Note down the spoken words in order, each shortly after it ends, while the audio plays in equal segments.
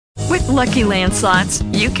Lucky Land Slots,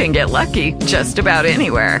 you can get lucky just about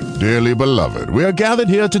anywhere. Dearly beloved, we are gathered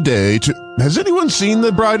here today to... Has anyone seen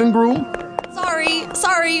the bride and groom?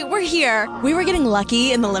 Sorry, we're here. We were getting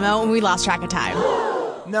lucky in the limo and we lost track of time.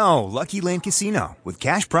 No, Lucky Land Casino, with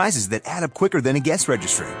cash prizes that add up quicker than a guest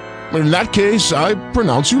registry. In that case, I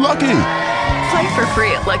pronounce you lucky. Play for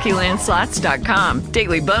free at LuckyLandSlots.com.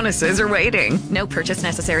 Daily bonuses are waiting. No purchase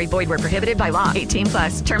necessary. Void where prohibited by law. 18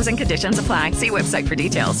 plus. Terms and conditions apply. See website for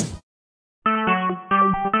details.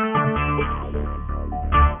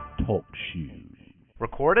 Talk shoes.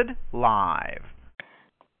 Recorded live.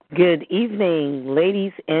 Good evening,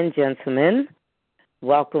 ladies and gentlemen.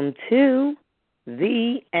 Welcome to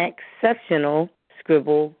the Exceptional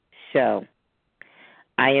Scribble Show.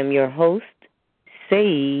 I am your host,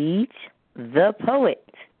 Sage the Poet,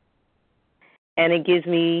 and it gives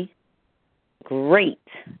me great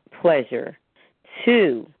pleasure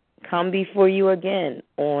to come before you again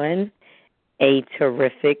on a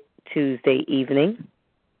terrific Tuesday evening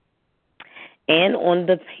and on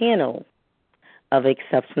the panel of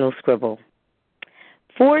Exceptional Scribble.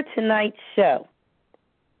 For tonight's show,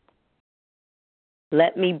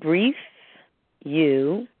 let me brief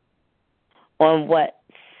you on what's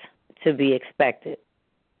to be expected.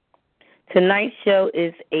 Tonight's show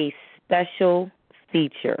is a special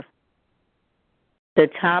feature. The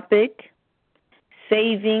topic,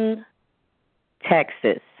 Saving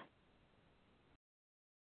Texas.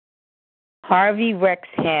 Harvey wreaks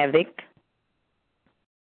havoc.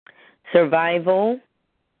 Survival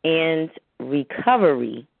and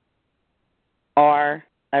recovery are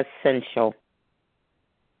essential.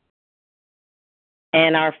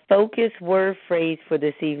 And our focus word phrase for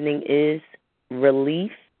this evening is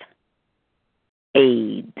relief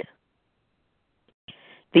aid.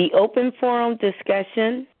 The open forum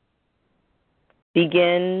discussion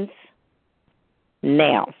begins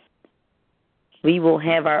now. We will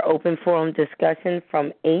have our open forum discussion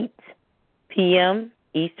from 8 p.m.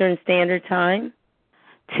 Eastern Standard Time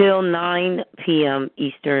till 9 p.m.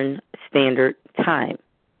 Eastern Standard Time.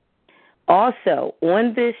 Also,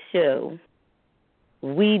 on this show,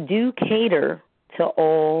 we do cater to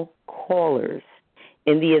all callers.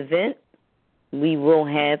 In the event we will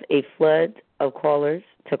have a flood of callers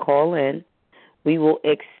to call in, we will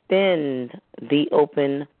extend the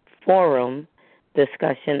open forum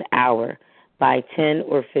discussion hour by 10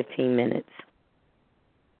 or 15 minutes.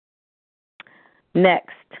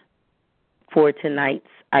 Next, for tonight's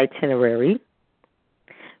itinerary,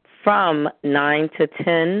 from 9 to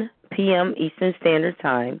 10 p.m. Eastern Standard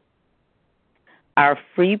Time, our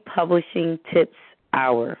free publishing tips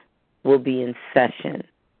hour will be in session.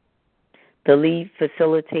 The lead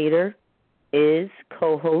facilitator is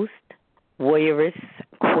co-host, Warrioress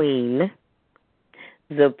Queen,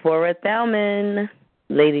 Zipporah Thalman,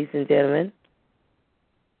 ladies and gentlemen.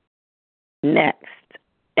 Next,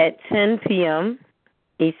 at 10 p.m.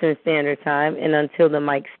 Eastern Standard Time, and until the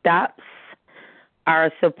mic stops,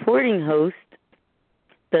 our supporting host,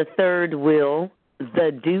 the third wheel,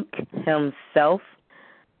 the Duke himself,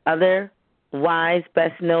 otherwise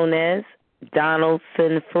best known as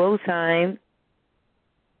Donaldson Flowtime,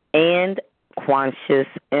 and Quantious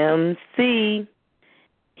MC.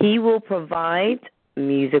 He will provide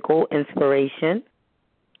musical inspiration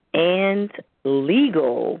and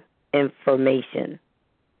legal information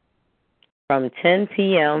from 10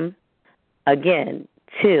 p.m. again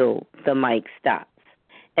till the mic stops.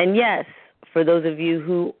 And yes, for those of you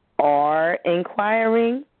who are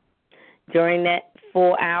inquiring, during that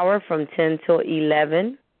full hour from 10 till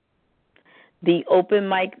 11, the open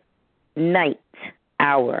mic night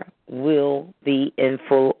hour will be in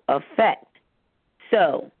full effect.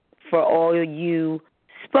 So, for all you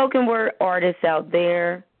spoken word artists out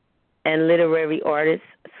there and literary artists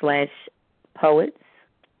 / poets,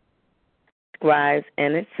 scribes,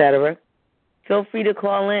 and etc., feel free to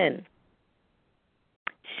call in.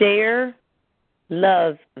 Share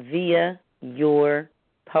love via your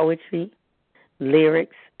poetry,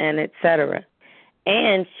 lyrics, and etc.,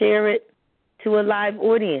 and share it to a live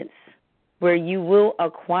audience where you will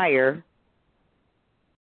acquire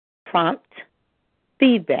prompt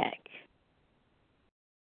feedback,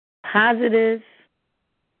 positive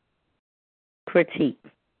critique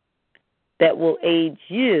that will aid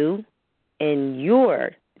you in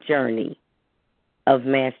your journey of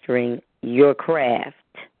mastering your craft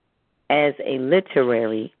as a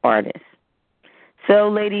literary artist. So,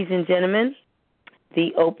 ladies and gentlemen,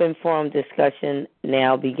 the open forum discussion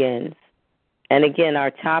now begins. And again, our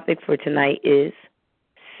topic for tonight is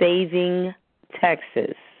Saving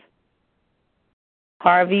Texas.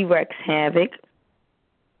 Harvey wreaks havoc,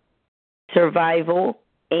 survival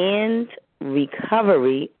and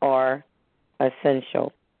recovery are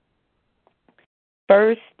essential.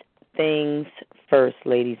 First things first,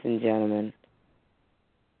 ladies and gentlemen.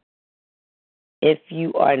 If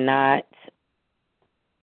you are not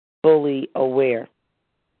fully aware,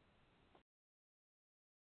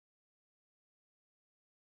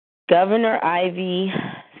 Governor Ivey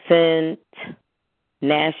sent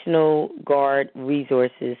National Guard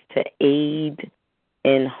resources to aid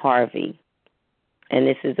in Harvey. And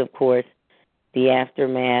this is, of course, the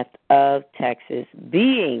aftermath of Texas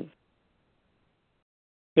being,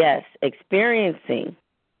 experiencing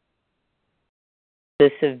the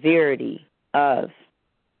severity of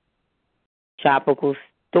Tropical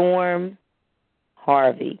Storm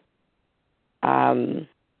Harvey.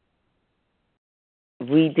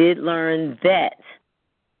 We did learn that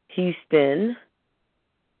Houston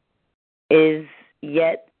is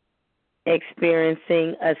yet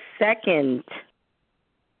experiencing a second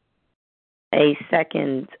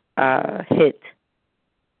hit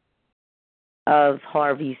of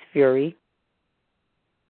Harvey's fury.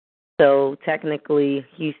 So technically,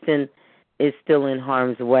 Houston is still in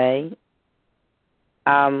harm's way.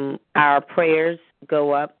 Our prayers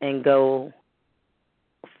go up and go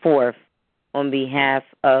forth on behalf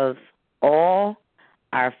of all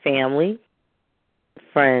our family,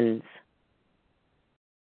 friends,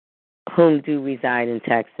 whom do reside in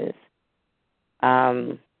Texas.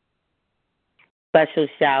 Special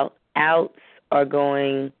shout-outs are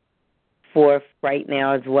going forth right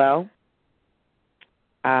now as well.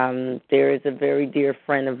 There is a very dear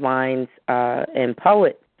friend of mine and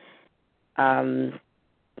poet,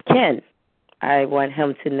 Ken. I want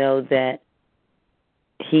him to know that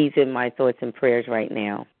he's in my thoughts and prayers right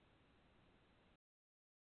now.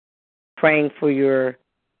 Praying for your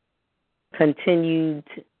continued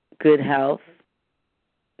good health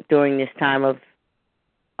during this time of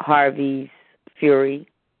Harvey's fury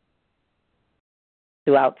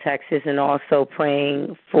throughout Texas, and also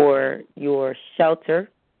praying for your shelter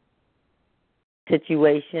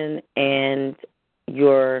situation and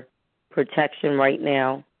your protection right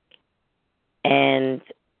now, and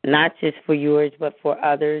not just for yours, but for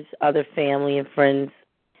others, other family and friends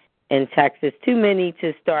in Texas. Too many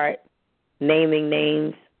to start naming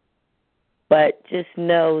names, but just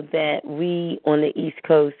know that we on the East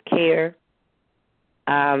Coast care.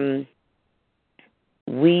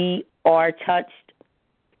 We are touched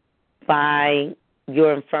by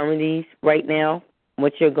your infirmities right now,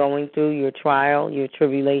 what you're going through, your trial, your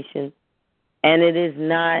tribulation. And it is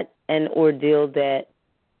not an ordeal that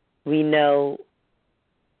we know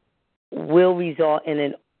will result in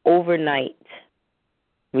an overnight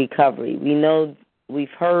recovery. We know, we've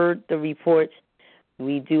heard the reports.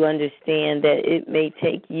 We do understand that it may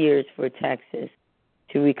take years for Texas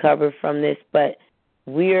to recover from this, but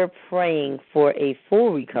we're praying for a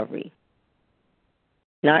full recovery,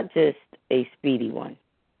 not just a speedy one,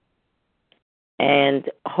 and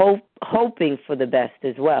hoping for the best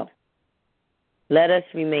as well. Let us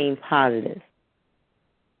remain positive.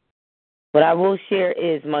 What I will share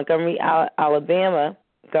is Montgomery, Alabama,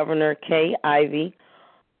 Governor Kay Ivey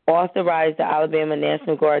authorized the Alabama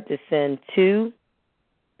National Guard to send 2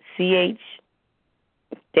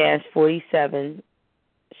 CH-47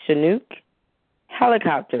 Chinook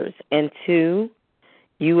helicopters and 2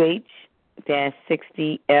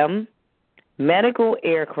 UH-60M medical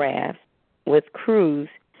aircraft with crews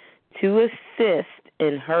to assist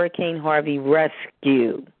in Hurricane Harvey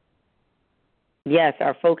rescue. Yes,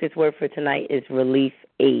 our focus word for tonight is relief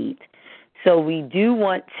aid. So we do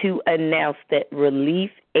want to announce that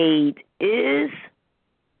relief aid is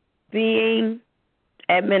being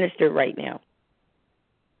administered right now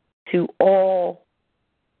to all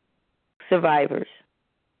survivors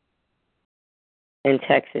in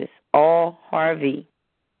Texas, all Harvey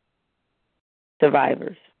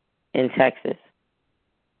survivors in Texas.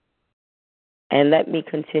 And let me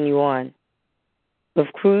continue on. With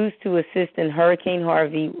crews to assist in Hurricane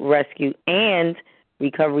Harvey rescue and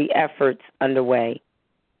recovery efforts underway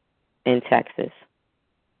in Texas.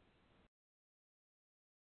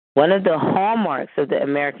 One of the hallmarks of the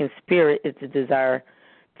American spirit is the desire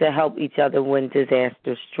to help each other when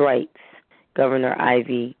disaster strikes, Governor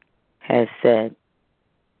Ivey has said.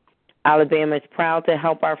 Alabama is proud to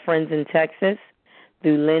help our friends in Texas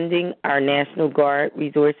through lending our National Guard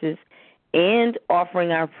resources and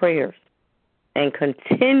offering our prayers and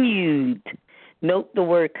continued, note the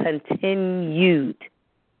word continued,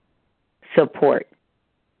 support.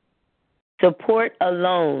 Support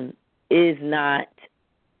alone is not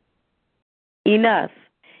enough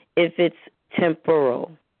if it's temporal.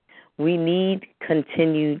 We need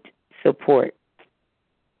continued support.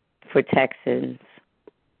 for Texans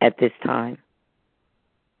at this time.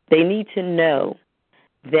 They need to know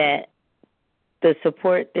that the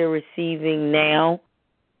support they're receiving now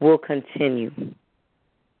will continue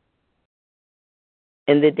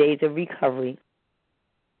in the days of recovery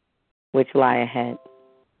which lie ahead.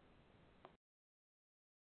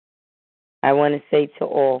 I want to say to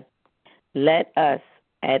all, let us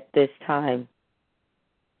at this time,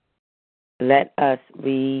 let us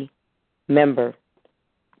remember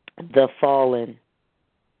the fallen.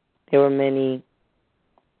 There were many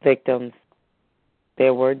victims.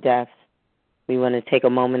 There were deaths. We want to take a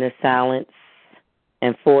moment of silence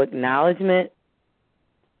and full acknowledgement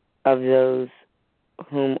of those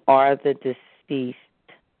whom are the deceased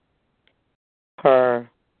per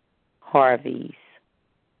Harvey's.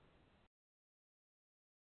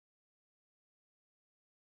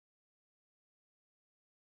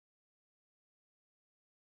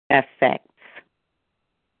 Effects.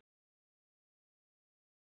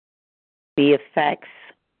 The effects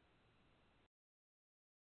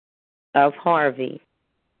of Harvey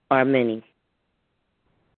are many.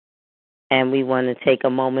 And we want to take a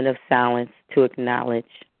moment of silence to acknowledge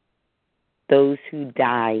those who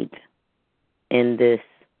died in this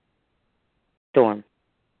storm.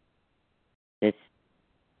 It's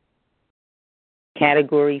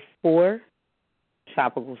Category 4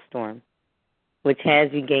 tropical storm, which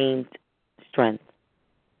has regained strength.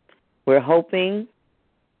 We're hoping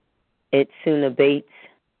it soon abates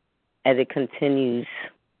as it continues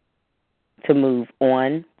to move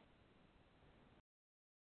on.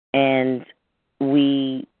 And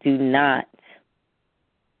we desire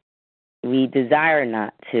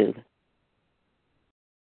not to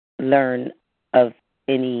learn of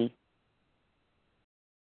any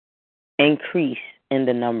increase in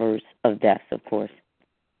the numbers of deaths, of course.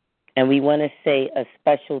 And we want to say a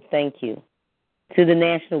special thank you to the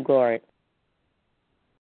National Guard.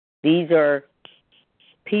 These are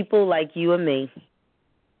people like you and me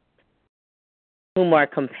whom are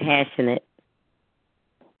compassionate.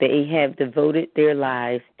 They have devoted their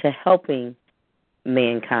lives to helping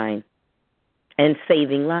mankind and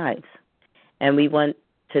saving lives. And we want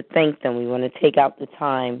to thank them. We want to take out the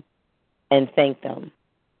time and thank them.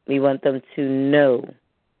 We want them to know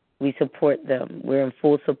we support them. We're in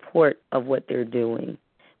full support of what they're doing.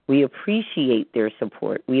 We appreciate their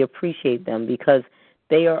support. We appreciate them because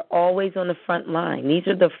they are always on the front line. These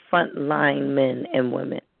are the front line men and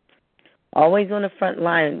women. Always on the front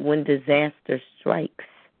line when disaster strikes.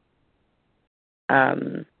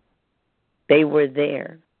 They were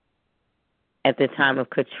there at the time of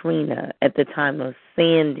Katrina, at the time of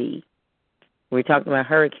Sandy. We're talking about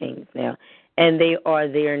hurricanes now. And they are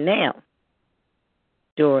there now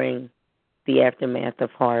during the aftermath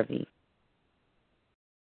of Harvey.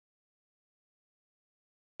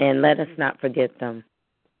 And let us not forget them.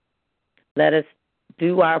 Let us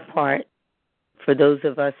do our part for those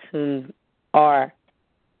of us who are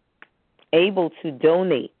able to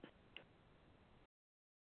donate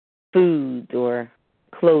food or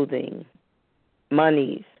clothing,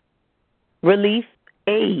 monies, relief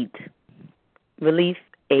aid.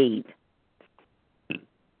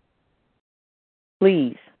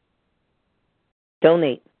 Please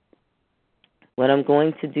donate. What I'm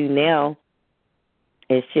going to do now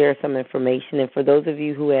is share some information. And for those of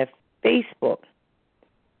you who have Facebook,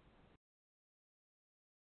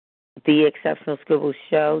 the Exceptional Scribble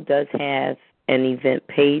Show does have an event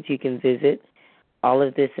page you can visit. All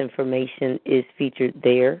of this information is featured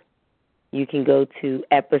there. You can go to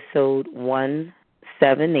episode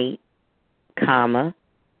 178,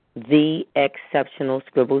 The Exceptional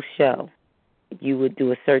Scribble Show. You would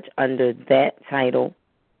do a search under that title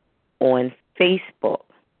on Facebook,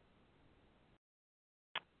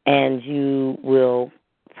 and you will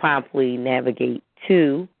promptly navigate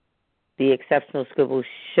to the Exceptional Scribble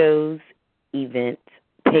Show's event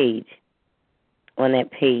page. On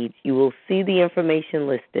that page, you will see the information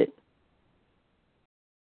listed.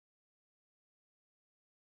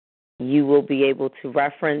 You will be able to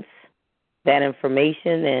reference that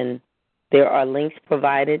information, and there are links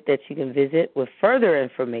provided that you can visit with further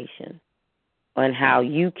information on how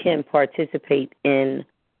you can participate in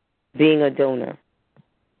being a donor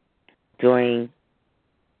during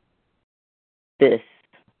this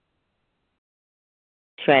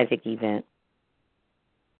tragic event.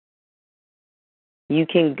 You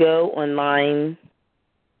can go online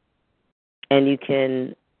and you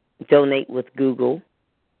can donate with Google.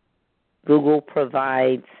 Google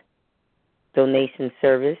provides donation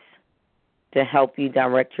service to help you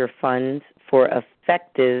direct your funds for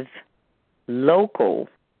effective local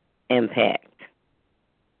impact.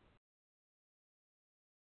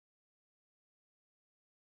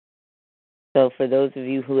 So for those of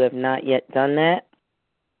you who have not yet done that,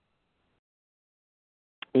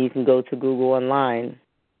 you can go to Google online.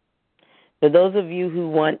 For those of you who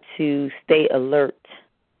want to stay alert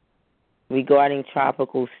regarding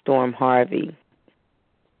Tropical Storm Harvey,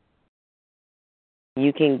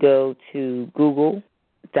 you can go to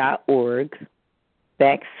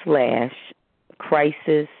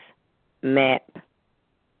google.org/crisis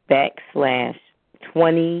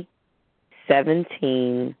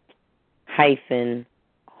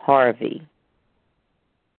map/2017-Harvey.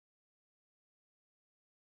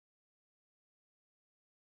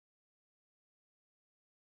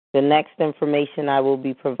 The next information I will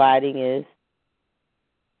be providing is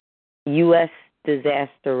U.S.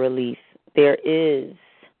 disaster relief. There is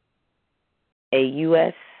a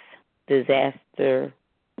U.S. disaster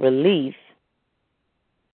relief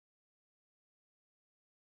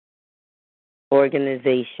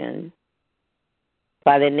organization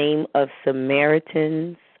by the name of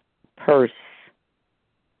Samaritan's Purse.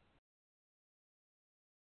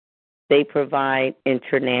 They provide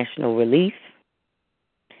international relief.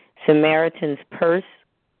 Samaritan's Purse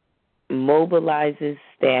mobilizes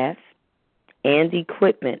staff and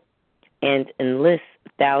equipment and enlists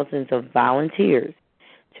thousands of volunteers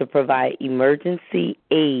to provide emergency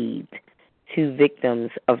aid to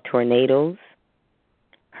victims of tornadoes,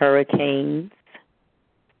 hurricanes,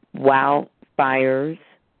 wildfires,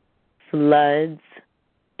 floods,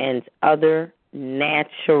 and other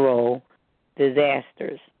natural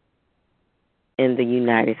disasters in the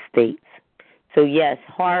United States. So yes,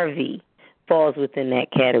 Harvey falls within that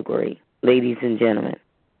category, ladies and gentlemen.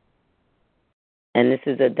 And this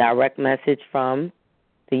is a direct message from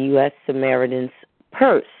the U.S. Samaritan's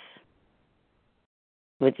Purse,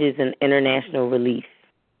 which is an international relief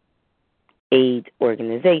aid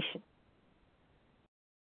organization.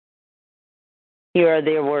 Here are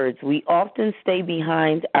their words. We often stay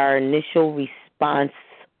behind our initial response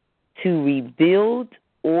to rebuild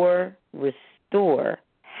or restore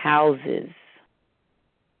houses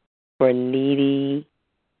for needy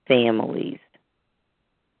families.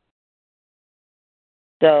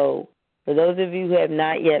 So, for those of you who have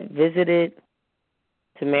not yet visited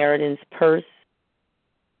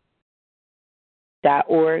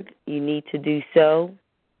Samaritan'sPurse.org, you need to do so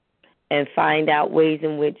and find out ways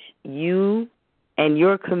in which you and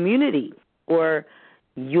your community or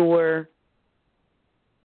your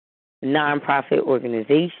nonprofit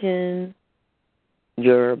organization,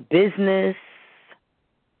 your business,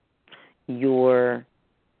 your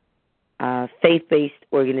faith-based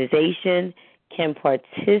organization can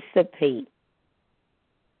participate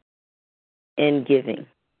in giving.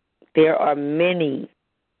 There are many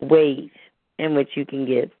ways in which you can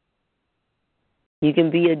give. You can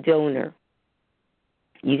be a donor.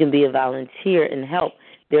 You can be a volunteer and help.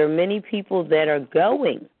 There are many people that are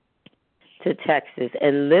going to Texas,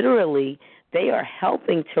 and literally they are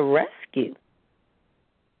helping to rescue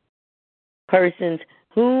persons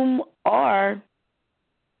whom are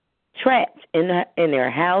trapped in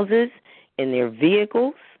their houses, in their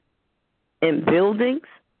vehicles, in buildings,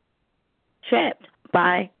 trapped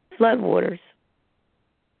by floodwaters.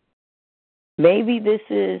 Maybe this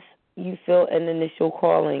is, you feel, an initial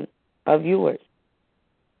calling of yours.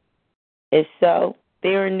 If so,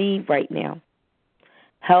 they're in need right now.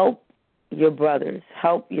 Help your brothers.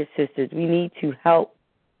 Help your sisters. We need to help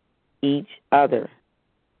each other.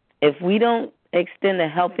 If we don't extend a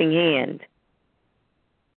helping hand,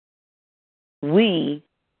 we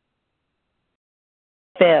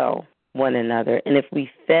fail one another. And if we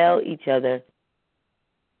fail each other,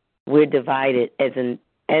 we're divided as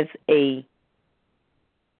a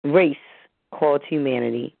race called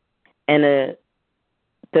humanity. And a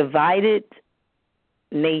divided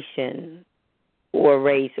nation or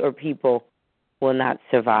race or people will not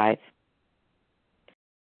survive.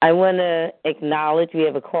 I want to acknowledge we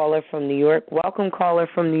have a caller from New York. Welcome, caller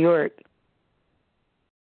from New York.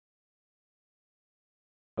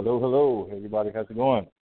 Hello, everybody. How's it going?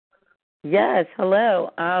 Yes,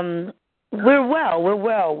 hello. We're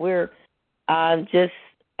well. We're just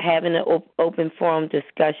having an open forum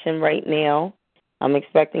discussion right now. I'm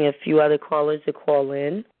expecting a few other callers to call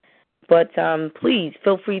in. But please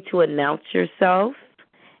feel free to announce yourself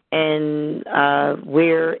and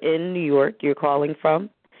where in New York you're calling from,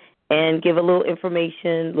 and give a little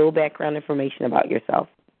background information about yourself.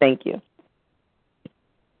 Thank you.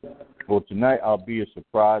 Well, tonight I'll be a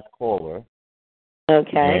surprise caller.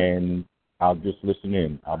 Okay. And I'll just listen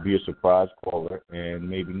in. I'll be a surprise caller, and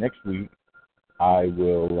maybe next week I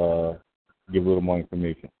will give a little more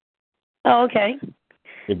information. Oh, okay.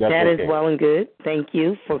 If that's that okay. is well and good. Thank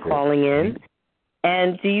you for calling in.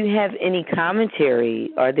 And do you have any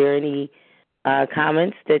commentary? Are there any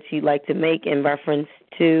comments that you'd like to make in reference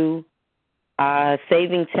to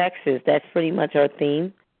Saving Texas? That's pretty much our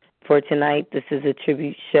theme for tonight. This is a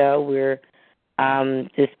tribute show. We're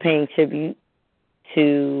just paying tribute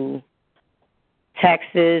to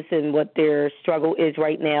Texas and what their struggle is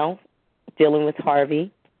right now, dealing with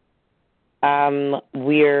Harvey.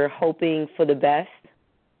 We're hoping for the best.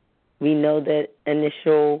 We know that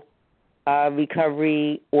initial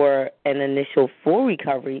recovery or an initial full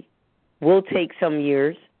recovery will take some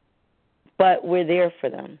years, but we're there for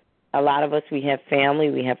them. A lot of us, we have family,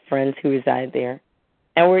 we have friends who reside there,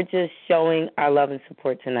 and we're just showing our love and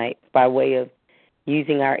support tonight by way of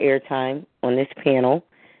using our airtime on this panel,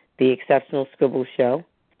 the Exceptional Scribble Show,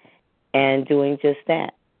 and doing just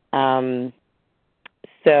that.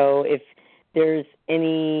 So if there's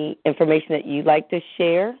any information that you'd like to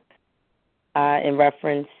share in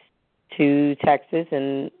reference to Texas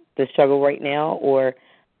and the struggle right now, or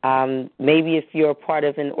maybe if you're a part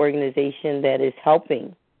of an organization that is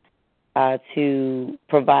helping to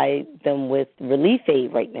provide them with relief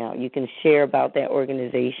aid right now, you can share about that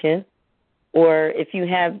organization. Or if you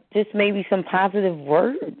have just maybe some positive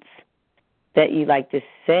words that you'd like to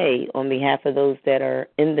say on behalf of those that are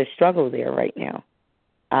in the struggle there right now,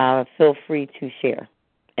 feel free to share.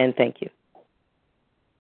 And thank you.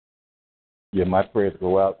 Yeah, my prayers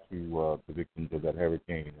go out to the victims of that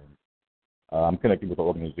hurricane. And I'm connected with an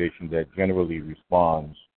organization that generally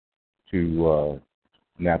responds to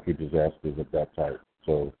natural disasters of that type.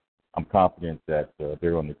 So I'm confident that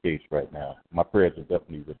they're on the case right now. My prayers are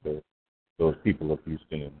definitely with those people of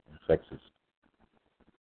Houston and Texas.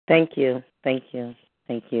 Thank you. Thank you.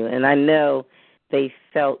 Thank you. And I know they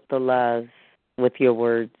felt the love with your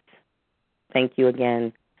words. Thank you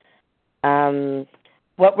again.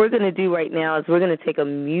 What we're going to do right now is we're going to take a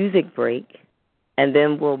music break, and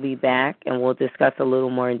then we'll be back and we'll discuss a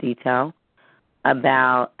little more in detail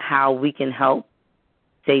about how we can help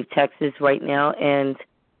Save Texas right now and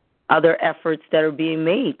other efforts that are being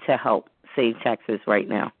made to help Save Texas right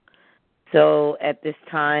now. So at this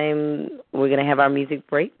time, we're going to have our music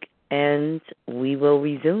break, and we will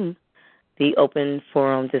resume the open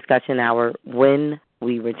forum discussion hour when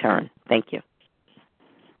we return. Thank you.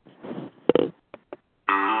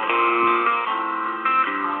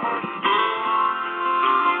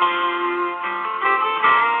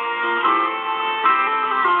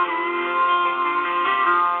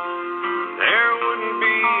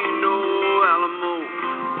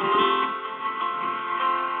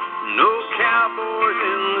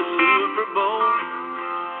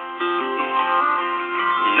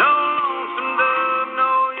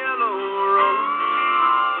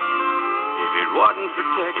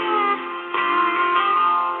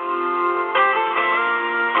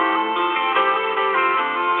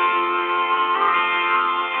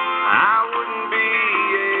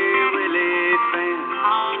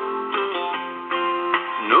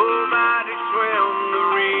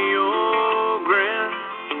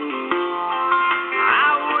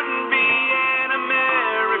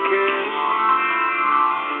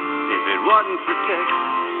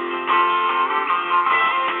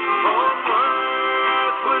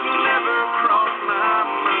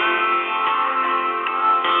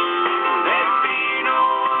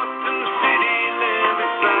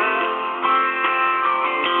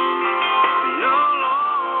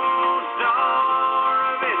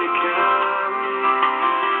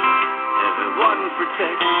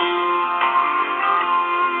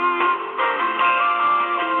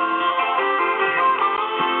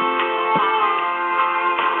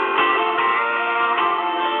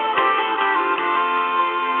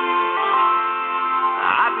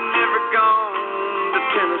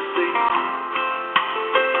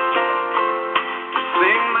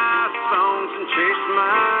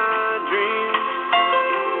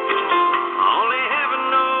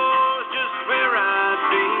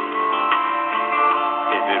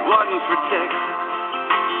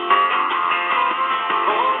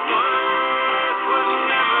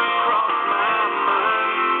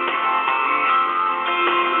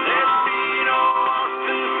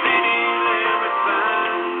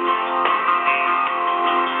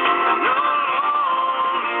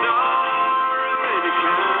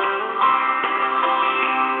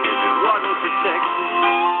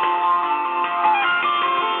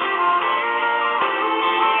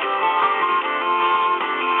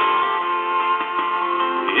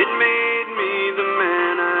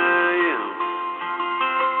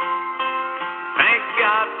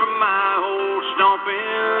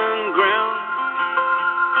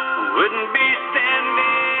 Wouldn't be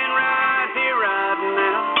standing right here right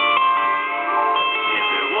now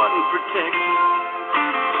for Texas,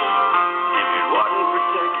 if it wasn't for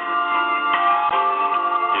Texas,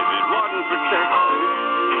 if it wasn't for Texas.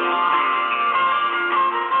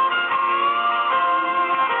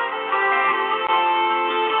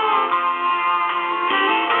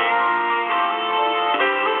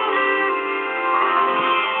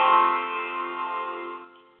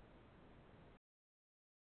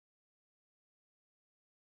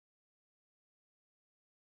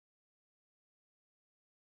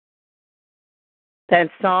 That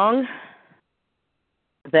song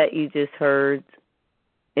that you just heard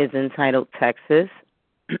is entitled Texas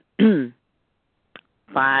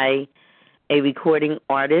by a recording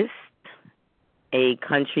artist, a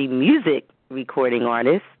country music recording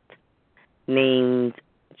artist named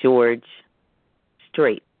George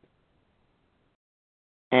Strait.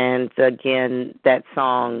 And again, that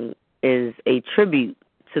song is a tribute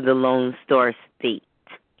to the Lone Star State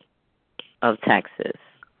of Texas.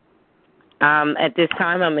 At this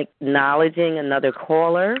time, I'm acknowledging another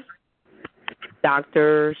caller,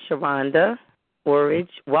 Dr. Sharonda Orridge.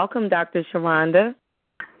 Welcome, Dr. Sharonda.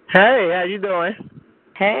 Hey, how you doing?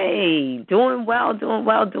 Hey, doing well,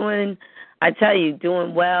 I tell you,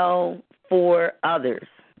 doing well for others.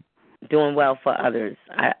 Doing well for others.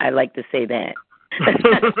 I like to say that.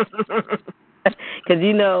 Because,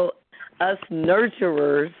 you know, us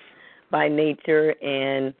nurturers by nature,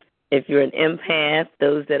 and if you're an empath,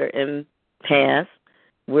 those that are empaths,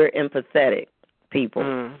 we're empathetic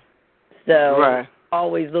people. So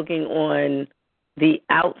always looking on the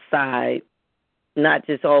outside, not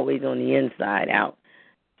just always on the inside out.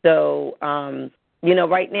 So, you know,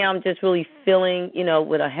 right now I'm just really feeling, you know,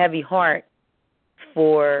 with a heavy heart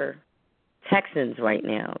for Texans right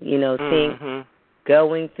now, you know, seeing,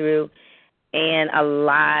 going through, and a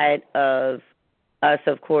lot of us,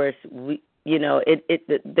 of course, we, you know,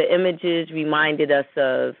 the images reminded us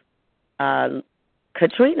of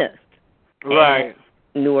Katrina, right?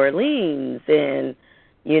 New Orleans, and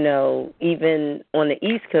you know, even on the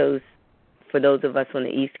East Coast. For those of us on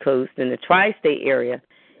the East Coast in the tri-state area,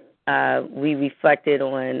 we reflected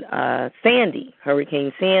on Sandy,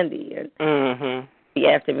 Hurricane Sandy, and the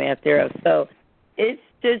aftermath thereof. So it's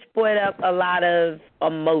just brought up a lot of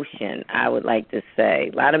emotion, I would like to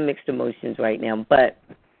say, a lot of mixed emotions right now. But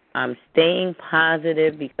I'm staying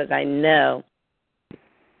positive because I know,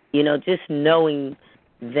 you know, just knowing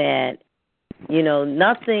that, you know,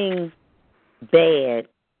 nothing bad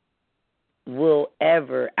will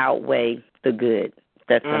ever outweigh the good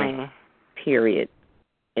that's going to, period,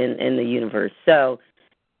 in the universe. So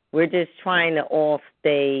we're just trying to all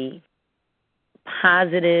stay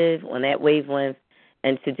positive on that wavelength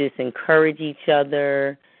and to just encourage each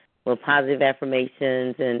other with positive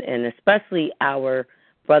affirmations, and especially our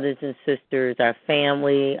brothers and sisters, our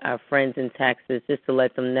family, our friends in Texas, just to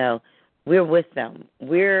let them know we're with them.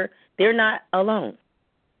 They're not alone.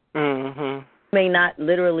 May not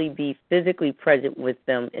literally be physically present with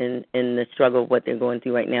them in the struggle of what they're going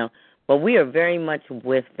through right now, but we are very much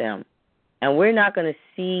with them. And we're not going to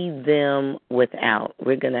see them without.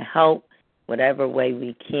 We're going to help whatever way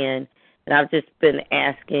we can. And I've just been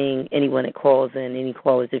asking anyone that calls in, any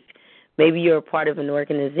callers, if maybe you're a part of an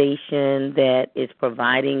organization that is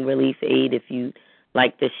providing relief aid, if you'd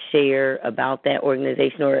like to share about that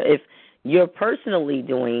organization, or if you're personally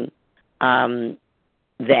doing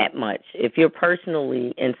that much, if you're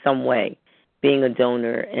personally in some way being a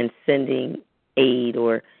donor and sending aid,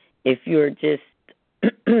 or if you're just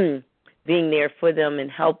being there for them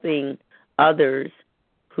and helping others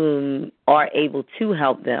whom are able to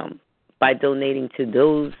help them by donating to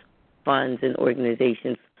those funds and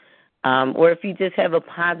organizations, or if you just have a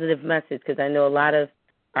positive message, because I know a lot of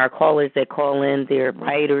our callers that call in, they're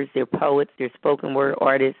writers, they're poets, they're spoken word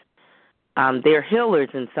artists, they're healers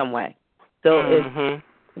in some way. So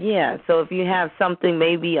if you have something,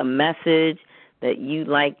 maybe a message that you'd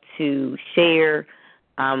like to share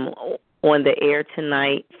on the air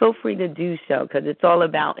tonight, feel free to do so, because it's all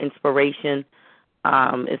about inspiration.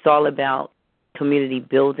 It's all about community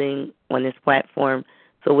building on this platform.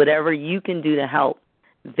 So whatever you can do to help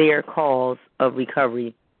their cause of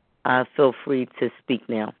recovery, feel free to speak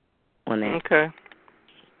now on that. Okay.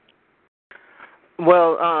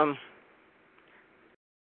 Well,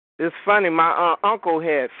 it's funny. My uncle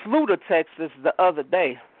had flew to Texas the other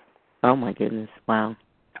day. Oh, my goodness. Wow.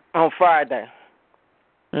 On Friday.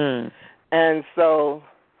 And so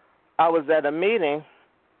I was at a meeting,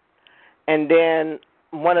 and then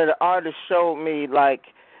one of the artists showed me, like,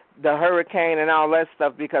 the hurricane and all that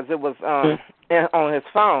stuff, because it was on his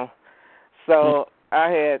phone. So I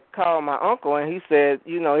had called my uncle, and he said,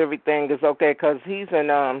 you know, everything is okay, because he's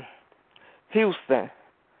in Houston.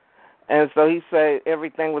 And so he said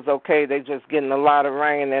everything was okay. They just getting a lot of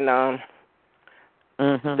rain, and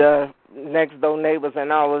the next door neighbors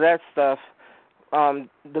and all of that stuff.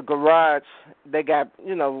 The garage, they got,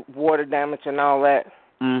 water damage and all that.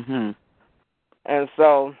 And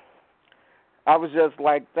so I was just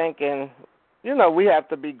like thinking, we have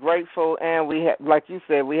to be grateful, and like you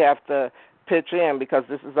said, we have to pitch in because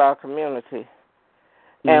this is our community.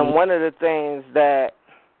 And one of the things that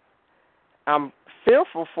I'm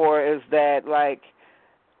fearful for is that, like,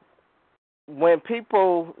 when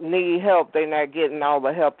people need help, they're not getting all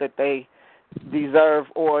the help that they deserve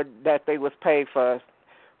or that they was paid for.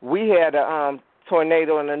 We had a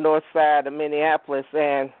tornado on the north side of Minneapolis,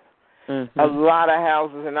 and a lot of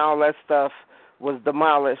houses and all that stuff was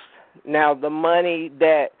demolished. Now, the money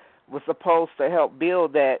that was supposed to help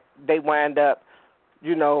build that, they wind up,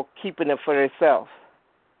 keeping it for themselves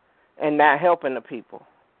and not helping the people.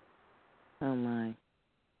 Oh, my.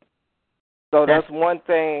 So that's one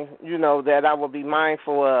thing, that I will be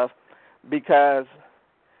mindful of, because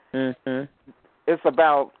it's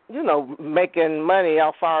about, making money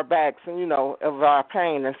off our backs and, of our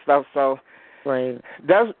pain and stuff. So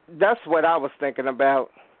that's what I was thinking about.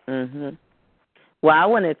 Well, I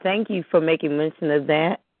want to thank you for making mention of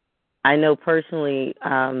that. I know personally,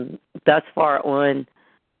 thus far on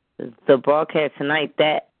the broadcast tonight,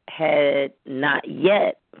 that had not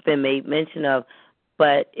yet been made mention of,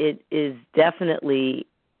 but it is definitely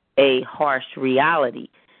a harsh reality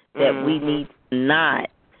that we need to not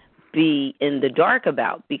be in the dark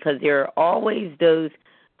about, because there are always those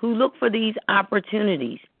who look for these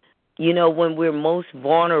opportunities, when we're most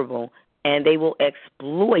vulnerable, and they will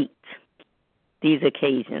exploit these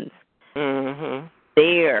occasions,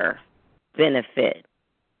 their benefit,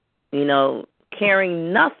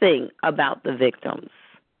 caring nothing about the victims.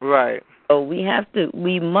 Right. So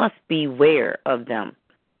we must beware of them,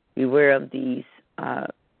 beware of these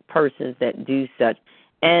persons that do such.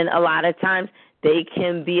 And a lot of times they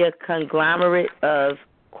can be a conglomerate of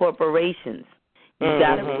corporations. You've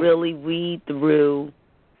got to really weed through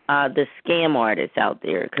the scam artists out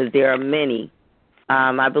there, because there are many.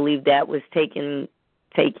 I believe that was taking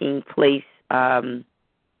place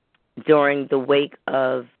during the wake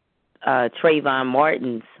of Trayvon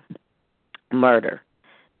Martin's murder.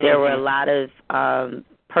 There were a lot of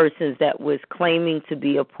persons that was claiming to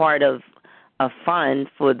be a part of a fund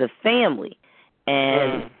for the family,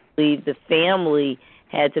 and I believe the family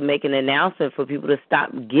had to make an announcement for people to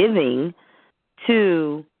stop giving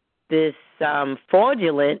to this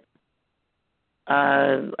fraudulent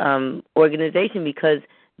organization, because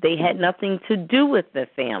they had nothing to do with the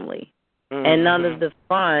family, and none of the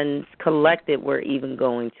funds collected were even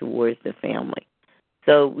going towards the family.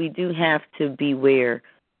 So we do have to beware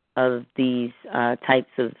of these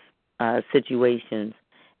types of situations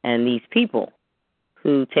and these people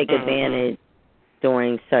who take advantage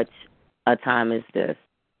during such a time as this.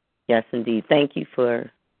 Yes, indeed. Thank you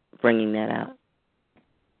for bringing that out.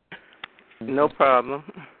 No problem.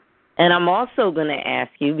 And I'm also going to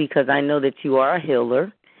ask you, because I know that you are a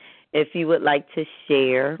healer, if you would like to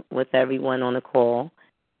share with everyone on the call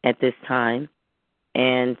at this time,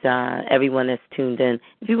 and everyone that's tuned in,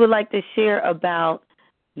 if you would like to share about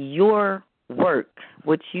your work,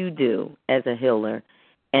 what you do as a healer,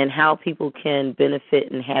 and how people can benefit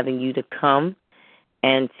in having you to come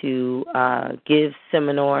and to give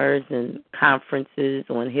seminars and conferences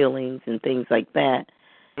on healings and things like that,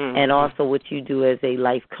 and also what you do as a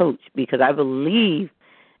life coach, because I believe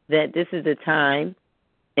that this is a time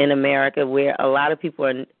in America where a lot of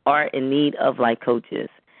people are in need of life coaches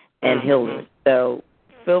and healers. So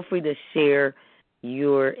feel free to share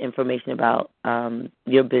your information about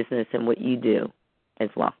your business and what you do as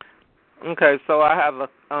well. Okay, so I have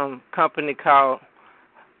a company called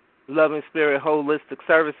Loving Spirit Holistic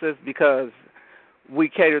Services, because we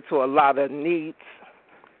cater to a lot of needs.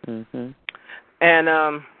 And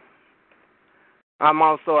I'm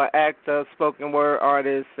also an actor, spoken word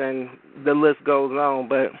artist, and the list goes on.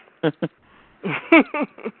 But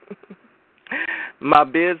my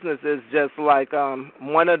business is just like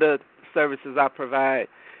one of the services I provide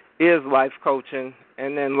is life coaching,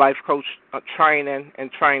 and then life coach training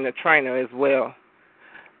and train the trainer as well.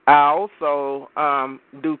 I also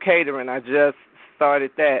do catering. I just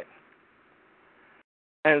started that.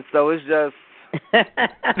 And so it's just...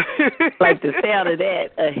 like the sound of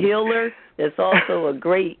that. A healer that's also a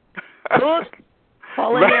great cook,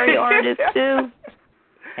 culinary artist too.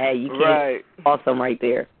 Hey, you can't. Awesome right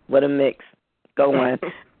there. What a mix. Go on.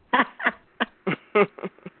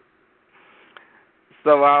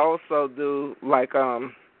 So I also do like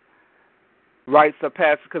rites of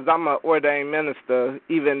passage, because I'm an ordained minister,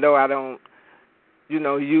 even though I don't,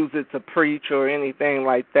 use it to preach or anything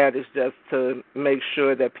like that. It's just to make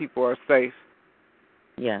sure that people are safe.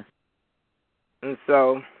 Yes. And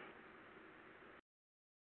so,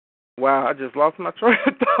 wow, I just lost my train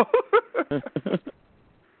of thought.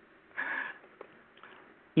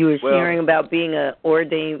 You were sharing about being an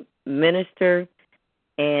ordained minister,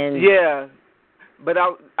 and yeah, but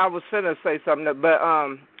I was finna say something, but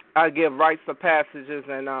I give rites of passages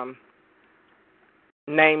and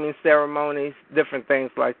naming ceremonies, different things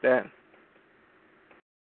like that.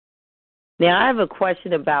 Now I have a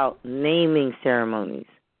question about naming ceremonies.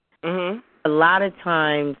 Mm-hmm. A lot of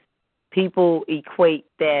times people equate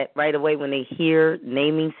that right away when they hear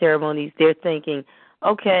naming ceremonies. They're thinking,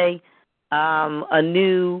 okay, a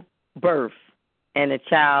new birth and a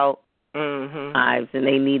child arrives and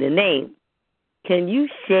they need a name. Can you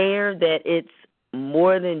share that it's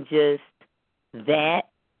more than just that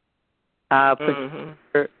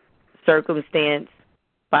particular circumstance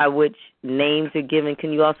by which names are given?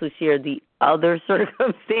 Can you also share the other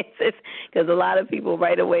circumstances? Because a lot of people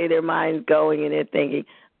right away their mind's going and they're thinking,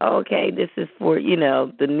 oh, okay, this is for,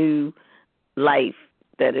 the new life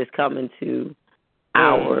that is coming to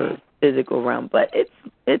our physical realm. But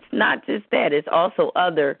it's not just that. It's also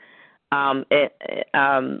other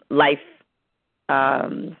life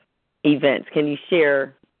events. Can you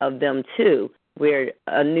share of them too, where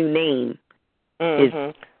a new name is?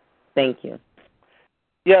 Thank you.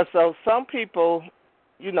 Yeah, so some people,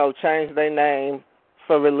 change their name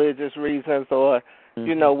for religious reasons or,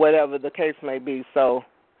 whatever the case may be. So,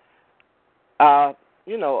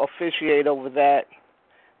 officiate over that.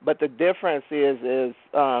 But the difference is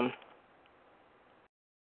hold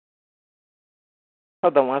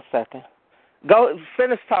on one second. Go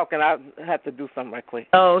finish talking. I have to do something right quick.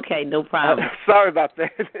 Oh, okay, no problem. Sorry about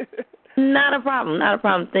that. Not a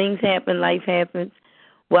problem. Things happen, life happens.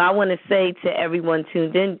 Well, I want to say to everyone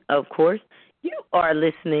tuned in, of course, you are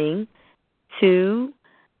listening to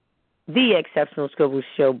the Exceptional Scribble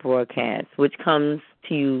Show broadcast, which comes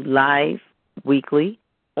to you live weekly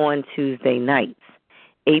on Tuesday nights,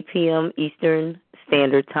 8 p.m. Eastern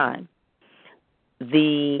Standard Time.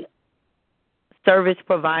 The service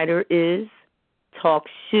provider is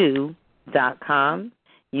TalkShoe.com.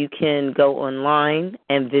 You can go online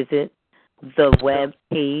and visit the web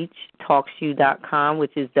page, TalkShoe.com,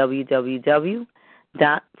 which is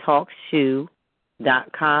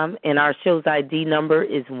www.talkshoe.com. And our show's ID number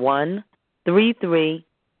is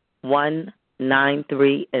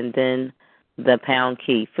 133193, and then the pound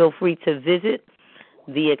key. Feel free to visit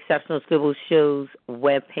the Exceptional Scribble Show's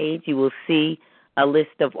web page. You will see a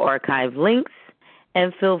list of archive links,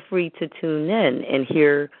 and feel free to tune in and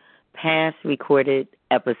hear past recorded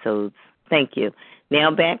episodes. Thank you. Now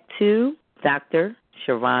back to Dr.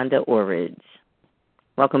 Sharonda Orridge.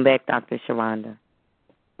 Welcome back, Dr. Sharonda.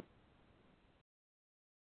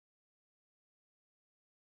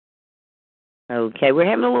 Okay, we're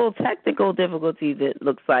having a little technical difficulties, it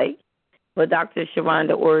looks like, but Dr.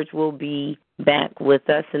 Sharonda Orridge will be back with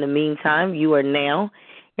us. In the meantime, you are now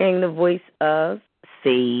hearing the voice of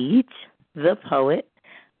Sage, the poet.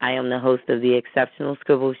 I am the host of the Exceptional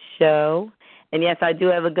Scribble Show. And, yes, I do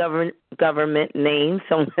have a government name.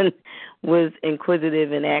 Someone was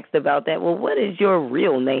inquisitive and asked about that. Well, what is your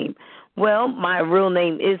real name? Well, my real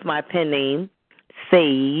name is my pen name,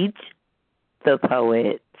 Sage, the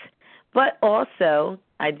poet. But also,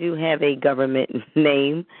 I do have a government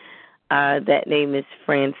name. That name is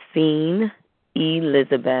Francine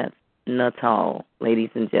Elizabeth Natal,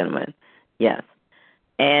 ladies and gentlemen. Yes.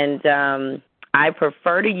 And I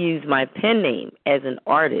prefer to use my pen name as an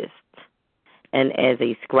artist and as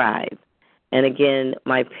a scribe. And again,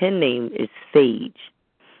 my pen name is Sage.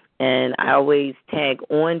 And I always tag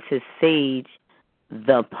on to Sage,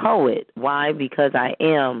 the poet. Why? Because I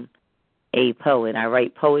am a poet. I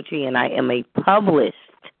write poetry, and I am a published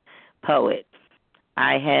poet.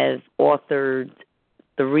 I have authored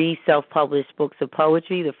 3 self-published books of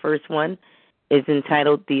poetry. The first one is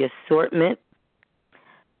entitled The Assortment,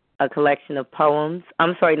 a collection of poems.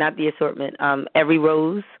 I'm sorry, not The Assortment. Every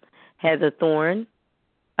Rose Has a Thorn,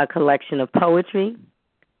 a collection of poetry.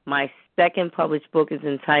 My second published book is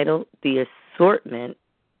entitled The Assortment,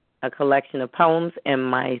 a collection of poems. And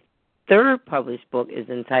my third published book is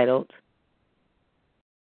entitled,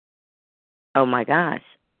 oh my gosh,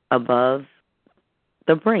 Above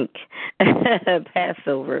the Brink.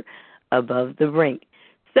 Passover, Above the Brink.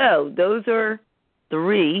 So those are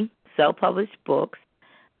 3 self-published books.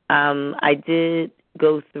 I did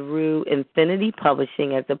go through Infinity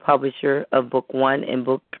Publishing as a publisher of Book 1 and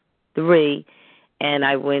Book 3, and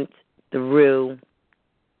I went through,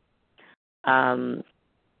 oh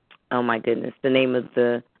my goodness, the name of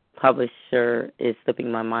the publisher is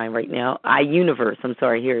slipping my mind right now. iUniverse, I'm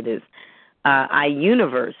sorry, here it is.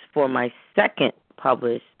 iUniverse for my second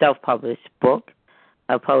self-published book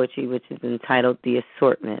of poetry, which is entitled The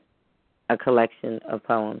Assortment, a collection of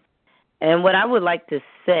poems. And what I would like to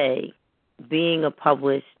say, being a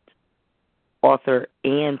published author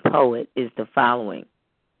and poet, is the following.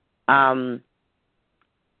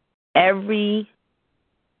 Every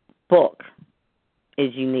book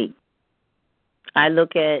is unique. I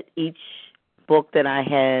look at each book that I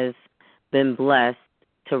have been blessed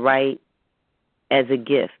to write as a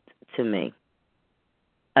gift to me,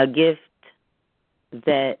 a gift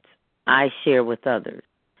that I share with others.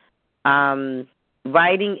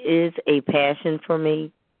 Writing is a passion for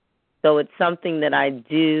me, so it's something that I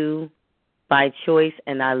do by choice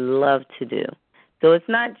and I love to do. So it's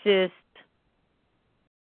not just,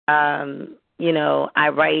 I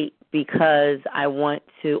write because I want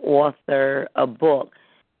to author a book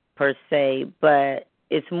per se, but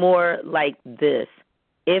it's more like this.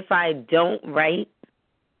 If I don't write,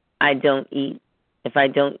 I don't eat. If I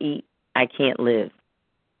don't eat, I can't live.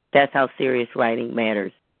 That's how serious writing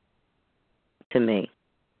matters to me.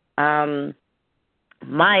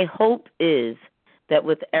 My hope is that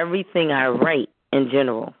with everything I write in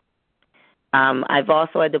general, I've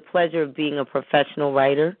also had the pleasure of being a professional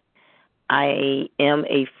writer. I am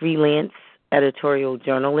a freelance editorial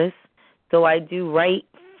journalist, so I do write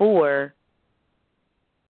for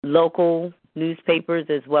local newspapers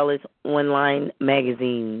as well as online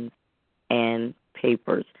magazines and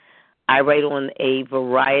papers. I write on a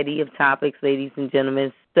variety of topics, ladies and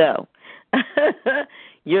gentlemen, so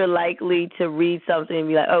you're likely to read something and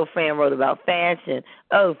be like, oh, Fran wrote about fashion.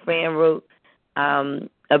 Oh, Fran wrote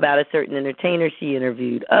about a certain entertainer she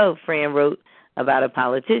interviewed. Oh, Fran wrote about a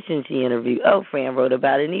politician she interviewed. Oh, Fran wrote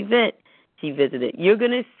about an event she visited. You're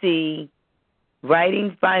going to see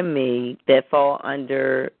writings by me that fall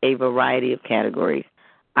under a variety of categories.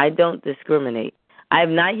 I don't discriminate. I have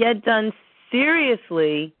not yet done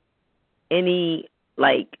seriously any,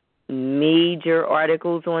 major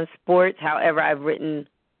articles on sports. However, I've written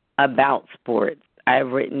about sports.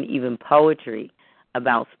 I've written even poetry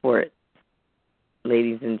about sports,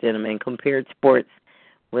 ladies and gentlemen, compared sports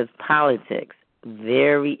with politics.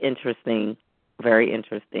 Very interesting, very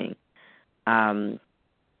interesting. A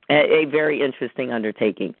very interesting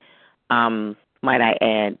undertaking, might I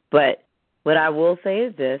add. But what I will say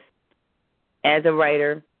is this. As a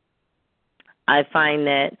writer, I find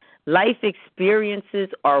that life experiences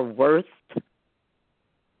are worth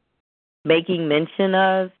making mention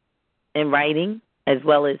of in writing as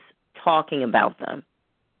well as talking about them.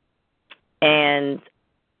 And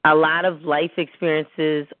a lot of life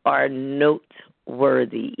experiences are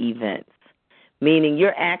noteworthy events, meaning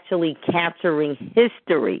you're actually capturing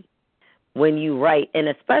history when you write, and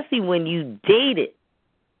especially when you date it.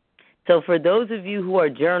 So for those of you who are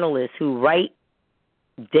journalists who write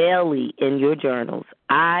daily in your journals,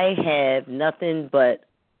 I have nothing but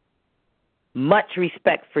much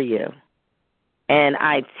respect for you. And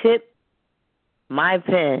I tip my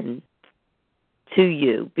pen to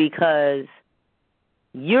you because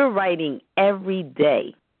you're writing every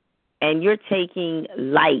day and you're taking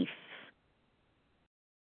life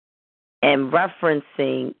and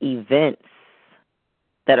referencing events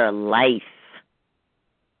that are life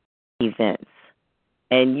events.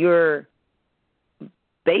 And you're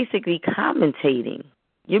basically commentating.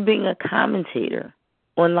 You're being a commentator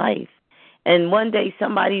on life. And one day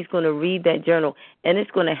somebody's going to read that journal, and it's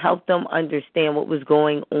going to help them understand what was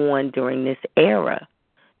going on during this era,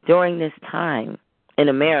 during this time in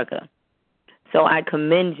America. So I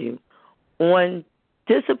commend you on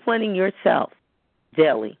disciplining yourself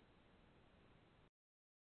daily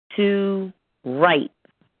to write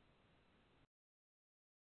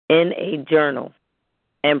in a journal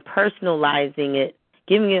and personalizing it,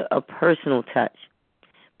 giving it a personal touch,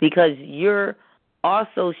 because you're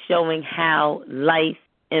also showing how life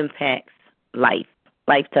impacts life.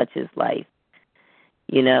 Life touches life.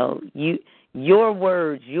 You know, your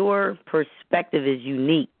words, your perspective is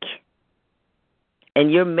unique,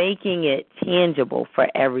 and you're making it tangible for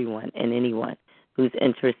everyone and anyone who's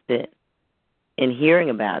interested in hearing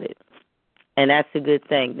about it. And that's a good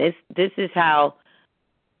thing. This is how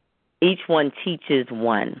each one teaches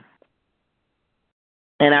one.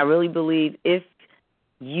 And I really believe if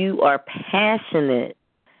you are passionate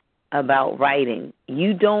about writing,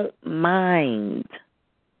 you don't mind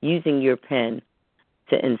using your pen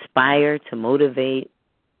to inspire, to motivate,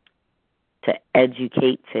 to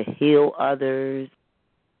educate, to heal others,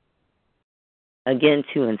 again,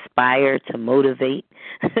 to inspire, to motivate,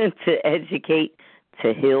 to educate,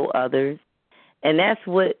 to heal others. And that's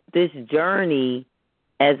what this journey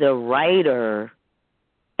as a writer,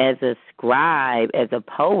 as a scribe, as a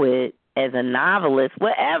poet, as a novelist,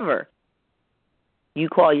 whatever you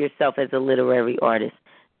call yourself as a literary artist,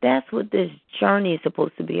 that's what this journey is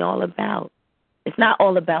supposed to be all about. It's not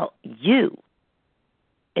all about you.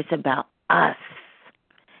 It's about us.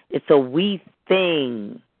 It's a we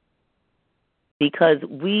thing because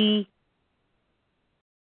we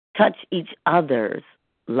touch each other's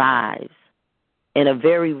lives in a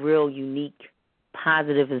very real, unique,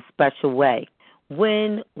 positive, and special way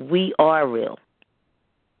when we are real.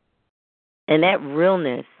 And that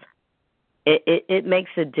realness, it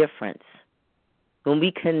makes a difference. When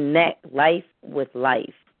we connect life with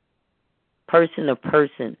life, person to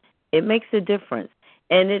person, it makes a difference.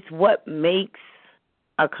 And it's what makes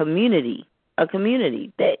a community,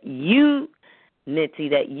 that unity,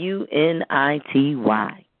 that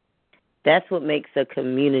UNITY. That's what makes a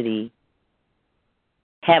community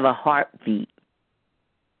have a heartbeat.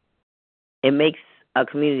 It makes a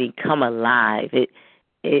community come alive.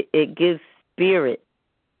 It gives spirit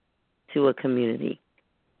to a community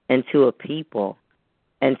and to a people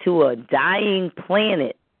and to a dying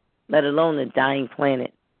planet, let alone a dying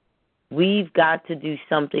planet. We've got to do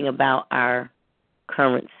something about our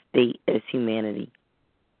current state as humanity.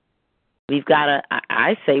 We've got to,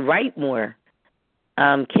 I say, write more,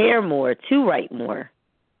 care more, to write more.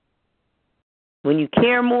 When you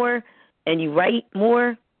care more and you write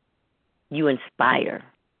more, you inspire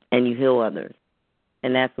and you heal others.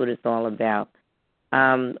 And that's what it's all about.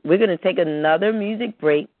 We're going to take another music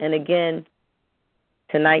break. And again,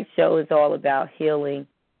 tonight's show is all about healing.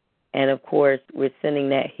 And, of course, we're sending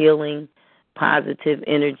that healing, positive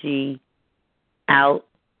energy out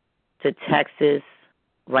to Texas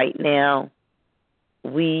right now.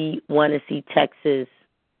 We want to see Texas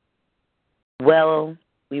well.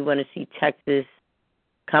 We want to see Texas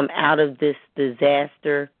come out of this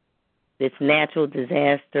disaster, this natural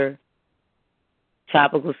disaster,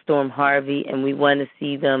 Tropical Storm Harvey, and we want to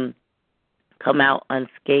see them come out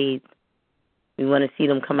unscathed. We want to see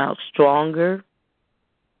them come out stronger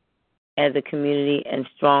as a community and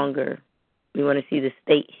stronger. We want to see the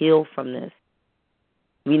state heal from this.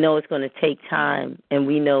 We know it's going to take time, and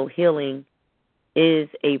we know healing is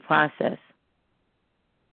a process.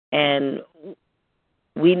 And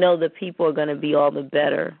we know the people are going to be all the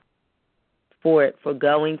better for it, for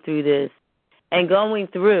going through this. And going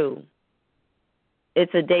through,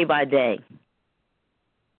 it's a day-by-day.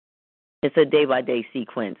 It's a day-by-day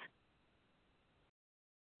sequence.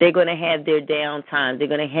 They're going to have their downtime. They're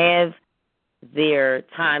going to have their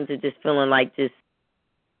times of just feeling like this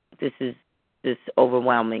is just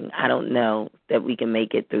overwhelming. I don't know that we can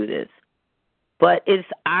make it through this. But it's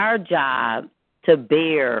our job to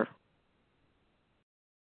bear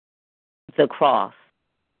the cross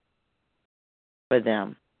for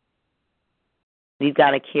them. We've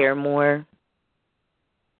got to care more,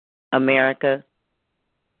 America.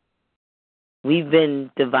 We've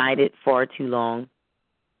been divided far too long.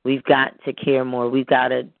 We've got to care more. We've got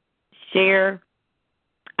to share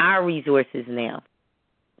our resources now.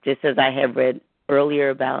 Just as I have read earlier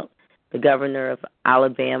about the governor of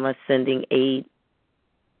Alabama sending aid,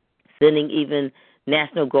 sending even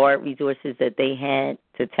National Guard resources that they had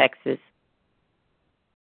to Texas.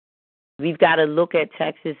 We've got to look at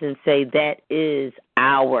Texas and say that is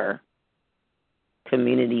our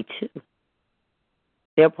community too.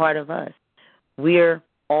 They're part of us. We're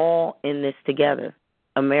all in this together,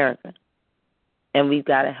 America. And we've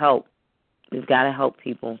got to help. We've got to help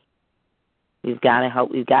people. We've got to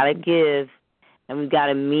help. We've got to give. And we've got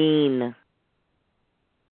to mean.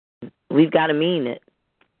 We've got to mean it.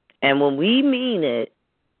 And when we mean it,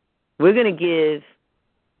 we're going to give.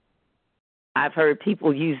 I've heard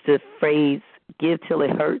people use the phrase, give till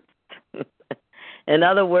it hurts. In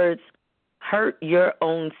other words, hurt your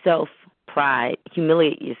own self-pride,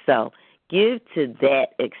 humiliate yourself. Give to that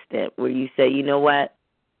extent where you say, you know what,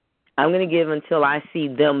 I'm going to give until I see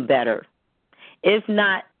them better. If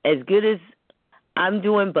not as good as I'm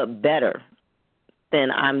doing, but better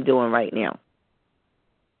than I'm doing right now.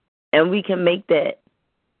 And we can make that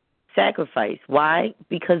sacrifice. Why?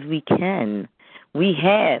 Because we can. We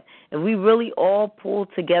have. And we really all pull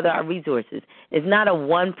together our resources. It's not a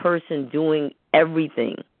one person doing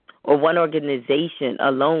everything or one organization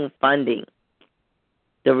alone funding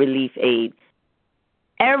the relief aid.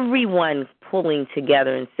 Everyone pulling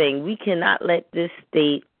together and saying we cannot let this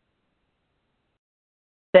state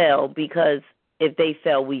fail, because if they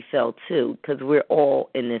fail, we fail too, because we're all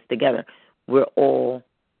in this together. We're all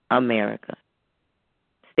America.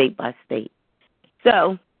 state by state.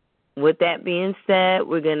 So, with that being said,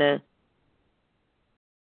 we're going to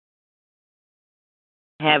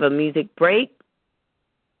have a music break,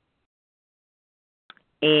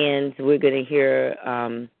 and we're going to hear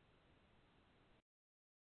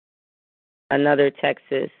another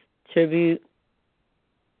Texas tribute.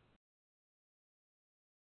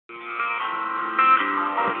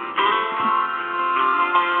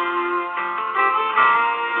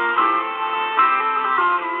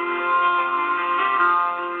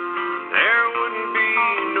 There wouldn't be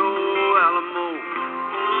no Alamo,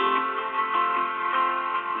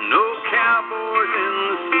 no Cowboys in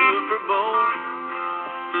the Super Bowl,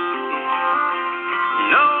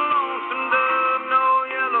 no lonesome dove, no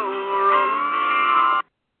yellow rose.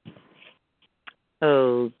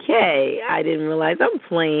 Okay, I didn't realize I'm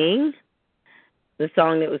playing the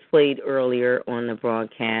song that was played earlier on the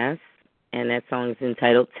broadcast, and that song is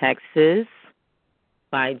entitled Texas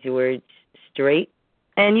by George Strait.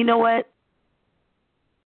 And you know what?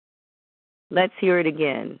 Let's hear it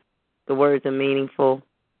again. The words are meaningful,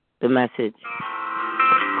 the message.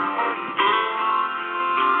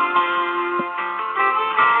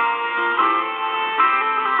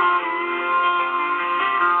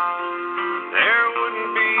 There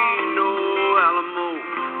wouldn't be no Alamo,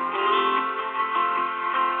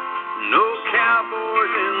 no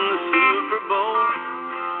Cowboys in the Super Bowl,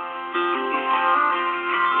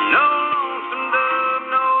 no lonesome dove,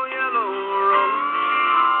 no yellow rose,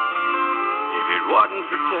 if it wasn't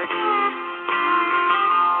for Texas.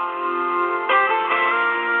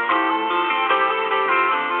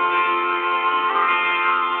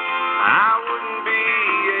 I wouldn't be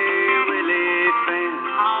a Willie fan.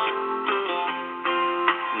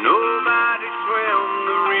 Nobody swam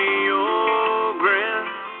the Rio Grande.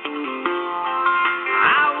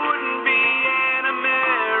 I wouldn't be an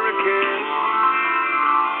American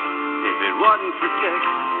if it wasn't for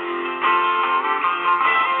Texas.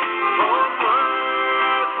 Fort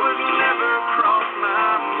Worth would never cross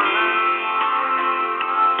my mind.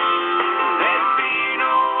 There'd be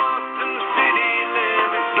no Austin city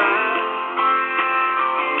limit sign.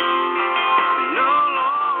 No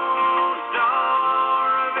Lone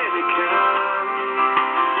Star of any kind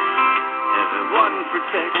if it wasn't for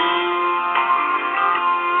Texas.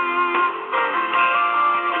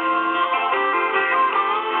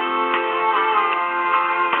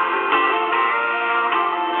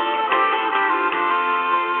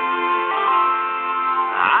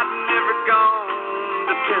 I've never gone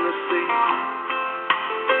to Tennessee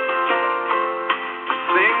to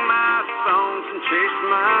sing my songs and chase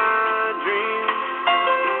my dreams.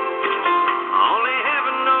 Only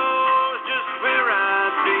heaven knows just where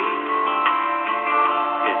I'd be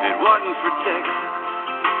if it wasn't for Texas.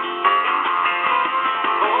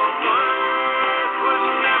 Fort Worth would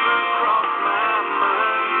never cross my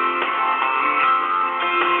mind.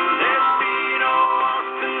 There'd be no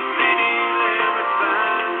Austin city limit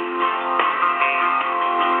sign.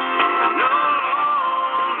 No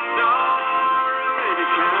Lone Star of any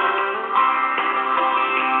kind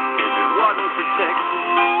if it wasn't for Texas.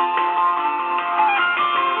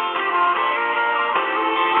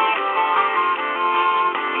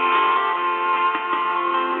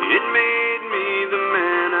 It made me the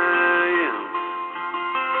man I am.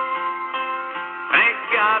 Thank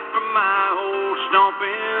God for my old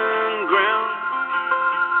stomping ground.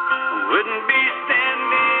 I wouldn't be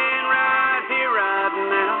standing right here right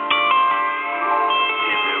now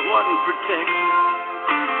if it wasn't for Texas.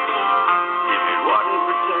 If it wasn't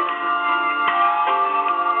for Texas.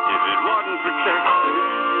 If it wasn't for Texas.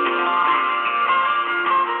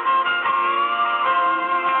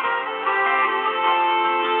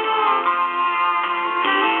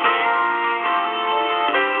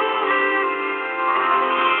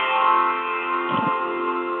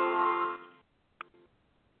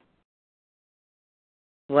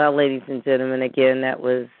 Well, ladies and gentlemen, again, that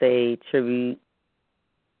was a tribute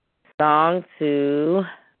song to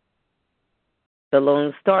the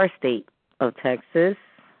Lone Star State of Texas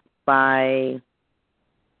by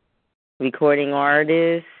recording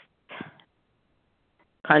artist,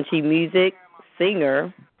 country music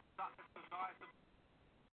singer,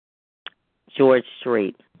 George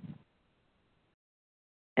Strait.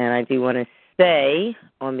 And I do want to say,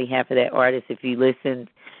 on behalf of that artist, if you listened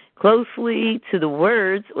closely to the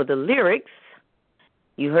words or the lyrics,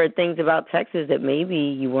 you heard things about Texas that maybe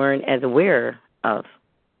you weren't as aware of.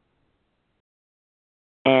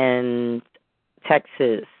 And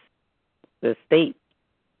Texas, the state,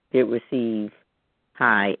 did receive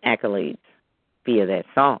high accolades via that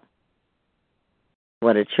song.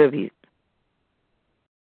 What a tribute.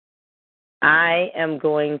 I am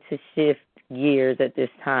going to shift gears at this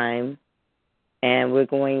time, and we're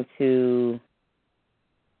going to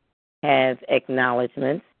have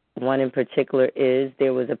acknowledgments. One in particular is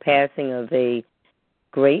there was a passing of a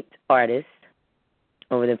great artist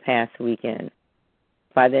over the past weekend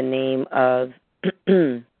by the name of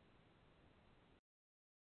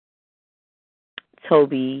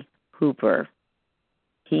Toby Hooper.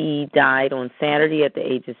 He died on Saturday at the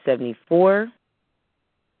age of 74.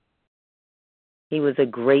 He was a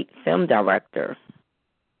great film director.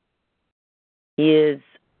 He is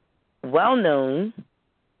well known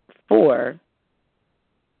for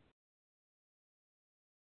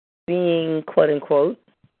being, quote unquote,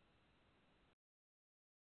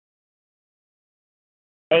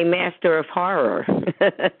 a master of horror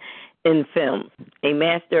in film. A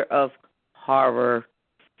master of horror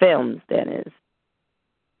films, that is.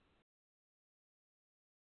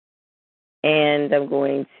 And I'm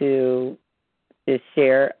going to just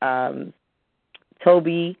share.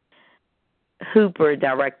 Toby Hooper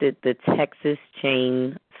directed the Texas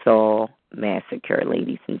Chainsaw Massacre,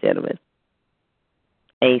 ladies and gentlemen.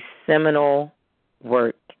 A seminal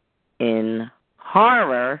work in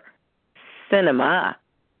horror cinema.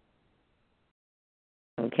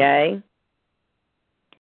 Okay?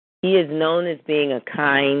 He is known as being a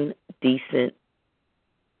kind, decent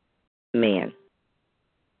man.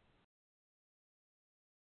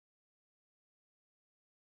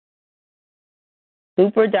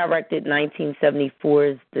 Hooper directed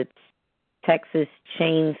 1974's The Texas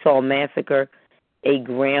Chainsaw Massacre, a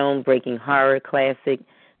groundbreaking horror classic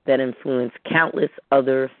that influenced countless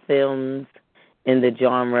other films in the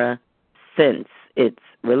genre since its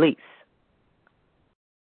release.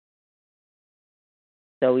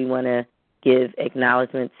 So we want to give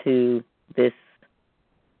acknowledgement to this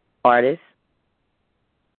artist.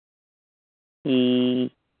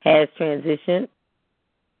 He has transitioned.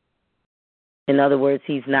 In other words,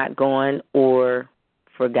 he's not gone or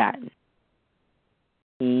forgotten.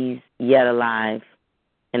 He's yet alive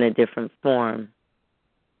in a different form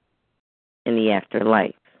in the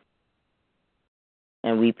afterlife.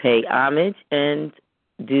 And we pay homage and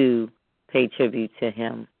do pay tribute to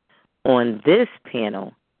him on this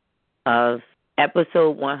panel of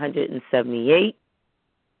episode 178,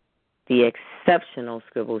 The Exceptional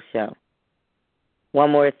Scribble Show. One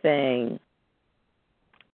more thing,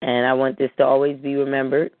 and I want this to always be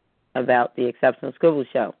remembered about The Exceptional Scribble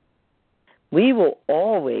Show. We will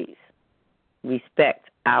always respect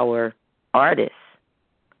our artists.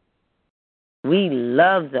 We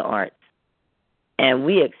love the arts, and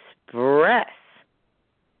we express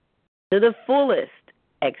to the fullest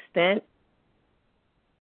extent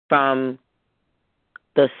from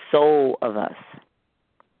the soul of us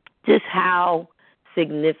just how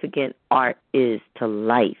significant art is to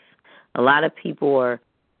life. A lot of people are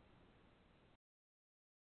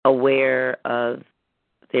aware of,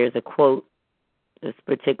 there's a quote, this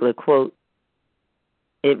particular quote,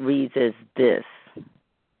 it reads as this: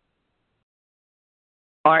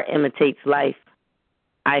 art imitates life.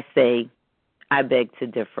 I say, I beg to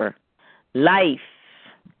differ. Life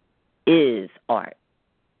is art.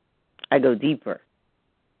 I go deeper.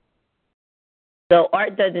 So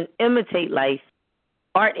art doesn't imitate life.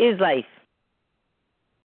 Art is life.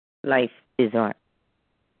 Life is art.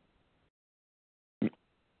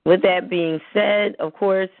 With that being said, of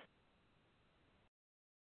course,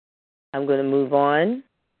 I'm going to move on.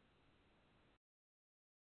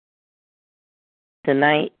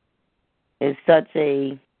 Tonight is such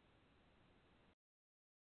a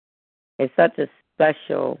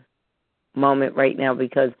special moment right now,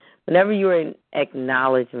 because whenever you're in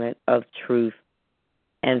acknowledgement of truth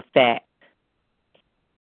and fact,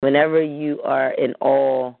 whenever you are in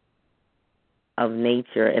awe of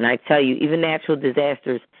nature, and I tell you, even natural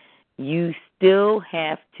disasters, you still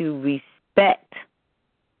have to respect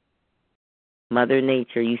Mother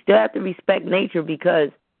Nature. You still have to respect nature, because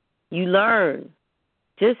you learn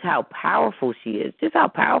just how powerful she is, just how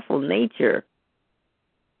powerful nature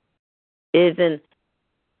is. And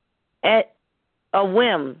at a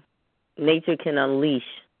whim, nature can unleash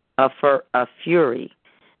a fury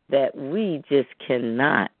that we just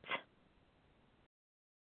cannot,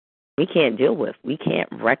 we can't deal with, we can't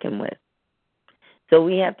reckon with. So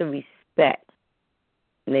we have to respect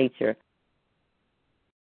nature.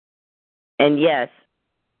 And yes,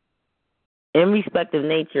 in respect of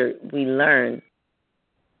nature, we learn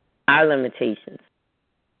our limitations.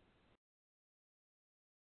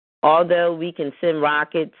 Although we can send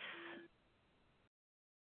rockets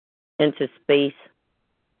into space,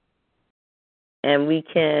 and we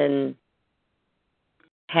can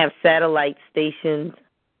have satellite stations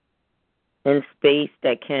in space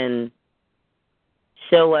that can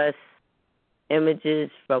show us images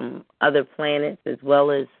from other planets as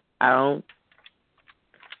well as our own,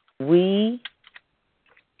 we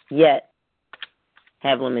yet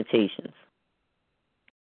have limitations.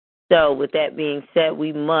 So with that being said,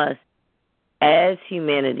 we must, as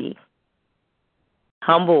humanity,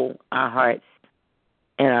 humble our hearts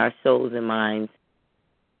and our souls and minds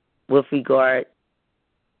with regard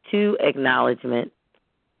to acknowledgement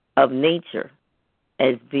of nature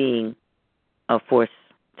as being a force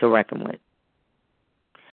to reckon with.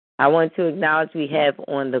 I want to acknowledge we have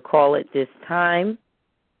on the call at this time.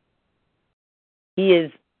 He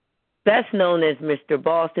is best known as Mr.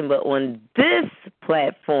 Boston, but on this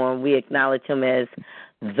platform we acknowledge him as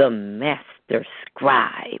the Master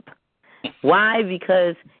Scribe. Why?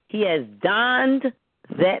 Because he has donned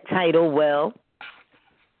that title well,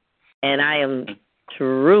 and I am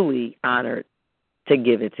truly honored to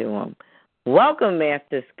give it to him. Welcome,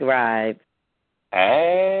 Master Scribe.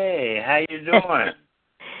 Hey, how you doing?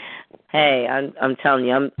 Hey, I'm telling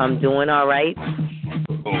you, I'm doing all right.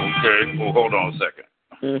 Okay, well, hold on a second.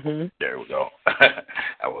 Mm-hmm. There we go. That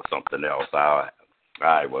was something else. I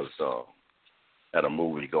was at a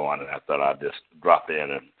movie going, and I thought I'd just drop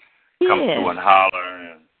in and come through and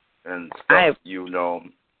holler and stuff,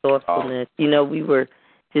 Thoughtfulness. We were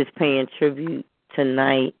just paying tribute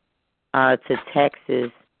tonight to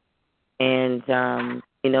Texas, and,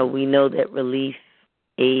 we know that relief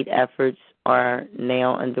aid efforts are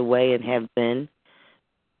now underway and have been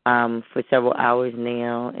for several hours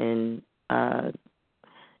now and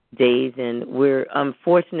days, and we're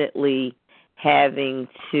unfortunately having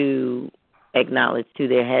to acknowledge, too,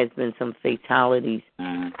 there has been some fatalities.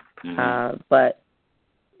 Mm-hmm. But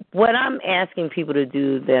what I'm asking people to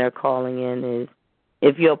do that are calling in is,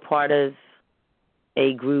 if you're part of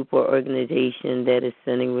a group or organization that is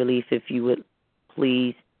sending relief, if you would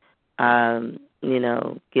please,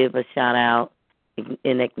 give a shout out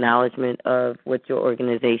in acknowledgement of what your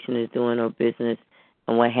organization is doing or business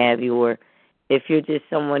and what have you. Or if you're just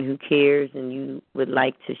someone who cares and you would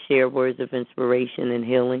like to share words of inspiration and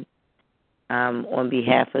healing on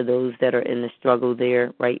behalf of those that are in the struggle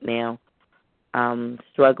there right now,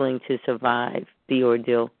 struggling to survive the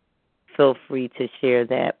ordeal, feel free to share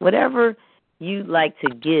that. Whatever you'd like to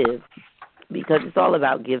give, because it's all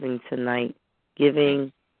about giving tonight,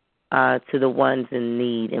 giving to the ones in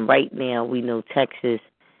need. And right now we know Texas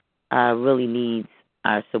really needs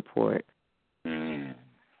our support.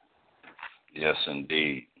 Yes,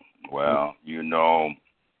 indeed. Well,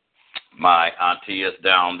 my auntie is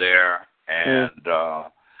down there, and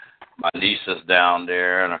my niece is down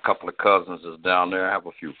there, and a couple of cousins is down there. I have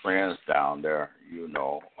a few friends down there,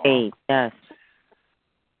 Hey, yes.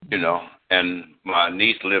 And my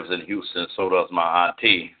niece lives in Houston, so does my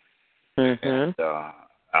auntie. Mm-hmm. And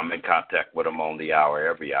I'm in contact with them on the hour,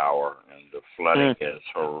 every hour, and the flooding is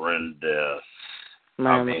horrendous.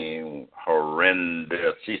 I mean,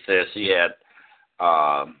 horrendous. She said she had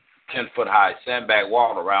 10-foot-high sandbag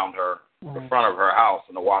wall around the front of her house,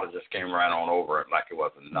 and the water just came right on over it like it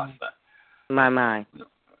wasn't nothing. My.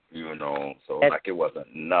 So like it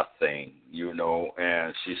wasn't nothing,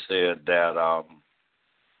 and she said that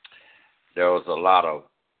there was a lot of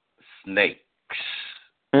snakes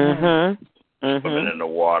swimming in the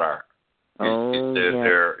water. She said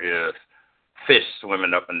there is fish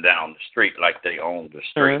swimming up and down the street like they own the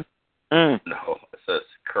street. It's just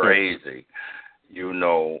crazy,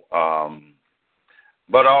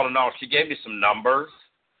 But all in all, she gave me some numbers.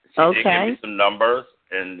 She did give me some numbers,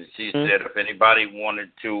 and she said if anybody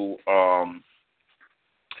wanted to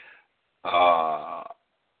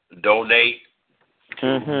donate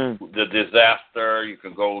to the disaster, you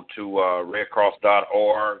can go to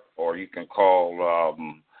redcross.org, or you can call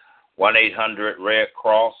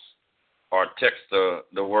 1-800-RED-CROSS, or text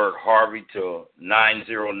the word Harvey to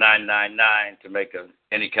 90999 to make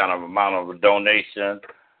any kind of amount of a donation.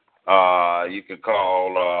 You can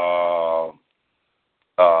call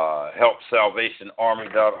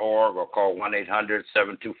helpsalvationarmy.org or call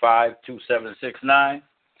 1-800-725-2769.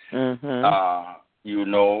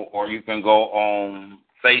 Or you can go on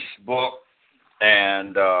Facebook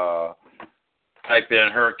and type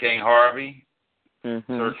in Hurricane Harvey,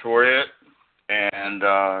 search for it, and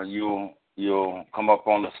you'll come up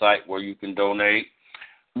on the site where you can donate.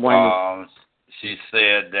 She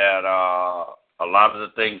said that a lot of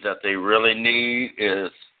the things that they really need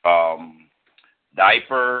is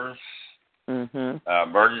diapers,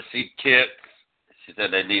 emergency kits. She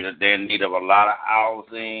said they're in need of a lot of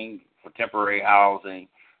housing, for temporary housing,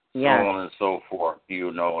 so on and so forth.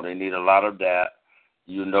 They need a lot of that,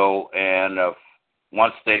 and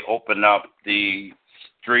once they open up the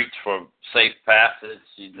streets for safe passage,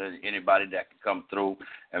 anybody that can come through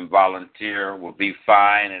and volunteer will be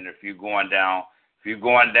fine. And if you're going down there, if you're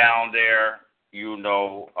going down there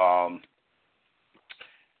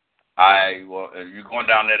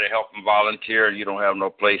to help and volunteer, you don't have no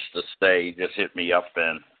place to stay, just hit me up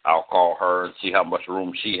and I'll call her and see how much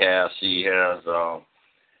room she has. She has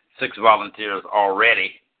 6 volunteers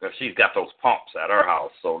already, because she's got those pumps at her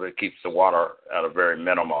house, so it keeps the water at a very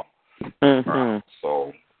minimum. Mm-hmm.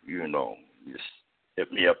 So, just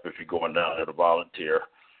hit me up if you're going down there to volunteer,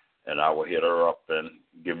 and I will hit her up and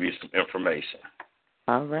give you some information.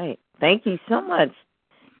 All right. Thank you so much,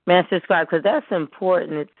 Master Scribe, because that's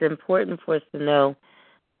important. It's important for us to know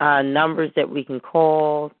numbers that we can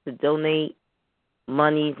call to donate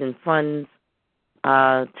monies and funds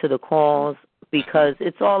to the cause, because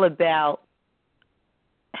it's all about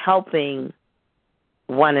helping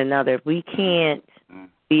one another. We can't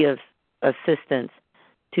be of assistance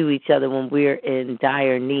to each other when we're in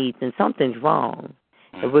dire needs and something's wrong.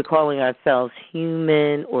 If we're calling ourselves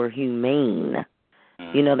human or humane,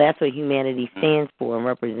 that's what humanity stands for and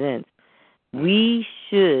represents. We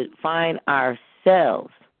should find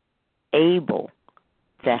ourselves able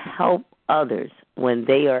to help others when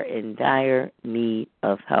they are in dire need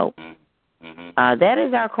of help. That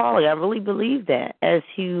is our calling. I really believe that. As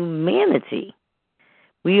humanity,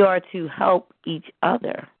 we are to help each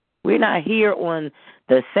other. We're not here on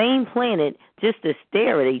the same planet just to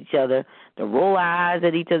stare at each other, to roll our eyes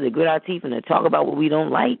at each other, to grit our teeth, and to talk about what we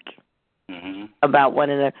don't like about one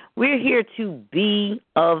another. We're here to be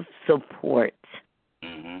of support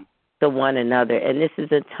to one another, and this is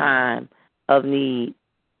a time of need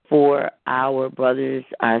for our brothers,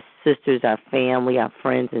 our sisters, our family, our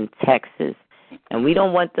friends in Texas. And we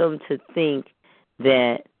don't want them to think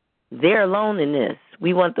that they're alone in this.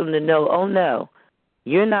 We want them to know, oh, no,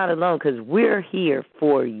 you're not alone, because we're here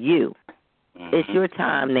for you. It's your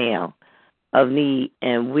time now of need,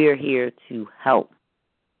 and we're here to help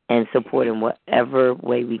and support in whatever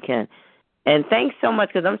way we can. And thanks so much,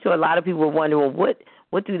 because I'm sure a lot of people are wondering, well,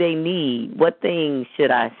 what do they need? What things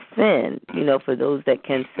should I send, for those that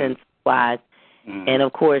can send supplies? And,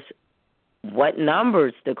 of course, what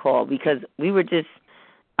numbers to call, because we were just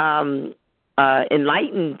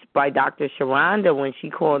enlightened by Dr. Sharonda when she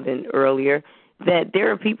called in earlier that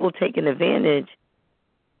there are people taking advantage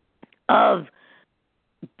of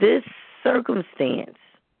this circumstance.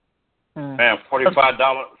 Man,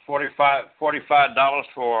 $45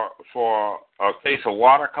 for a case of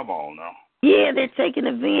water? Come on now. Yeah, they're taking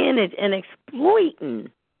advantage and exploiting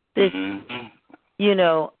this,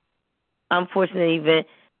 unfortunate event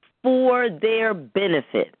for their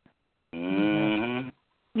benefit. And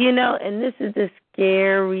this is the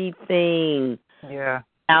scary thing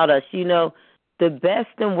about us. The best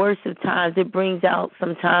and worst of times, it brings out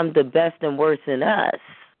sometimes the best and worst in us.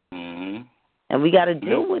 And we got to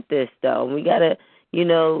deal with this, though. And we got to,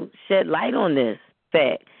 shed light on this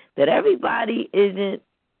fact that everybody isn't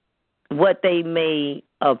what they may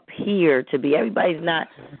appear to be. Everybody's not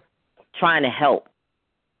trying to help.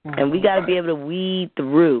 And we got to be able to weed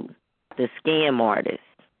through the scam artists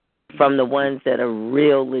from the ones that are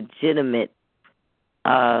real, legitimate,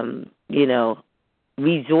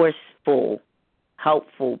 resourceful,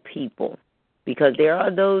 helpful people. Because there are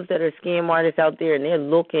those that are scam artists out there, and they're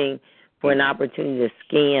looking for an opportunity to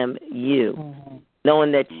scam you,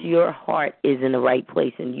 knowing that your heart is in the right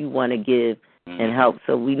place and you want to give and help.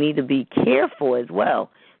 So we need to be careful as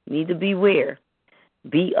well. We need to be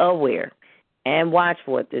aware, and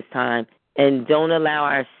watchful at this time, and don't allow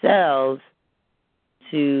ourselves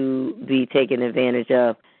to be taken advantage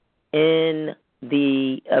of in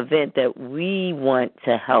the event that we want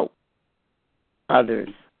to help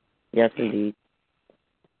others. Yes, indeed.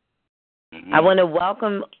 I want to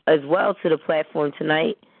welcome as well to the platform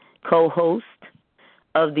tonight co-host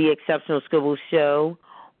of the Exceptional Scribble Show,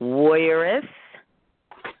 Warrioress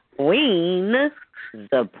Queen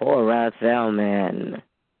Zipporah Thelman.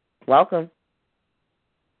 Welcome.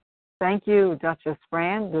 Thank you, Duchess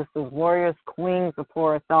Fran. This is Warrioress Queen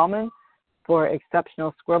Zipporah Thelman for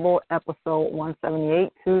Exceptional Scribble, episode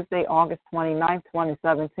 178, Tuesday, August 29th,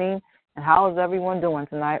 2017. And how is everyone doing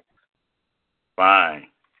tonight? Fine.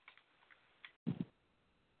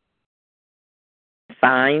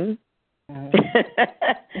 Fine.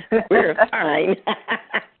 We're fine.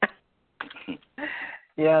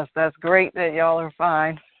 Yes, that's great that y'all are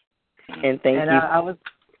fine. And thank you.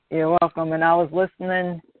 You're welcome. And I was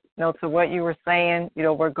listening, to what you were saying,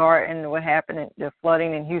 regarding what happened, the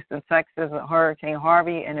flooding in Houston, Texas, with Hurricane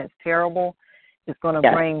Harvey, and it's terrible. It's going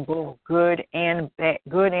to bring both good and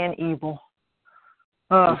evil.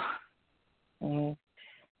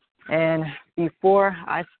 And before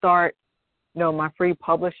I start, my free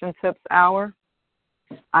publishing tips hour,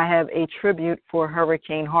 I have a tribute for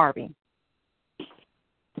Hurricane Harvey.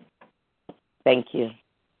 Thank you.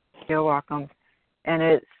 You're welcome. And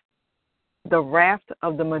it's The Raft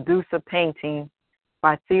of the Medusa painting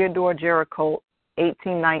by Theodore Géricault,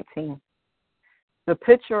 1819. The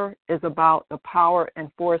picture is about the power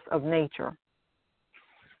and force of nature.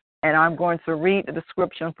 And I'm going to read the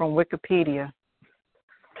description from Wikipedia.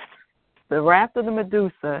 The Raft of the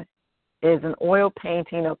Medusa is an oil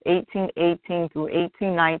painting of 1818 through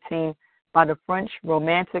 1819 by the French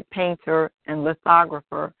Romantic painter and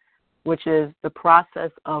lithographer, which is the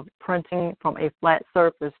process of printing from a flat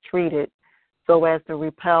surface treated so as to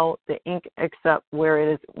repel the ink except where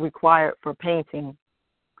it is required for painting.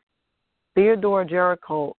 Theodore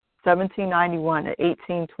Géricault, 1791 to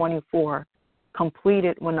 1824,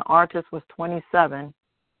 completed when the artist was 27.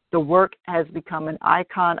 The work has become an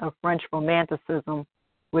icon of French Romanticism,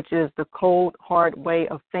 which is the cold, hard way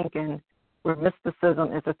of thinking where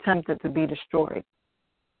mysticism is attempted to be destroyed.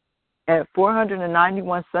 At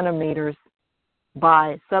 491 centimeters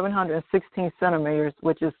by 716 centimeters,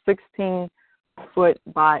 which is 16 foot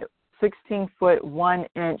by 16 foot 1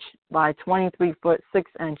 inch by 23 foot 6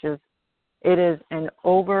 inches, it is an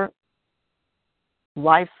over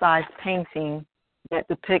life-size painting that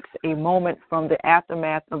depicts a moment from the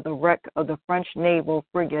aftermath of the wreck of the French naval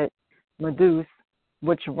frigate Medusa,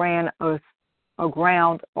 which ran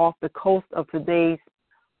aground off the coast of today's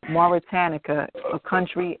Mauritania, a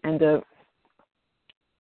country in the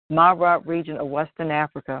Maghreb region of Western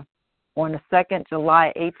Africa, on the 2nd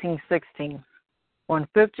July 1816. On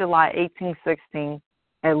 5th July 1816,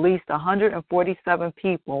 at least 147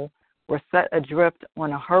 people were set adrift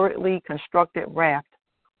on a hurriedly constructed raft.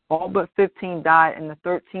 All but 15 died in the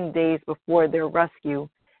 13 days before their rescue,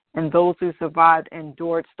 and those who survived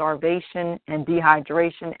endured starvation and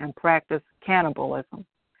dehydration and practiced cannibalism.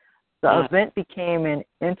 The event became an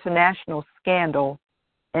international scandal,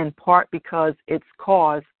 in part because its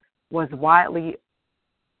cause was widely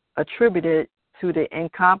attributed to the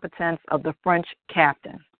incompetence of the French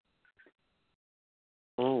captain.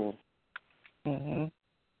 Ooh. Mm-hmm.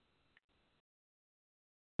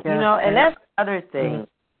 And that's the other thing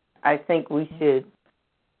I think we should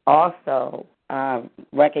also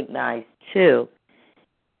recognize, too.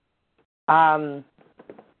 The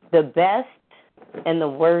best and the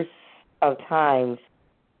worst of times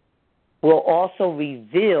will also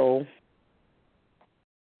reveal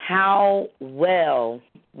how well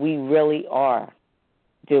we really are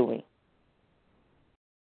doing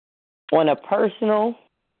on a personal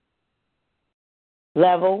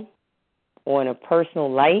level, on a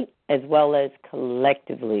personal light, as well as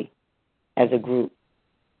collectively as a group,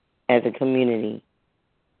 as a community,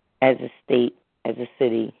 as a state, as a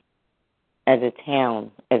city, as a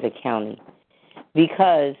town, as a county.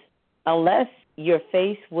 Because unless you're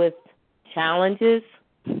faced with challenges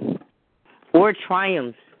or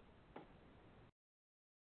triumphs,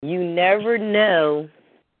 you never know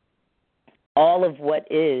all of what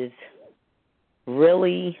is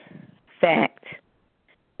really fact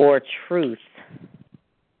or truth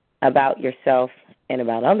about yourself and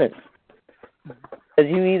about others. Because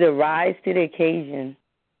you either rise to the occasion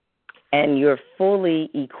and you're fully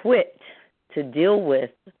equipped to deal with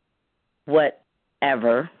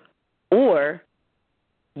whatever, or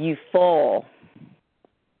you fall.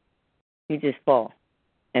 You just fall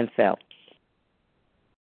and fell.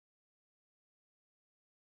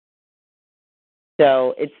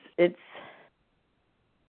 So it's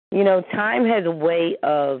time has a way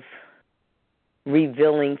of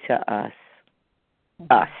revealing to us.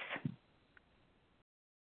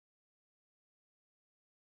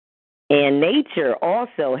 And nature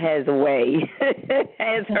also has a way,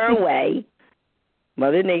 has her way.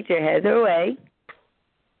 Mother Nature has her way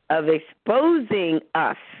of exposing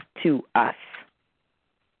us to us.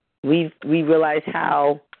 We realize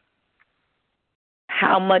how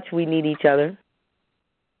much we need each other,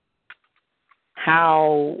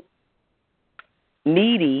 how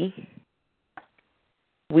needy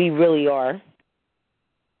we really are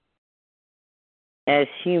as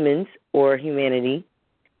humans or humanity,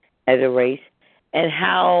 as a race, and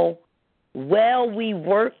how well we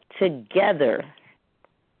work together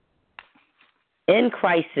in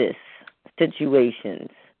crisis situations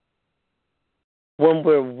when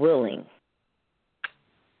we're willing.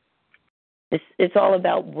 It's all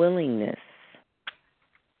about willingness.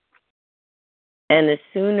 And the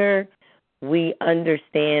sooner we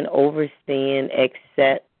understand, overstand,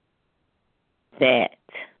 accept that,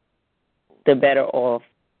 the better off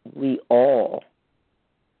we all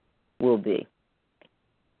will be.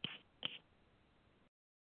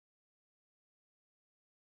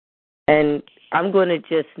 And I'm going to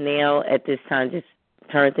just now, at this time, just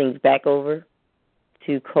turn things back over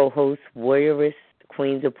to co-host Warrioress,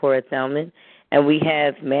 Queen Zipporah Thelman. And we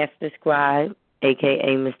have Master Scribe, a.k.a.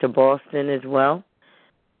 Mr. Boston, as well,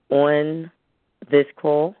 on this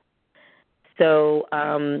call. So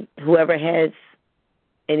whoever has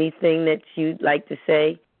anything that you'd like to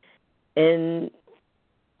say in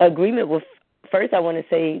agreement with, first I want to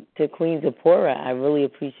say to Queen Zipporah, I really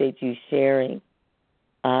appreciate you sharing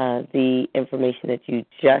the information that you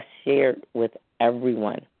just shared with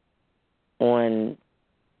everyone on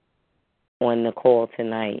the call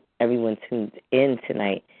tonight, everyone tuned in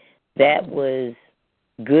tonight. That was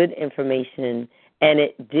good information, and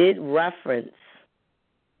it did reference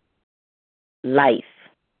life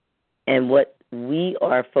and what we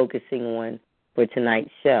are focusing on for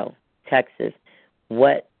tonight's show, Texas,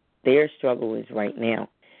 what their struggle is right now.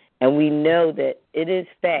 And we know that it is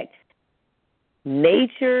fact.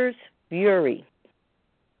 Nature's fury.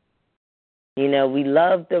 You know, we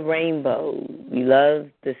love the rainbow. We love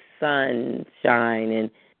the sunshine,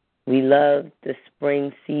 and we love the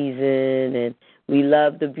spring season, and we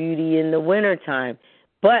love the beauty in the wintertime.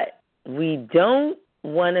 But we don't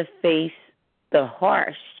want to face the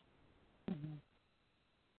harsh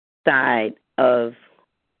side of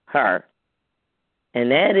her.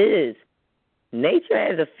 And that is, nature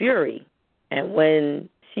has a fury. And when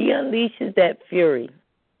she unleashes that fury,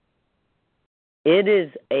 it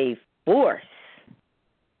is a force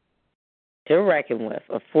to reckon with,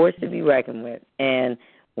 a force to be reckoned with. And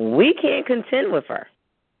we can't contend with her.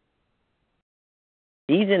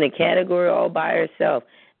 She's in a category all by herself.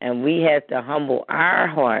 And we have to humble our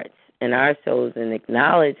hearts and our souls in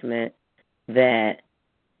acknowledgement that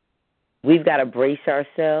we've got to brace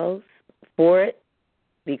ourselves for it,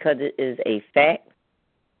 because it is a fact.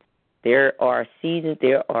 There are seasons,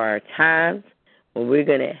 there are times when we're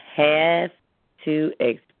going to have to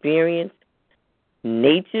experience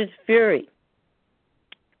nature's fury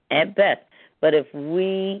at best. But if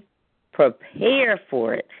we prepare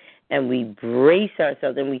for it and we brace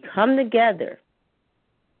ourselves and we come together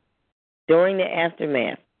during the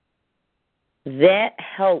aftermath, that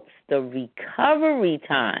helps the recovery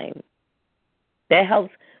time. That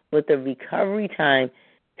helps with the recovery time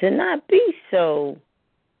to not be so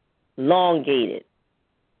elongated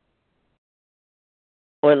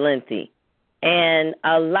or lengthy. And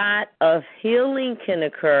a lot of healing can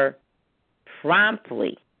occur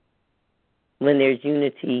promptly when there's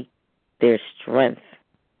unity, there's strength.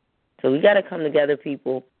 So we got to come together,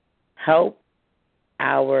 people, help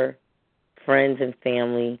our friends and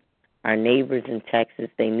family, our neighbors in Texas.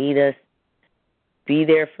 They need us. Be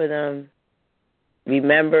there for them.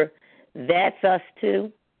 Remember, that's us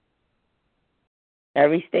too.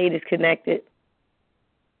 Every state is connected,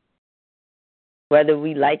 whether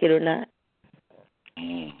we like it or not.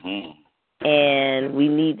 Mm-hmm. And we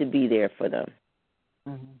need to be there for them.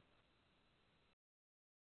 Mm-hmm.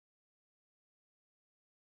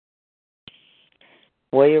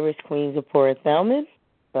 Warrioress Queen Zipporah Thelman,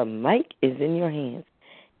 the mic is in your hands.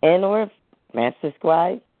 And or Master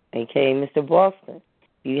Scribe, a.k.a. Mr. Boston,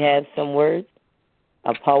 you have some words,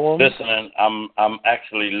 a poem? Listening. I'm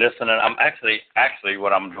actually listening. I'm actually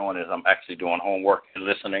what I'm doing is I'm actually doing homework and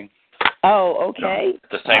listening. Oh, okay. You know, at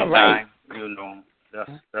the same right. time, you know,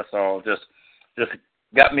 that's all. Just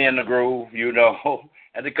got me in the groove, you know.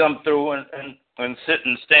 Had to come through and sit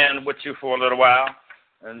and stand with you for a little while,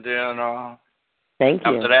 and then thank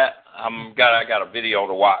you. After that, I got a video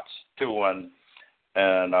to watch too, and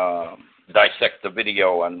dissect the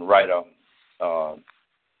video and write a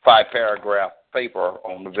 5-paragraph paper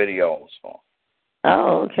on the video. So.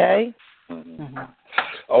 Oh, okay. Mm-hmm.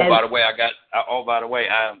 Mm-hmm. By the way,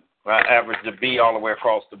 I averaged a B all the way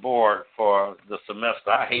across the board for the semester.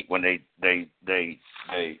 I hate when they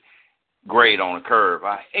grade on a curve.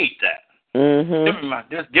 I hate that. Mm-hmm.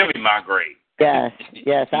 Give me my grade.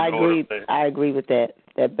 Yes, I agree. I agree with that.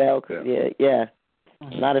 That bell curve. Yeah.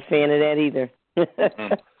 Mm-hmm. Not a fan of that either.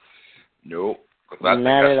 Mm-hmm. Nope.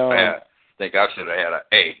 Not at all. I think I should have had an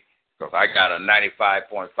A, because I got a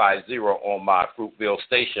 95.50 on my Fruitville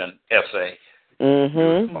Station essay.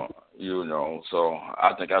 Mm-hmm. You know, so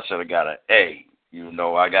I think I should have got an A. You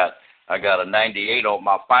know, I got a 98 on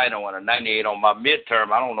my final and a 98 on my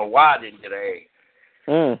midterm. I don't know why I didn't get an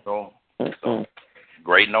A. So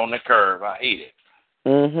grading on the curve, I hate it.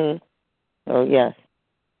 Mm-hmm. Oh, yes.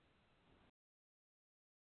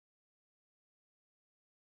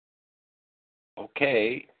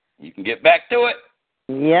 Okay, you can get back to it.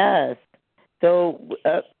 Yes. So,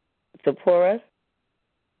 Zipporah,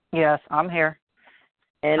 Yes, I'm here.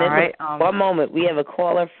 And one moment, we have a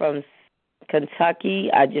caller from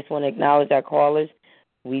Kentucky. I just want to acknowledge our callers.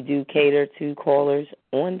 We do cater to callers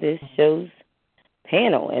on this show's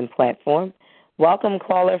panel and platform. Welcome,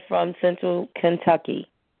 caller from Central Kentucky.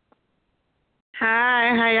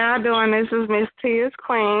 Hi, how y'all doing? This is Miss Tia's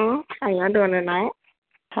Queen. How y'all doing tonight?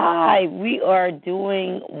 Hi, we are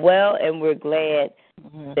doing well, and we're glad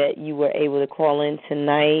that you were able to call in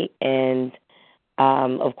tonight. And,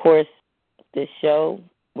 of course, this show,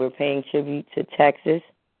 we're paying tribute to Texas.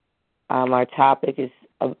 Our topic is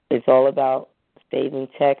it's all about saving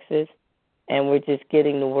Texas, and we're just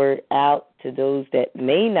getting the word out to those that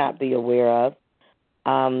may not be aware of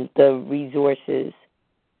the resources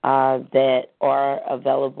that are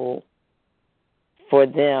available for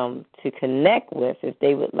them to connect with if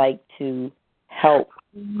they would like to help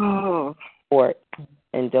support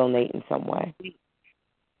and donate in some way.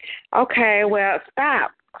 Okay, well,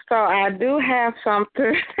 stop. So I do have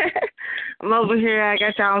something. I'm over here. I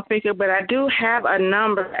got y'all on speaker, but I do have a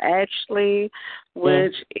number, actually,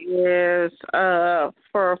 which is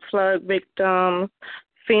for flood victims.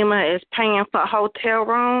 FEMA is paying for hotel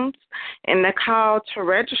rooms, and the call to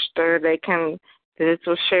register, this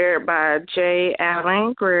was shared by J.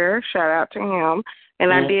 Allen Greer. Shout out to him.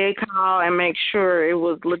 And I did call and make sure it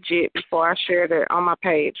was legit before I shared it on my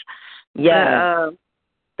page. Yeah.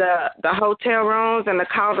 The hotel rooms and the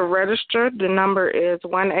call to register, the number is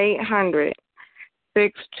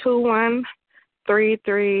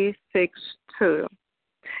 1-800-621-3362.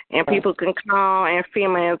 And people can call, and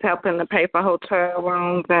FEMA is helping to pay for hotel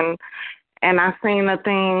rooms. And I've seen a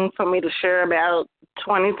thing for me to share about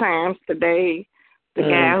 20 times today. The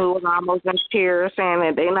guy who was almost in tears saying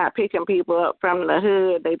that they're not picking people up from the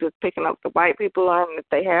hood. They just picking up the white people, and if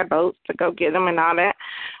they have boats to go get them and all that.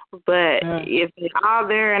 But if they're all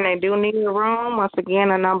there and they do need a room, once again,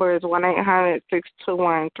 the number is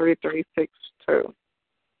 1-800-621-3362.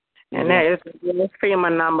 And that is the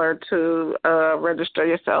FEMA number to register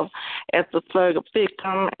yourself as a flood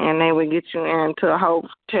victim, and they will get you into a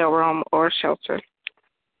hotel room or shelter.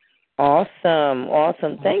 Awesome.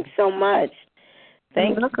 Thanks so much.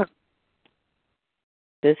 Thank you.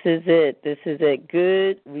 This is it. This is a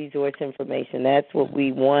good resource information. That's what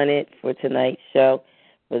we wanted for tonight's show.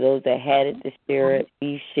 For those that had it to share it,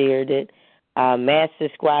 we shared it. Master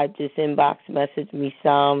Scribe just inbox messaged me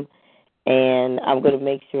some, and I'm going to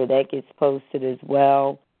make sure that gets posted as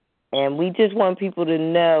well. And we just want people to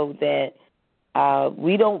know that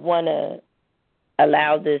we don't want to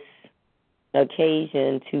allow this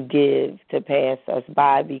occasion to pass us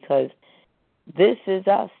by, because this is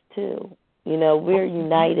us too. You know, we're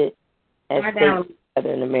united as states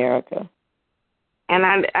together in America. And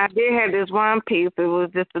I did have this one piece. It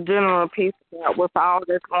was just a general piece about what's all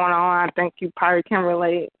that's going on. I think you probably can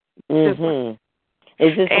relate. Is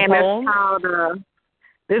this a poem? It's called,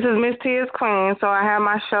 this is Miss Tia's Queen. So I have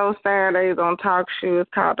my show Saturdays on Talk Show. It's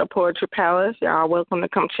called The Poetry Palace. Y'all welcome to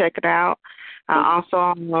come check it out. Also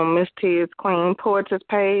on Miss Tia's Queen Poetry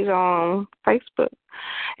page on Facebook.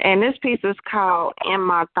 And this piece is called In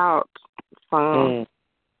My Thoughts.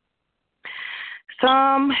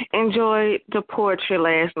 Some enjoyed the poetry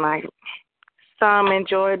last night. Some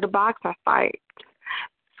enjoyed the boxing fight.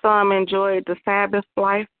 Some enjoyed the Sabbath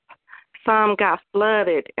life. Some got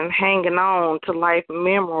flooded and hanging on to life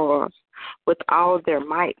memoirs with all their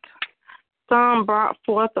might. Some brought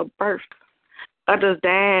forth a birth. Others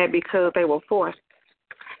died because they were forced.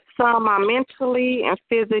 Some are mentally and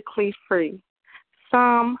physically free.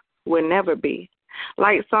 Some will never be.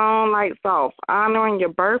 Lights on, lights off. Honoring your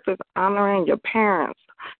birth is honoring your parents.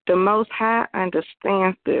 The Most High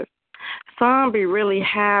understands this. Some be really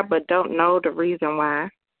high but don't know the reason why.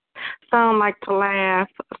 Some like to laugh.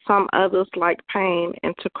 Some others like pain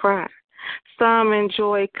and to cry. Some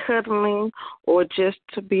enjoy cuddling or just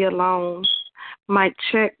to be alone. Mic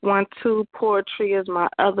check 1 2. Poetry is my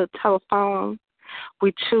other telephone.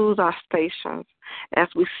 We choose our stations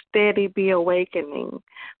as we steady be awakening.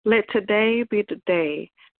 Let today be the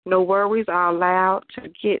day. No worries are allowed to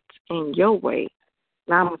get in your way.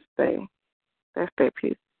 Namaste. That's that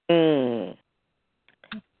piece.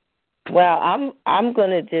 Well, I'm going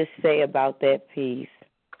to just say about that piece,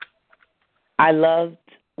 I loved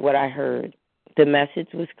what I heard. The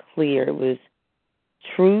message was clear. It was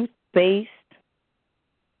truth-based.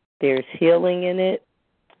 There's healing in it.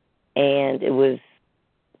 And it was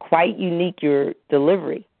quite unique, your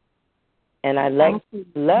delivery. And I liked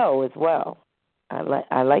low as well. I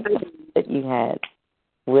like that you had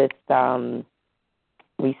with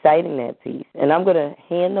reciting that piece. And I'm going to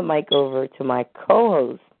hand the mic over to my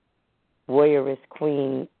co-host, Warrioress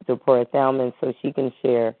Queen Zipporah Thalman, so she can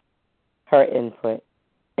share her input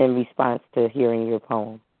in response to hearing your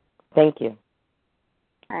poem. Thank you.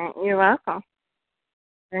 You're welcome.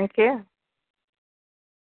 Thank you.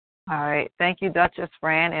 All right. Thank you, Duchess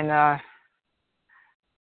Fran. And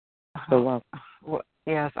You're welcome.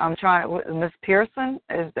 yes, I'm trying. Miss Pearson,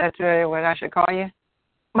 is that what I should call you?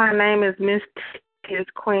 My name is Miss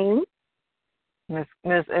Queen. Miss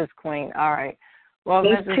is Queen. All right. Well,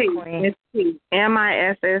 Miss Mrs. Queen. Miss T.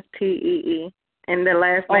 MISSTEE. And the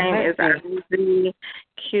last name is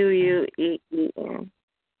RZQUEEN.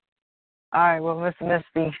 All right. Well, Miss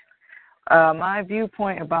Misty, my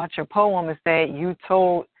viewpoint about your poem is that you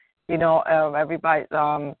told, everybody's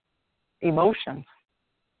emotions.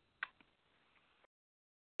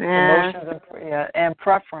 Yeah. Emotions and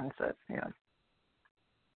preferences. Yeah.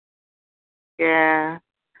 Yeah.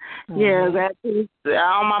 Yeah, that piece,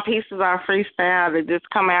 all my pieces are freestyle. They just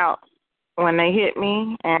come out when they hit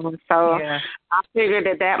me. And so I figured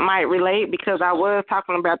that might relate because I was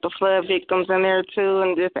talking about the flood victims in there too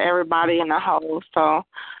and just everybody in the whole. So,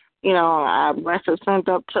 I blessings sent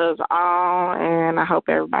up to us all, and I hope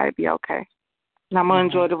everybody be okay. And I'm going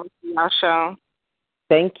to enjoy the rest of y'all show.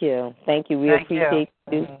 Thank you. We appreciate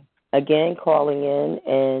you again calling in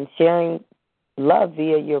and sharing love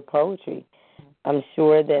via your poetry. I'm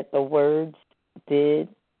sure that the words did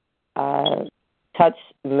touch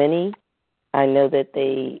many. I know that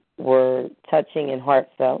they were touching and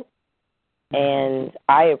heartfelt, and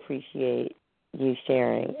I appreciate you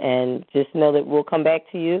sharing. And just know that we'll come back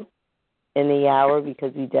to you in the hour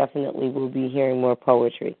because we definitely will be hearing more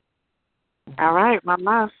poetry. All right, one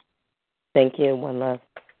love. Thank you, one love.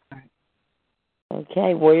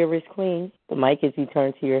 Okay, Warrior is Queen. The mic is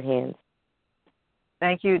returned to your hands.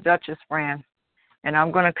 Thank you, Duchess Fran. And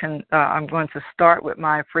I'm going to start with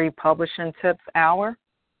my free publishing tips hour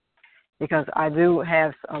because I do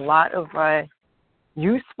have a lot of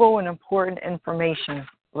useful and important information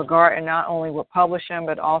regarding not only with publishing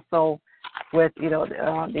but also with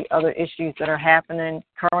the other issues that are happening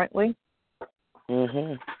currently.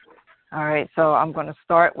 Mm-hmm. All right, so I'm going to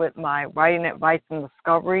start with my writing advice and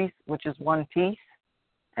discoveries, which is one piece,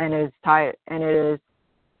 and it is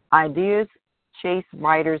ideas chase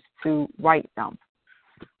writers to write them.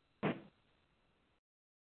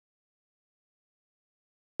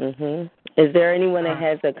 Mm-hmm. Is there anyone that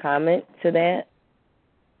has a comment to that?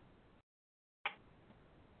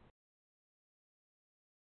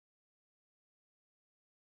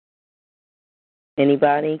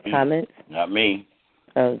 Anybody? Comments? Not me.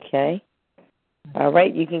 Okay. All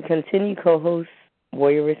right, you can continue, co-host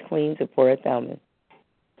Warrior Queen Zipporah Thelman.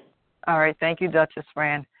 All right, thank you, Duchess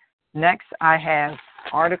Fran. Next, I have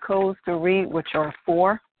articles to read, which are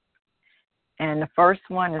 4. And the first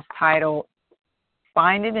one is titled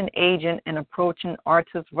Finding an Agent and Approaching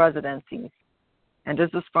Artist Residencies. And this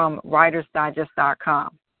is from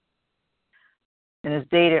WritersDigest.com. And it's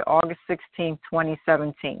dated August 16,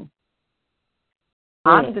 2017.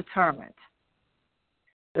 I'm determined.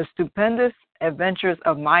 The stupendous adventures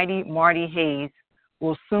of mighty Marty Hayes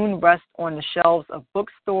will soon rest on the shelves of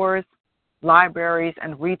bookstores, libraries,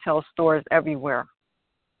 and retail stores everywhere.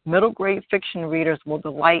 Middle-grade fiction readers will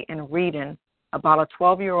delight in reading about a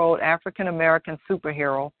 12-year-old African-American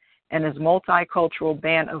superhero and his multicultural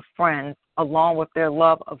band of friends, along with their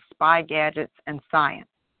love of spy gadgets and science.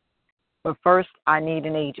 But first, I need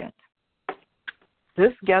an agent.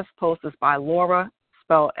 This guest post is by Laura,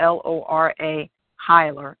 spelled Lora,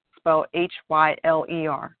 Hyler, spelled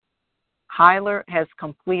Hyler. Hyler has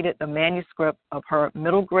completed the manuscript of her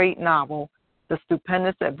middle-grade novel, The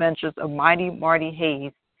Stupendous Adventures of Mighty Marty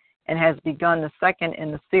Hayes, and has begun the second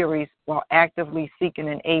in the series while actively seeking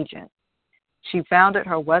an agent. She founded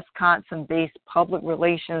her Wisconsin-based public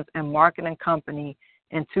relations and marketing company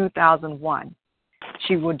in 2001.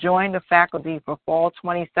 She will join the faculty for Fall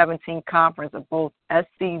 2017 conference of both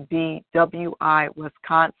SCBWI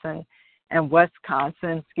Wisconsin and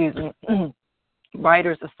Wisconsin,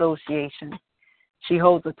 Writers Association. She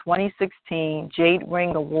holds a 2016 Jade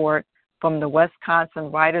Ring Award from the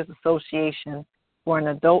Wisconsin Writers Association for an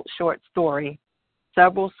adult short story,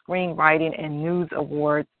 several screenwriting and news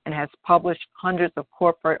awards, and has published hundreds of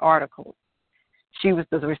corporate articles. She was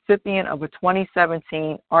the recipient of a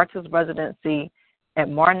 2017 artist residency at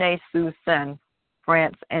Marnay-sous-Seine,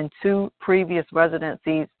 France, and 2 previous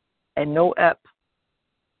residencies at Noep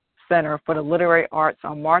Center for the Literary Arts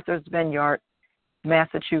on Martha's Vineyard,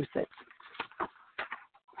 Massachusetts.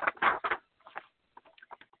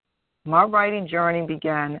 My writing journey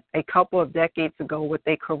began a couple of decades ago with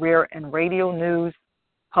a career in radio news,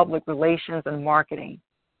 public relations, and marketing.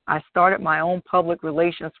 I started my own public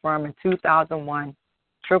relations firm in 2001,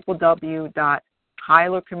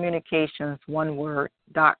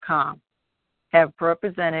 HylerCommunications.com. Have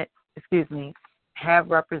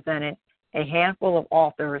represented a handful of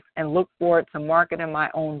authors and look forward to marketing my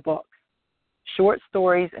own books. Short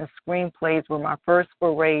stories and screenplays were my first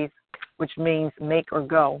forays, which means make or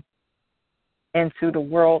go, into the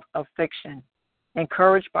world of fiction.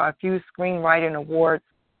 Encouraged by a few screenwriting awards,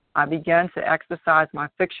 I began to exercise my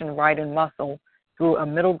fiction writing muscle through a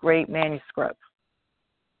middle grade manuscript.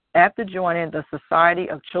 After joining the Society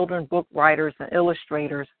of Children's Book Writers and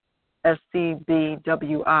Illustrators,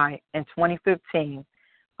 SCBWI, in 2015,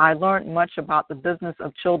 I learned much about the business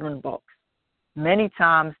of children's books. Many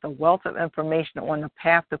times, the wealth of information on the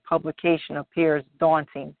path to publication appears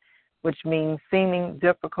daunting, which means seeming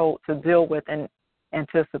difficult to deal with in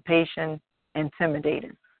anticipation,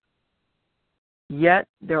 intimidating. Yet,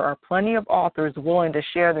 there are plenty of authors willing to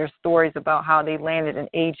share their stories about how they landed an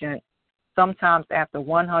agent, sometimes after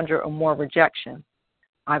 100 or more rejections.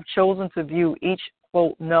 I've chosen to view each,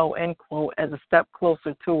 quote, no, end quote, as a step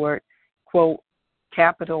closer toward, quote,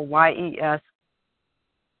 capital YES,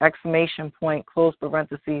 exclamation point, close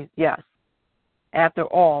parentheses, yes. After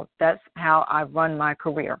all, that's how I've run my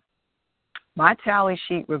career. My tally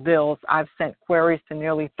sheet reveals I've sent queries to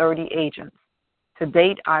nearly 30 agents. To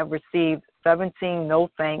date, I've received 17 no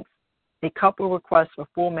thanks, a couple requests for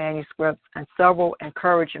full manuscripts, and several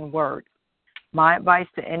encouraging words. My advice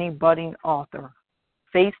to any budding author: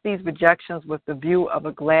 face these rejections with the view of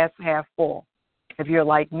a glass half full. If you're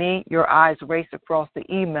like me, your eyes race across the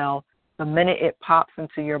email the minute it pops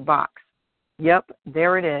into your box. Yep,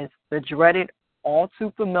 there it is, the dreaded, all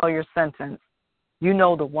too familiar sentence. You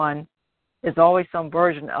know the one. Is always some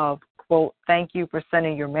version of, quote, thank you for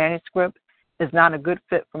sending your manuscript, is not a good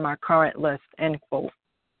fit for my current list, end quote.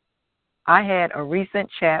 I had a recent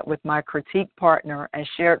chat with my critique partner and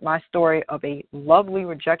shared my story of a lovely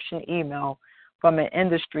rejection email from an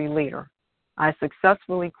industry leader. I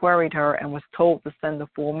successfully queried her and was told to send the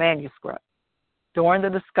full manuscript. During the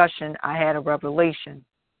discussion, I had a revelation.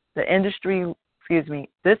 This industry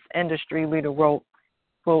leader wrote,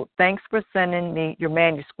 quote, thanks for sending me your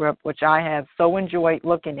manuscript, which I have so enjoyed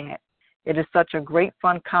looking at. It is such a great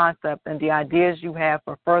fun concept, and the ideas you have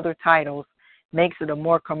for further titles makes it a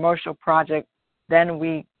more commercial project than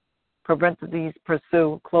we, parentheses,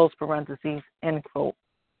 pursue, close parentheses, end quote.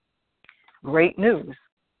 Great news.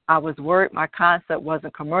 I was worried my concept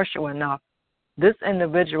wasn't commercial enough. This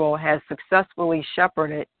individual has successfully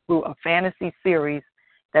shepherded through a fantasy series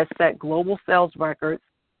that set global sales records,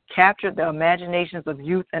 captured the imaginations of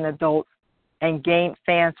youth and adults, and gained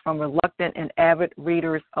fans from reluctant and avid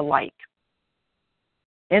readers alike.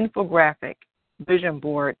 Infographic, vision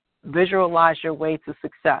board, visualize your way to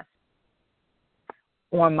success.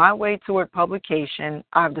 On my way toward publication,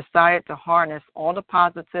 I've decided to harness all the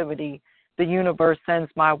positivity the universe sends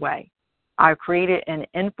my way. I've created an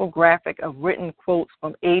infographic of written quotes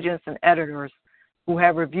from agents and editors who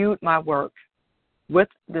have reviewed my work. With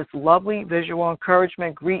this lovely visual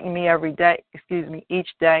encouragement greeting me each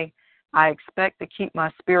day, I expect to keep my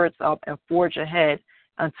spirits up and forge ahead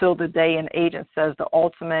until the day an agent says the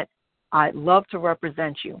ultimate, I'd love to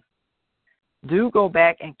represent you. Do go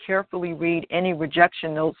back and carefully read any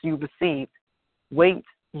rejection notes you received. Wait,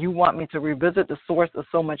 you want me to revisit the source of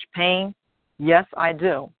so much pain? Yes, I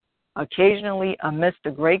do. Occasionally, amidst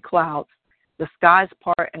the gray clouds, the skies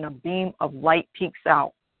part and a beam of light peeks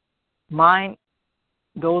out. Mine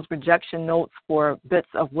those rejection notes for bits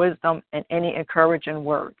of wisdom and any encouraging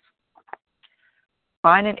words.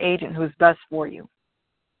 Find an agent who's best for you.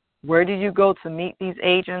 Where do you go to meet these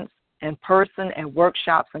agents? In person at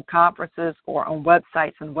workshops and conferences, or on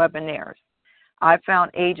websites and webinars. I've found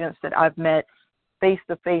agents that I've met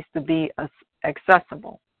face-to-face to be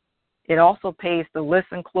accessible. It also pays to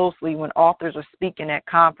listen closely when authors are speaking at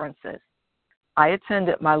conferences. I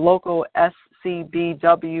attended my local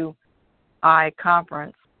SCBWI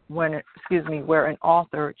conference where an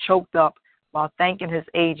author choked up while thanking his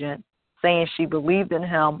agent, saying she believed in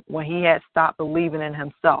him when he had stopped believing in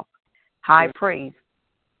himself. High praise.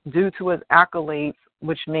 Due to his accolades,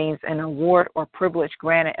 which means an award or privilege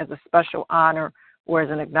granted as a special honor or as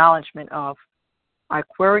an acknowledgement of. I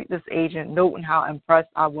queried this agent, noting how impressed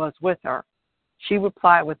I was with her. She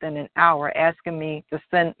replied within an hour, asking me to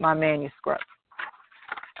send my manuscript.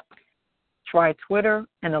 Try Twitter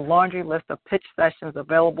and a laundry list of pitch sessions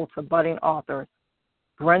available to budding authors.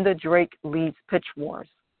 Brenda Drake leads Pitch Wars.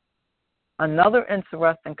 Another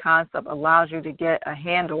interesting concept allows you to get a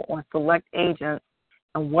handle on select agents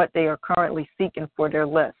and what they are currently seeking for their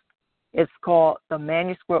list. It's called the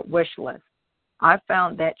manuscript wish list. I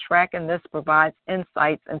found that tracking this provides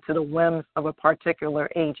insights into the whims of a particular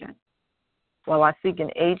agent. While I seek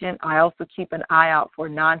an agent, I also keep an eye out for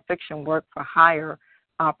nonfiction work for hire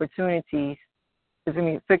opportunities.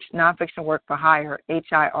 Nonfiction work for hire,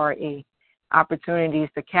 HIRE, opportunities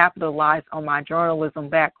to capitalize on my journalism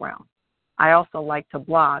background. I also like to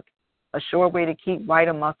blog, a sure way to keep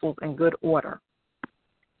writer muscles in good order.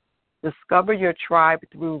 Discover your tribe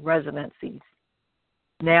through residencies.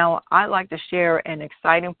 Now, I like to share an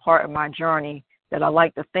exciting part of my journey that I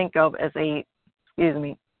like to think of as a,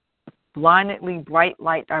 blindingly bright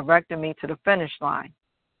light directing me to the finish line.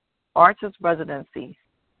 Artist residencies.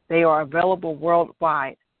 They are available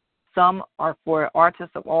worldwide. Some are for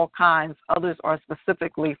artists of all kinds, others are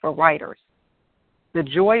specifically for writers. The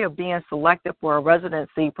joy of being selected for a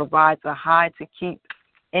residency provides a high to keep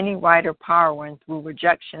any writer powering through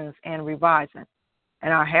rejections and revising. In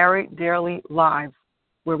our harried daily lives,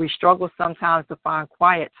 where we struggle sometimes to find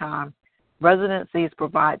quiet time, residencies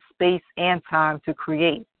provide space and time to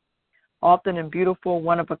create, often in beautiful,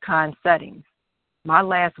 one-of-a-kind settings. My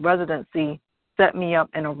last residency set me up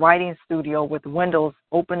in a writing studio with windows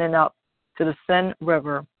opening up to the Seine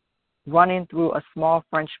River, running through a small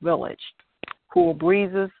French village. Cool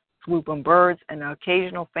breezes, swooping birds, and an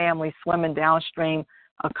occasional family swimming downstream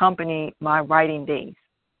accompany my writing days.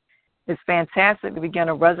 It's fantastic to begin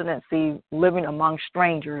a residency living among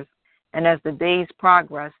strangers, and as the days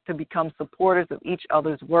progress, to become supporters of each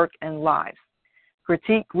other's work and lives.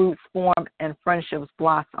 Critique groups form and friendships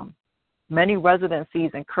blossom. Many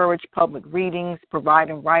residencies encourage public readings,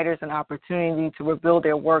 providing writers an opportunity to reveal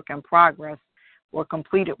their work in progress or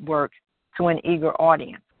completed work to an eager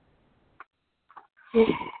audience.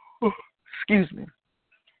 Excuse me.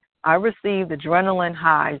 I received adrenaline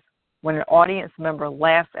highs when an audience member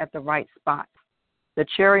laughs at the right spots. The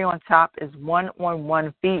cherry on top is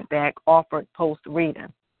one-on-one feedback offered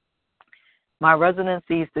post-reading. My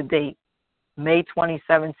residencies to date: May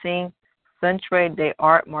 2017, Centre des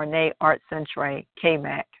Arts Marne Art Centre,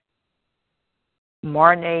 CAMAC,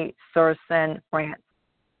 Marne-sur-Seine, France.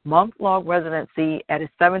 Month-long residency at a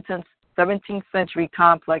 17th century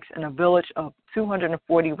complex in a village of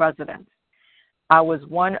 240 residents. I was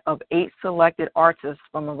one of 8 selected artists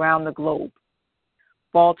from around the globe.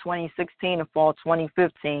 Fall 2016 and fall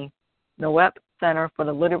 2015, Noep Center for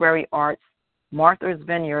the Literary Arts, Martha's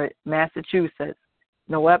Vineyard, Massachusetts.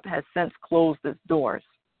 Noep has since closed its doors.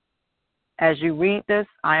 As you read this,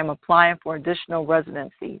 I am applying for additional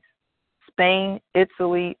residencies. Spain,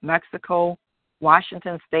 Italy, Mexico,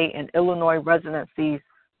 Washington State, and Illinois residencies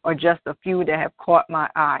are just a few that have caught my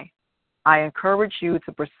eye. I encourage you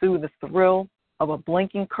to pursue the thrill of a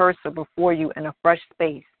blinking cursor before you in a fresh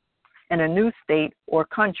space, in a new state or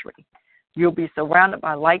country. You'll be surrounded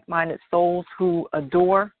by like-minded souls who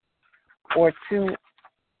adore or two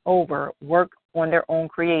over work on their own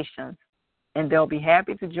creations, and they'll be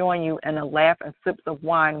happy to join you in a laugh and sips of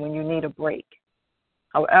wine when you need a break.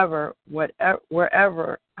 However,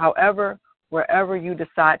 wherever you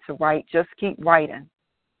decide to write, just keep writing.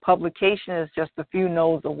 Publication is just a few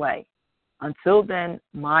no's away. Until then,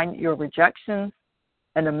 mind your rejections.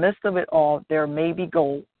 In the midst of it all, there may be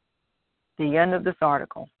gold. The end of this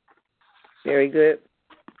article. Very good.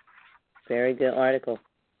 Very good article.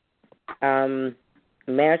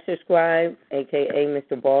 Master Scribe, a.k.a.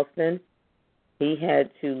 Mr. Boston, he had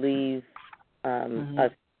to leave us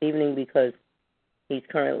this evening because he's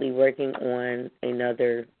currently working on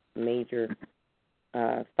another major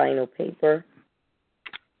final paper.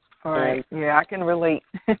 All right. Yeah, I can relate.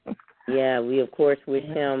 Yeah, we, of course, wish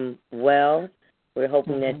him well. We're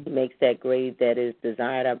hoping that he makes that grade that is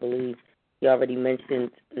desired. I believe he already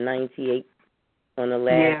mentioned 98 on the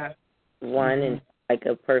last one and like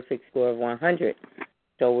a perfect score of 100.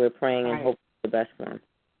 So we're praying and hoping the best for him.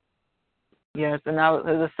 Yes, and now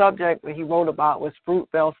the subject that he wrote about was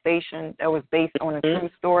Fruitvale Station. That was based on a true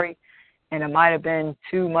story, and it might have been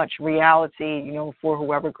too much reality, for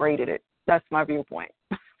whoever graded it. That's my viewpoint.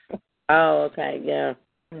 Oh, okay, yeah.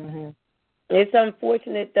 It's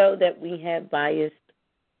unfortunate, though, that we have biased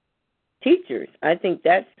teachers. I think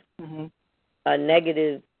that's a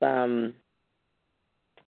negative and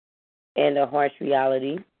a harsh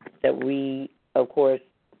reality that we, of course,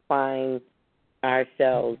 find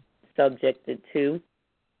ourselves subjected to.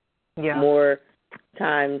 Yeah. More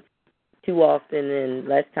times, too often, and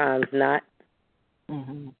less times not.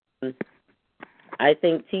 I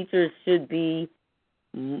think teachers should be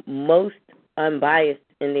most unbiased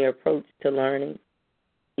in their approach to learning,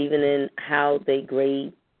 even in how they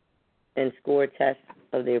grade and score tests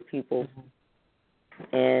of their pupils.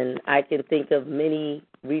 And I can think of many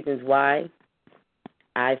reasons why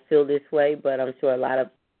I feel this way, but I'm sure a lot of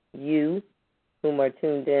you whom are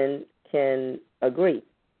tuned in can agree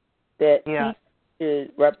that teachers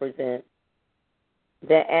should represent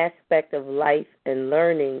the aspect of life and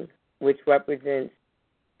learning which represents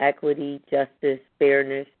equity, justice,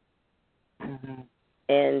 fairness,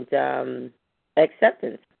 and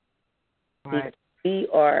acceptance. Right. We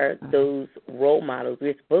are those role models.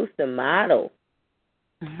 We're supposed to model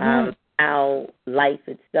how life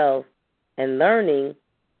itself and learning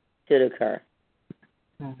should occur.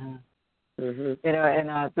 You know,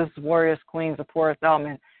 and this Warriors Queens of Poorest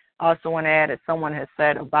Element. I also want to add that someone has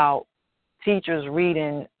said about teachers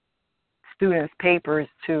reading students' papers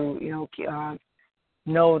to,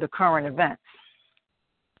 know the current events.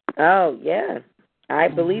 Oh, yeah. I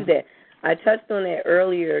believe that. I touched on that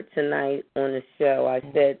earlier tonight on the show. I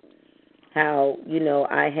said how,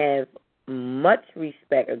 I have much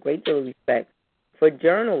respect, a great deal of respect for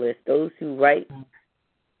journalists, those who write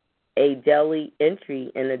a daily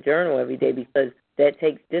entry in a journal every day, because that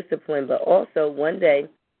takes discipline. But also one day,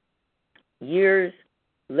 years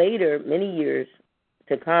later, many years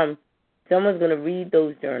to come, someone's going to read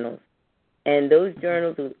those journals, and those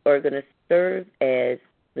journals are going to serve as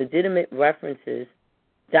legitimate references,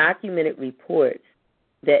 documented reports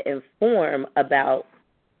that inform about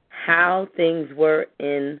how things were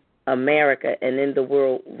in America and in the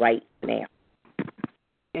world right now.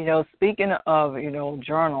 Speaking of,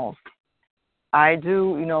 journals, I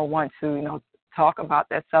do, want to, talk about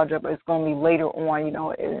that subject, but it's going to be later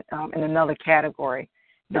on, in another category.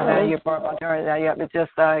 Now you brought about journals, it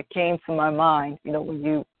just came to my mind, when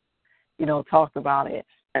you, talked about it.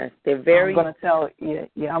 They're very. I'm going to tell,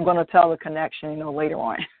 I'm going to tell the connection, later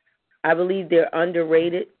on. I believe they're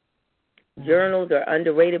underrated. Journals are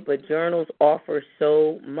underrated, but journals offer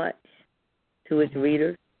so much to its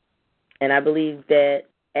readers. And I believe that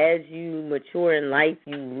as you mature in life,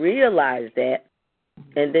 you realize that,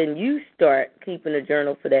 and then you start keeping a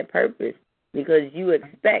journal for that purpose, because you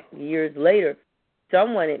expect years later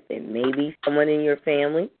maybe someone in your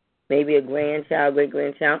family, maybe a grandchild,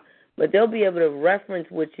 great-grandchild, but they'll be able to reference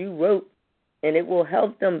what you wrote, and it will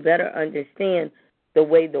help them better understand the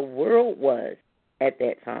way the world was at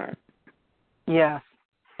that time. Yes.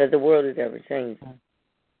 Because the world is ever changing.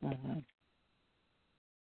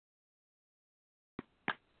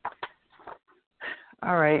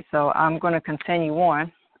 All right, so I'm going to continue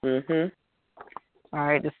on. All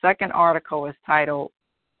right, the second article is titled,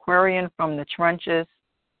 Querying from the Trenches,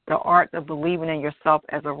 The Art of Believing in Yourself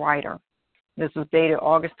as a Writer. This was dated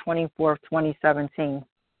August 24th, 2017.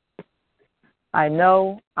 I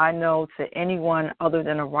know to anyone other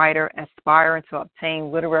than a writer aspiring to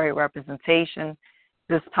obtain literary representation,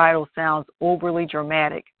 this title sounds overly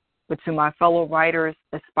dramatic, but to my fellow writers,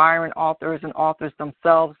 aspiring authors, and authors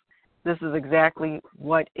themselves, this is exactly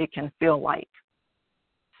what it can feel like.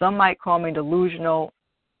 Some might call me delusional,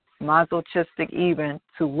 masochistic even,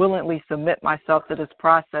 to willingly submit myself to this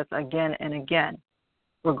process again and again.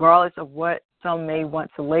 Regardless of what some may want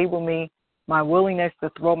to label me, my willingness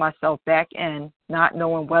to throw myself back in, not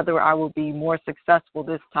knowing whether I will be more successful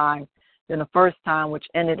this time than the first time, which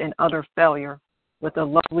ended in utter failure, with a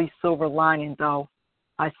lovely silver lining though,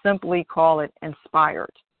 I simply call it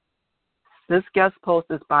inspired. This guest post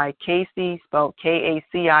is by Casey, spelled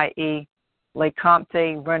Kacie,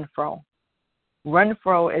 LeCompte Renfro.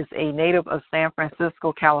 Renfro is a native of San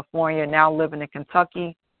Francisco, California, now living in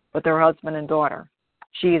Kentucky with her husband and daughter.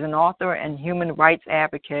 She is an author and human rights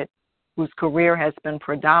advocate whose career has been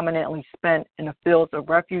predominantly spent in the fields of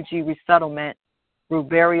refugee resettlement through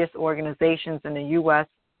various organizations in the U.S.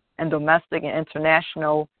 and domestic and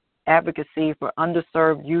international advocacy for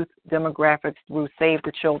underserved youth demographics through Save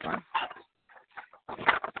the Children.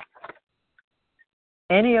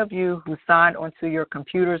 Any of you who signed onto your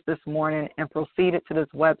computers this morning and proceeded to this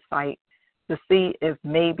website to see if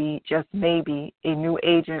maybe, just maybe, a new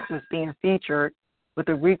agent was being featured with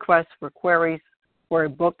a request for queries for a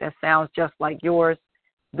book that sounds just like yours,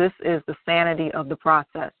 this is the sanity of the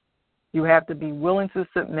process. You have to be willing to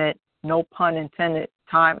submit, no pun intended,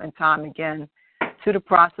 time and time again, to the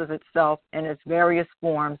process itself in its various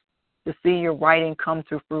forms to see your writing come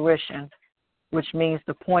to fruition, which means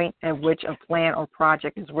the point at which a plan or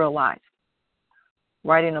project is realized.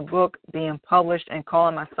 Writing a book, being published, and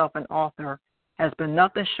calling myself an author has been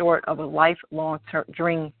nothing short of a lifelong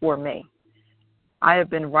dream for me. I have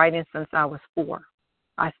been writing since I was 4.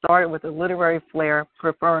 I started with a literary flair,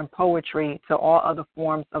 preferring poetry to all other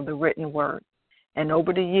forms of the written word, and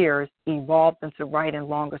over the years evolved into writing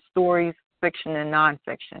longer stories, fiction, and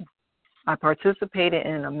nonfiction. I participated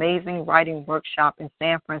in an amazing writing workshop in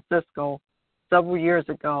San Francisco several years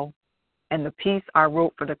ago, and the piece I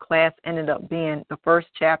wrote for the class ended up being the first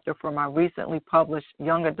chapter for my recently published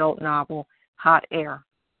young adult novel, Hot Air.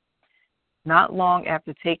 Not long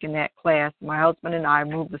after taking that class, my husband and I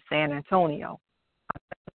moved to San Antonio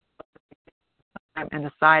and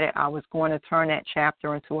decided I was going to turn that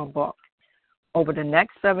chapter into a book. Over the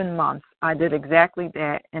next 7 months, I did exactly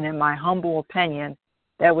that, and in my humble opinion,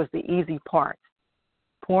 that was the easy part.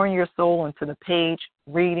 Pouring your soul into the page,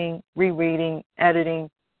 reading, rereading, editing,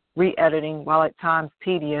 re-editing, while at times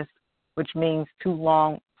tedious, which means too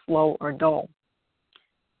long, slow, or dull,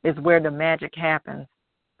 is where the magic happens.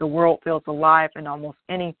 The world feels alive, and almost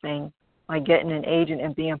anything, like getting an agent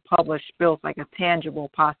and being published, feels like a tangible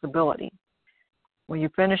possibility. When you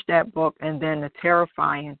finish that book and then the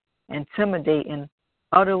terrifying, intimidating,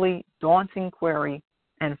 utterly daunting query,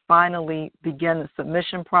 and finally begin the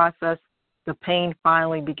submission process, the pain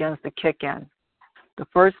finally begins to kick in. The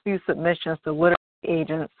first few submissions to literary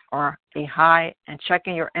agents are a high, and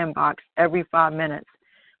checking your inbox every 5 minutes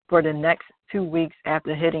for the next 2 weeks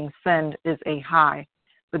after hitting send is a high,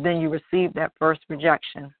 but then you receive that first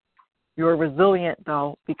rejection. You're resilient,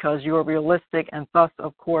 though, because you're realistic, and thus,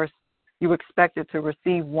 of course, you expected to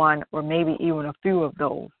receive one or maybe even a few of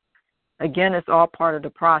those. Again, it's all part of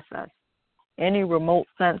the process. Any remote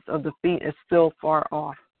sense of defeat is still far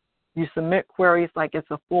off. You submit queries like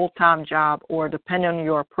it's a full-time job, or depending on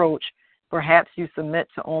your approach, perhaps you submit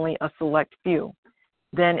to only a select few.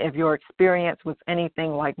 Then, if your experience was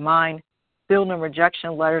anything like mine, fielding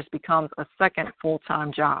rejection letters becomes a second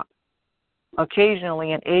full-time job.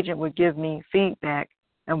 Occasionally, an agent would give me feedback,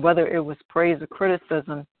 and whether it was praise or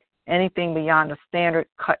criticism, anything beyond a standard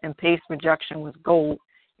cut-and-paste rejection was gold,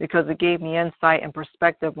 because it gave me insight and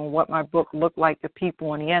perspective on what my book looked like to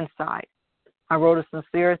people on the inside. I wrote a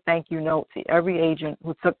sincere thank you note to every agent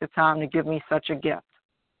who took the time to give me such a gift.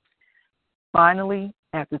 Finally,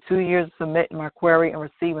 after 2 years of submitting my query and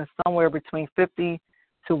receiving somewhere between 50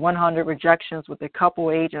 to 100 rejections, with a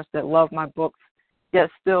couple agents that loved my books yet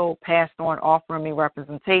still passed on offering me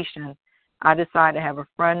representation, I decided to have a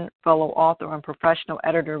friend, fellow author, and professional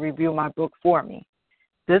editor review my book for me.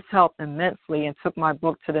 This helped immensely and took my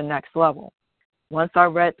book to the next level. Once I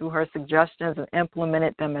read through her suggestions and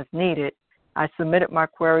implemented them as needed, I submitted my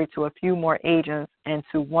query to a few more agents and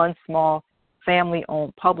to one small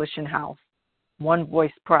family-owned publishing house, One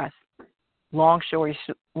Voice Press. Long story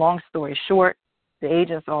short, the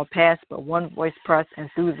agents all passed, but One Voice Press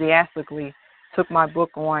enthusiastically took my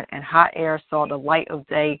book on, and Hot Air saw the light of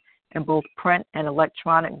day in both print and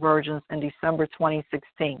electronic versions in December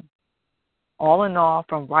 2016. All in all,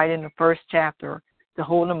 from writing the first chapter to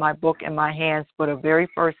holding my book in my hands for the very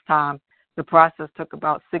first time, the process took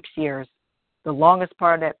about 6 years. The longest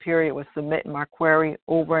part of that period was submitting my query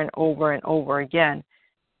over and over and over again.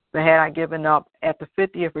 But had I given up at the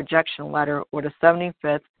 50th rejection letter or the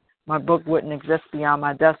 75th, my book wouldn't exist beyond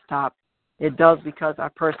my desktop. It does because I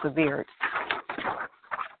persevered.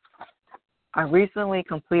 I recently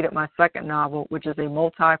completed my second novel, which is a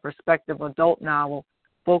multi-perspective adult novel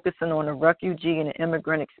focusing on the refugee and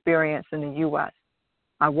immigrant experience in the U.S.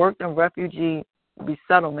 I worked in refugee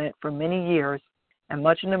resettlement for many years, and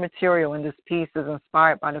much of the material in this piece is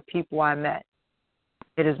inspired by the people I met.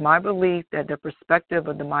 It is my belief that the perspective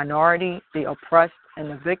of the minority, the oppressed,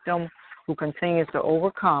 and the victim who continues to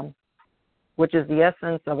overcome, which is the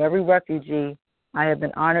essence of every refugee I have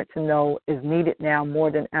been honored to know, is needed now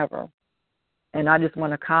more than ever. And I just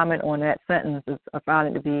want to comment on that sentence. I found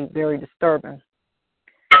it to be very disturbing.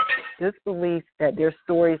 This belief that their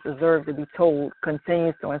stories deserve to be told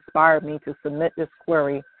continues to inspire me to submit this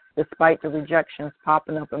query despite the rejections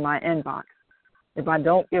popping up in my inbox. If I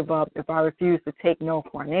don't give up, if I refuse to take no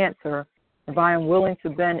for an answer, if I am willing to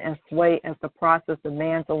bend and sway as the process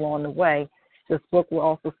demands along the way, this book will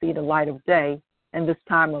also see the light of day. And this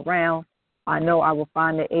time around, I know I will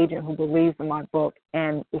find the agent who believes in my book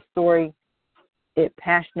and the story it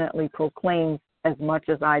passionately proclaims as much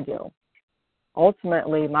as I do.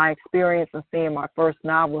 Ultimately, my experience in seeing my first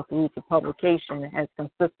novel through to publication has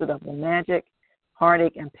consisted of the magic,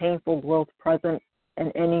 heartache, and painful growth present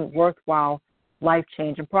in any worthwhile,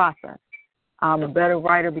 life-changing process. I'm a better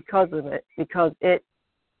writer because of it,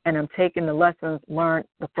 and I'm taking the lessons learned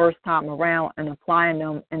the first time around and applying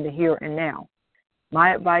them in the here and now.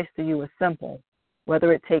 My advice to you is simple.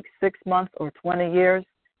 Whether it takes 6 months or 20 years,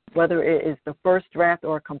 whether it is the first draft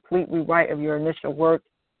or a complete rewrite of your initial work,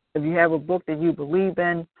 if you have a book that you believe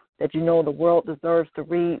in, that you know the world deserves to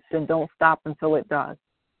read, then don't stop until it does.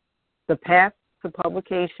 The path to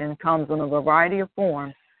publication comes in a variety of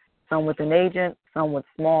forms, some with an agent, some with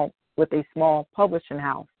a small publishing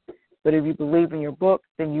house. But if you believe in your book,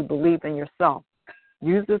 then you believe in yourself.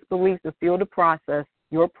 Use this belief to fuel the process,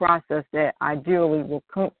 your process that ideally will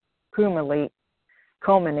culminate,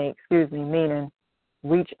 meaning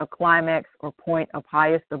reach a climax or point of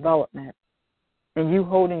highest development, and you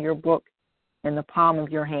holding your book in the palm of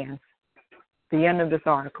your hands. The end of this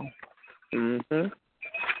article. Good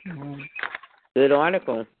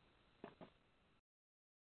article.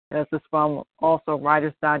 This is from also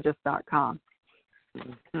WritersDigest.com.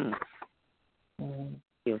 Thank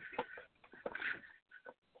you.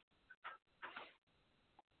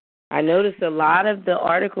 I noticed a lot of the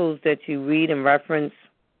articles that you read and reference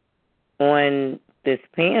on this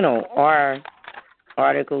panel are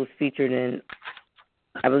articles featured in,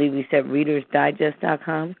 I believe we said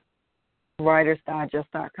ReadersDigest.com?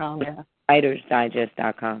 WritersDigest.com, yeah.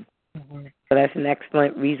 WritersDigest.com. So that's an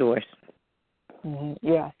excellent resource.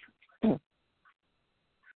 Yes.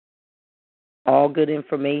 All good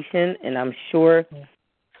information, and I'm sure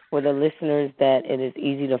for the listeners that it is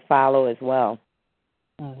easy to follow as well.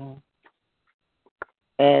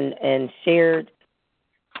 And shared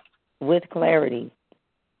with clarity.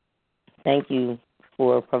 Thank you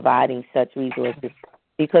for providing such resources,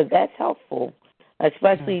 because that's helpful,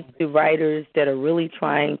 especially to writers that are really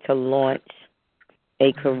trying to launch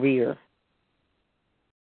a career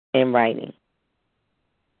in writing.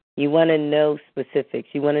 You want to know specifics.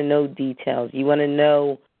 You want to know details. You want to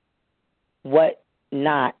know what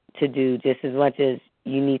not to do just as much as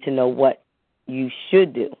you need to know what you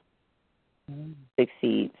should do to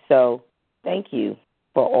succeed. So thank you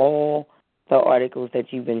for all the articles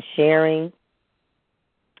that you've been sharing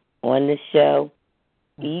on this show.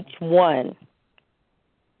 Each one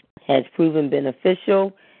has proven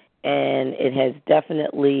beneficial, and it has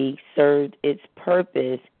definitely served its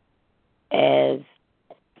purpose as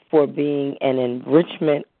for being an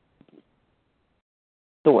enrichment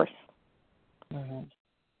source.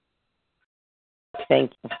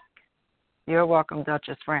 Thank you. You're welcome,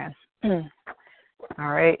 Duchess Fran. All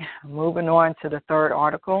right, moving on to the third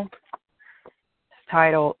article. It's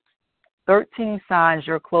titled 13 Signs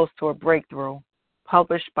You're Close to a Breakthrough,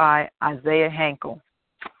 published by Isaiah Hankel.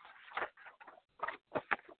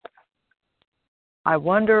 I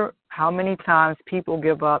wonder how many times people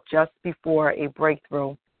give up just before a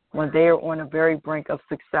breakthrough when they are on the very brink of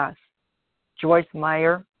success. Joyce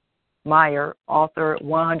Meyer, author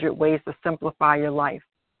 100 Ways to Simplify Your Life.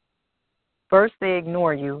 First they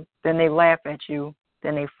ignore you, then they laugh at you,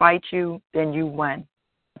 then they fight you, then you win.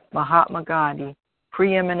 Mahatma Gandhi,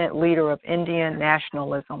 preeminent leader of Indian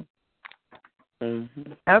nationalism.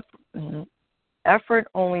 Effort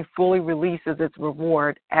only fully releases its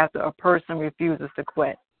reward after a person refuses to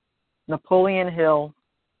quit. Napoleon Hill,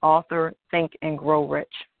 author Think and Grow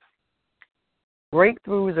Rich.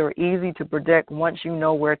 Breakthroughs are easy to predict once you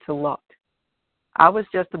know where to look. I was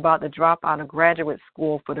just about to drop out of graduate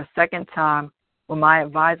school for the second time when my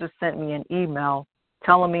advisor sent me an email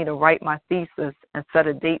telling me to write my thesis and set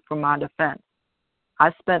a date for my defense.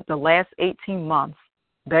 I spent the last 18 months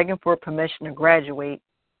begging for permission to graduate,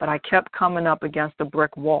 but I kept coming up against a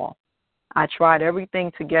brick wall. I tried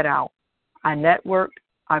everything to get out. I networked,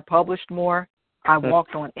 I published more, I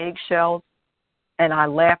walked on eggshells, and I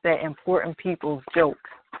laughed at important people's jokes.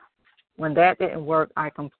 When that didn't work, I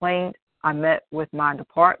complained, I met with my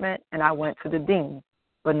department, and I went to the dean,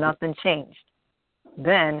 but nothing changed.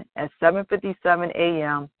 Then, at 7:57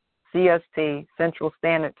 a.m. CST, Central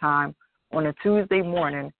Standard Time, on a Tuesday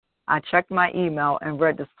morning, I checked my email and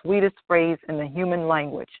read the sweetest phrase in the human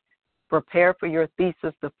language: prepare for your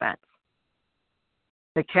thesis defense.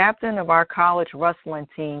 The captain of our college wrestling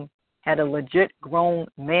team had a legit grown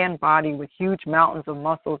man body with huge mountains of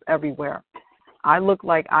muscles everywhere. I looked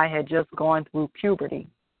like I had just gone through puberty.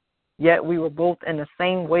 Yet we were both in the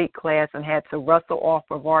same weight class and had to wrestle off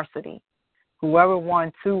for varsity. Whoever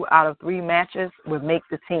won 2 out of 3 matches would make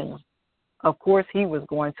the team. Of course he was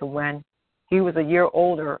going to win. He was a year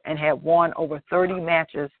older and had won over 30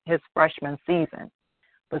 matches his freshman season.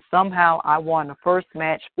 But somehow I won the first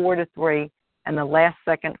match 4-3 and the last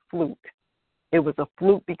second fluke. It was a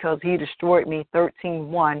fluke because he destroyed me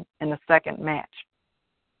 13-1 in the second match.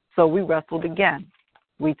 So we wrestled again.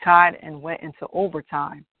 We tied and went into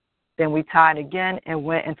overtime. Then we tied again and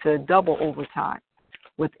went into double overtime.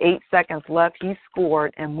 With 8 seconds left, he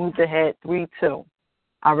scored and moved ahead 3-2.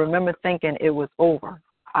 I remember thinking it was over.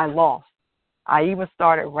 I lost. I even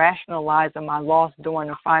started rationalizing my loss during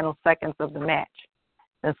the final seconds of the match.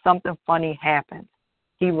 Then something funny happened.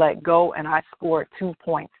 He let go and I scored 2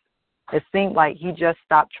 points. It seemed like he just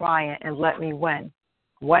stopped trying and let me win.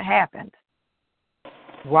 What happened?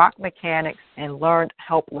 Rock mechanics and learned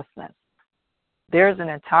helplessness. There's an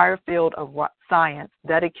entire field of science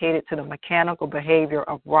dedicated to the mechanical behavior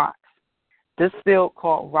of rocks. This field,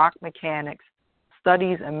 called rock mechanics,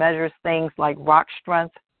 studies and measures things like rock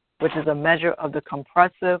strength, which is a measure of the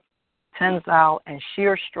compressive, tensile, and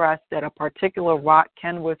shear stress that a particular rock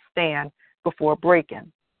can withstand before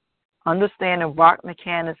breaking. Understanding rock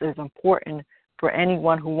mechanics is important for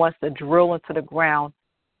anyone who wants to drill into the ground,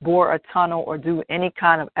 bore a tunnel, or do any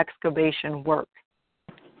kind of excavation work.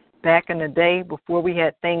 Back in the day, before we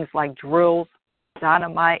had things like drills,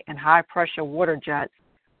 dynamite, and high-pressure water jets,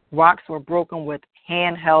 rocks were broken with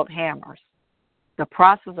handheld hammers. The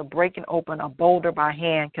process of breaking open a boulder by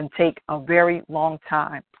hand can take a very long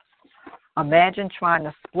time. Imagine trying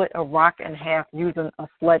to split a rock in half using a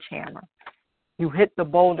sledgehammer. You hit the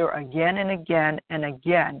boulder again and again and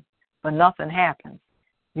again, but nothing happens.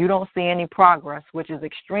 You don't see any progress, which is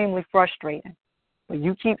extremely frustrating, but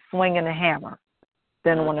you keep swinging the hammer.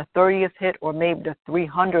 Then on the 30th hit or maybe the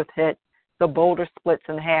 300th hit, the boulder splits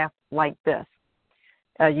in half like this.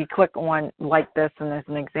 You click on like this, and as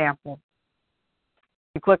an example,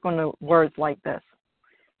 you click on the words like this.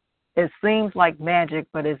 It seems like magic,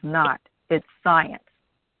 but it's not. It's science.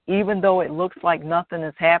 Even though it looks like nothing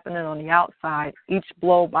is happening on the outside, each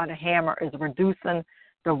blow by the hammer is reducing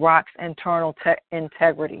the rock's internal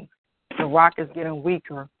integrity. The rock is getting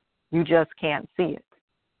weaker. You just can't see it.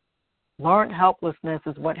 Learned helplessness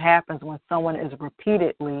is what happens when someone is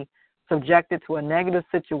repeatedly subjected to a negative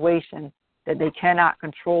situation that they cannot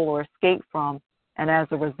control or escape from, and as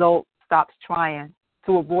a result stops trying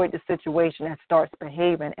to avoid the situation and starts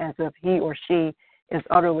behaving as if he or she is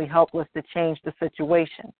utterly helpless to change the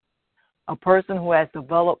situation. A person who has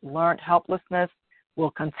developed learned helplessness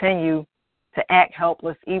will continue to act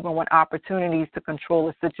helpless even when opportunities to control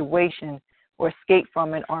a situation or escape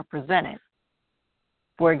from it are presented.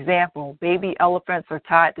 For example, baby elephants are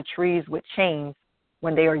tied to trees with chains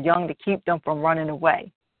when they are young to keep them from running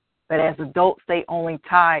away. But as adults, they're only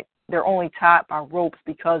tied by ropes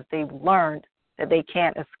because they've learned that they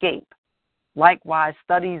can't escape. Likewise,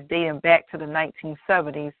 studies dating back to the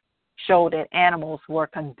 1970s show that animals who are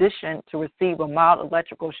conditioned to receive a mild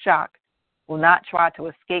electrical shock will not try to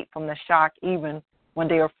escape from the shock even when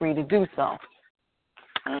they are free to do so.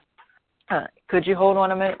 Could you hold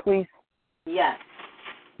on a minute, please? Yes.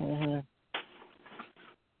 Mm-hmm.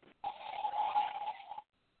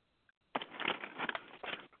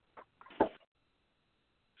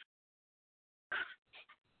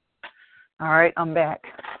 All right, I'm back.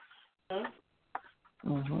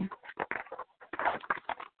 Mm-hmm.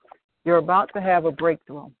 You're about to have a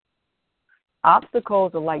breakthrough.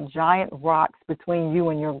 Obstacles are like giant rocks between you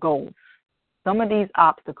and your goals. Some of these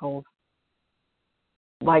obstacles,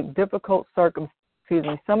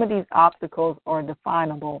 some of these obstacles are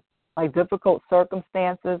definable, like difficult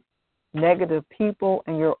circumstances, negative people,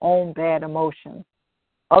 and your own bad emotions.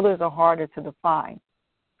 Others are harder to define.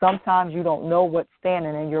 Sometimes you don't know what's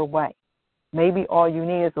standing in your way. Maybe all you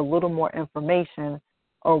need is a little more information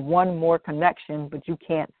or one more connection, but you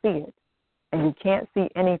can't see it. And you can't see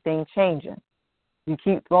anything changing. You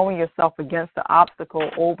keep throwing yourself against the obstacle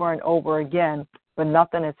over and over again, but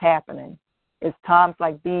nothing is happening. It's times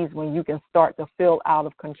like these when you can start to feel out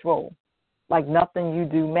of control, like nothing you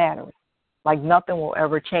do matters, like nothing will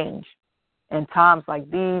ever change. In times like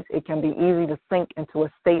these, it can be easy to sink into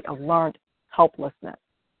a state of learned helplessness.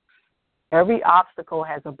 Every obstacle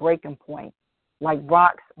has a breaking point. Like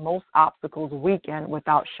rocks, most obstacles weaken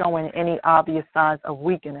without showing any obvious signs of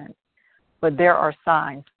weakening. But there are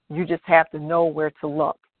signs. You just have to know where to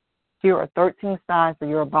look. Here are 13 signs that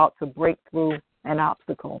you're about to break through an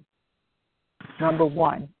obstacle. Number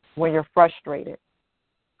 1, when you're frustrated.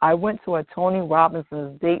 I went to a Tony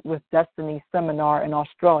Robinson's Date with Destiny seminar in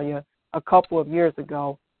Australia a couple of years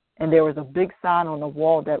ago, and there was a big sign on the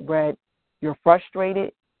wall that read, "You're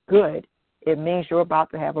frustrated? Good. It means you're about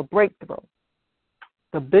to have a breakthrough."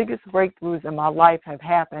 The biggest breakthroughs in my life have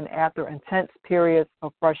happened after intense periods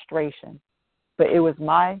of frustration. But it was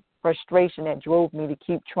my frustration that drove me to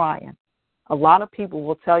keep trying. A lot of people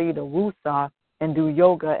will tell you to woosah and do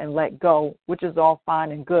yoga and let go, which is all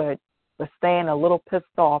fine and good, but staying a little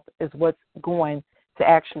pissed off is what's going to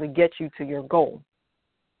actually get you to your goal.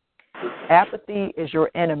 Apathy is your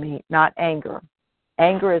enemy, not anger.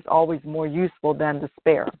 Anger is always more useful than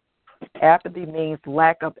despair. Apathy means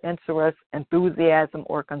lack of interest, enthusiasm,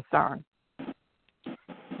 or concern.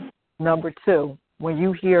 Number 2, when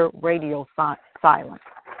you hear radio silence.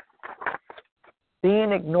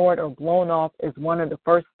 Being ignored or blown off is one of the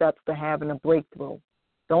first steps to having a breakthrough.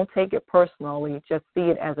 Don't take it personally, just see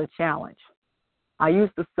it as a challenge. I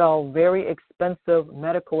used to sell very expensive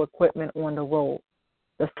medical equipment on the road.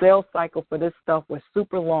 The sales cycle for this stuff was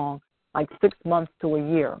super long, like 6 months to a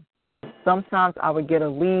year. Sometimes I would get a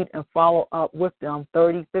lead and follow up with them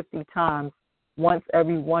 30, 50 times once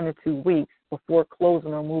every 1 to 2 weeks, before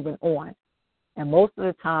closing or moving on. And most of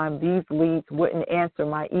the time, these leads wouldn't answer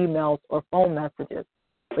my emails or phone messages.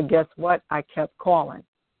 But guess what? I kept calling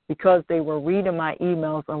because they were reading my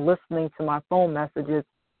emails and listening to my phone messages,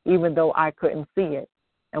 even though I couldn't see it.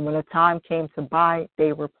 And when the time came to buy,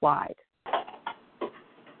 they replied.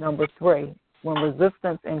 Number 3, when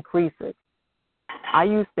resistance increases. I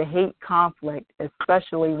used to hate conflict,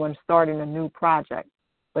 especially when starting a new project,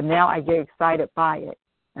 but now I get excited by it.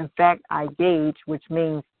 In fact, I gauge, which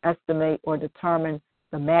means estimate or determine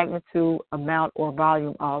the magnitude, amount, or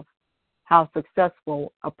volume of how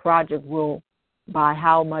successful a project will by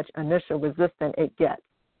how much initial resistance it gets.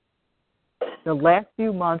 The last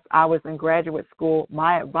few months I was in graduate school,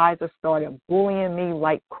 my advisor started bullying me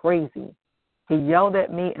like crazy. He yelled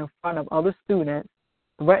at me in front of other students,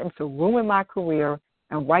 threatened to ruin my career,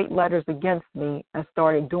 and write letters against me, and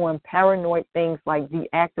started doing paranoid things like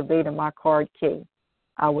deactivating my card key.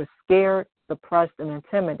 I was scared, depressed, and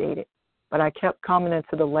intimidated, but I kept coming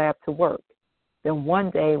into the lab to work. Then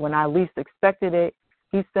one day, when I least expected it,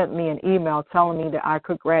 he sent me an email telling me that I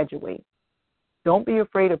could graduate. Don't be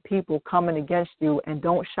afraid of people coming against you, and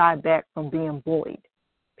don't shy back from being bullied.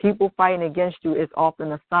 People fighting against you is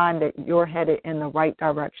often a sign that you're headed in the right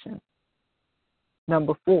direction.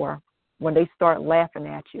 Number 4, when they start laughing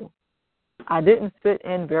at you. I didn't fit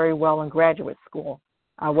in very well in graduate school.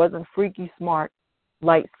 I wasn't freaky smart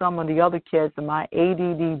like some of the other kids, and my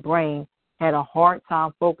ADD brain had a hard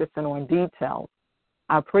time focusing on details.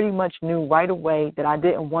 I pretty much knew right away that I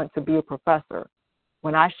didn't want to be a professor.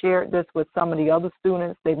 When I shared this with some of the other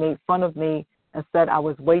students, they made fun of me and said I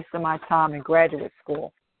was wasting my time in graduate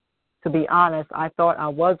school. To be honest, I thought I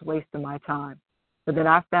was wasting my time. But then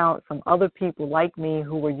I found some other people like me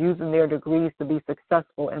who were using their degrees to be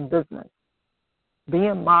successful in business.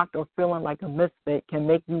 Being mocked or feeling like a misfit can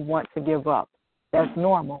make you want to give up. That's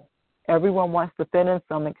normal. Everyone wants to fit in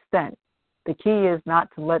some extent. The key is not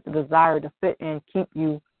to let the desire to fit in keep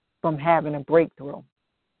you from having a breakthrough.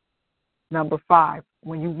 Number 5,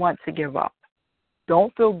 when you want to give up.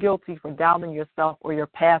 Don't feel guilty for doubting yourself or your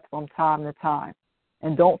path from time to time.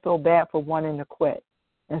 And don't feel bad for wanting to quit.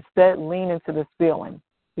 Instead, lean into this feeling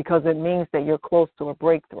because it means that you're close to a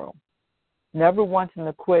breakthrough. Never wanting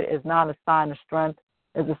to quit is not a sign of strength.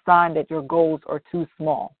 It's a sign that your goals are too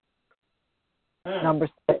small. Number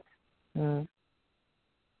 6,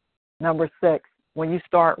 when you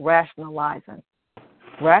start rationalizing.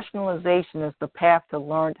 Rationalization is the path to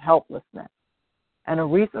learned helplessness. In a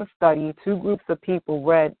recent study, 2 groups of people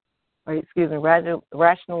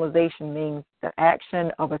rationalization means the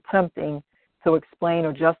action of attempting to explain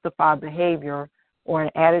or justify behavior or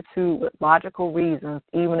an attitude with logical reasons,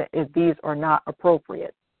 even if these are not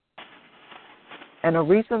appropriate. In a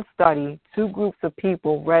recent study, 2 groups of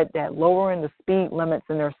people read that lowering the speed limits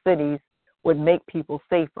in their cities would make people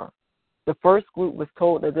safer. The first group was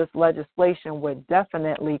told that this legislation would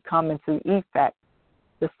definitely come into effect.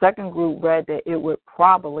 The second group read that it would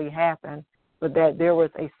probably happen, but that there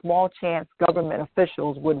was a small chance government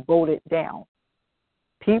officials would vote it down.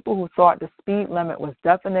 People who thought the speed limit was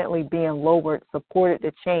definitely being lowered supported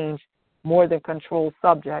the change more than controlled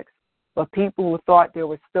subjects, but people who thought there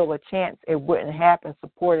was still a chance it wouldn't happen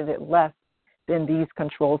supported it less than these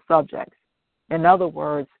controlled subjects. In other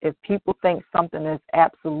words, if people think something is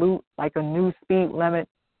absolute, like a new speed limit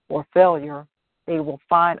or failure, they will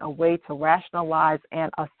find a way to rationalize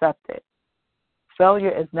and accept it.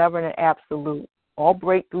 Failure is never an absolute. All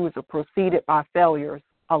breakthroughs are preceded by failures,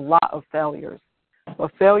 a lot of failures.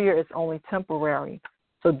 But failure is only temporary,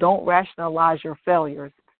 so don't rationalize your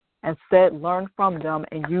failures. Instead, learn from them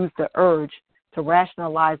and use the urge to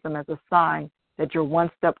rationalize them as a sign that you're one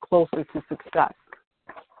step closer to success.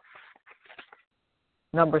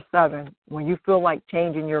 Number 7, when you feel like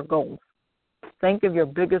changing your goals. Think of your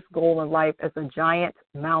biggest goal in life as a giant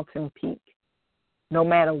mountain peak. No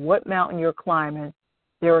matter what mountain you're climbing,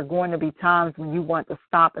 there are going to be times when you want to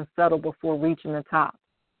stop and settle before reaching the top.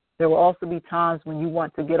 There will also be times when you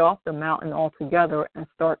want to get off the mountain altogether and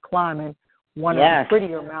start climbing one of the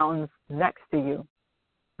prettier mountains next to you.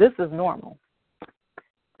 This is normal.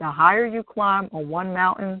 The higher you climb on one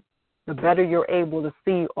mountain, the better you're able to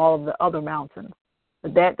see all of the other mountains.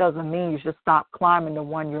 But that doesn't mean you should stop climbing the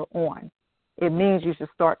one you're on. It means you should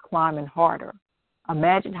start climbing harder.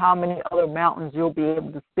 Imagine how many other mountains you'll be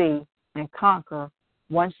able to see and conquer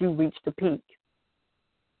once you reach the peak.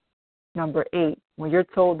 Number 8, when you're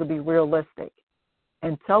told to be realistic.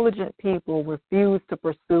 Intelligent people refuse to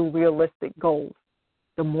pursue realistic goals.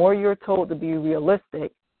 The more you're told to be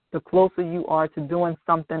realistic, the closer you are to doing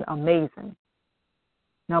something amazing.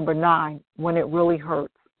 Number 9, when it really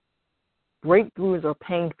hurts. Breakthroughs are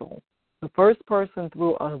painful. The first person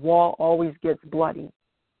through a wall always gets bloody.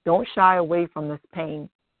 Don't shy away from this pain.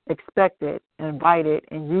 Expect it, invite it,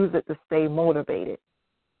 and use it to stay motivated.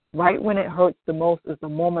 Right when it hurts the most is the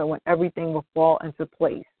moment when everything will fall into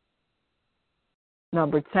place.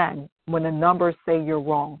 Number 10, when the numbers say you're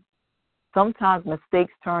wrong. Sometimes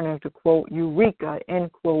mistakes turn into, quote, eureka,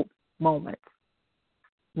 end quote, moments.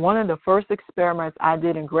 One of the first experiments I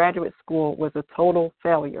did in graduate school was a total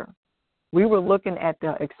failure. We were looking at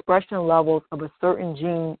the expression levels of a certain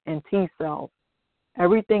gene in T cells.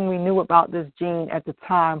 Everything we knew about this gene at the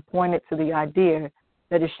time pointed to the idea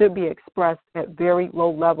that it should be expressed at very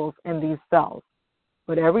low levels in these cells.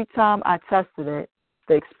 But every time I tested it,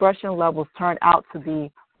 the expression levels turned out to be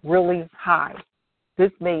really high.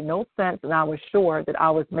 This made no sense, and I was sure that I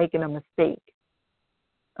was making a mistake.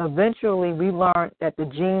 Eventually, we learned that the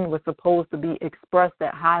gene was supposed to be expressed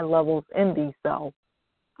at high levels in these cells.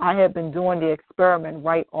 I had been doing the experiment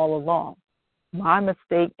right all along. My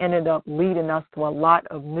mistake ended up leading us to a lot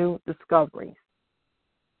of new discoveries.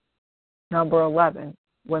 Number 11,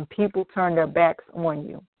 when people turn their backs on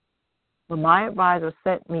you. When my advisor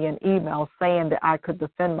sent me an email saying that I could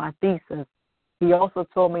defend my thesis, he also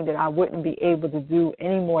told me that I wouldn't be able to do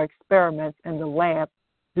any more experiments in the lab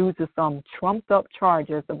due to some trumped-up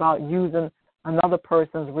charges about using another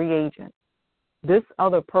person's reagent. This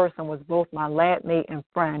other person was both my lab mate and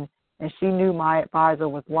friend, and she knew my advisor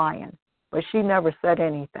was lying, but she never said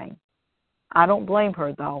anything. I don't blame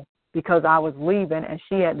her, though, because I was leaving and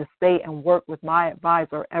she had to stay and work with my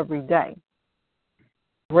advisor every day.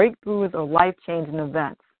 Breakthroughs are life-changing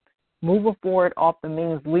events. Moving forward often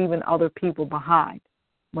means leaving other people behind.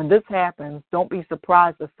 When this happens, don't be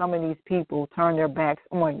surprised if some of these people turn their backs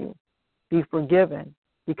on you. Be forgiven,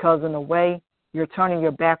 because in a way, you're turning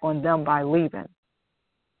your back on them by leaving.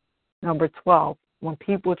 Number 12, when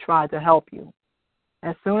people try to help you.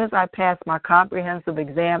 As soon as I passed my comprehensive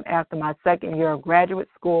exam after my second year of graduate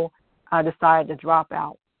school, I decided to drop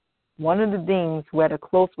out. One of the deans, who had a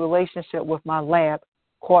close relationship with my lab,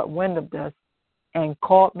 caught wind of this and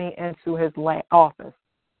called me into his office.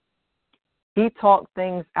 He talked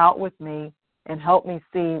things out with me and helped me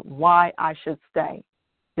see why I should stay.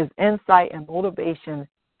 His insight and motivation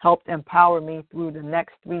helped empower me through the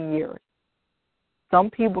next 3 years. Some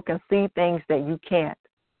people can see things that you can't.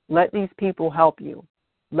 Let these people help you.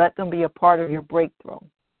 Let them be a part of your breakthrough.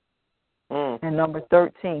 And number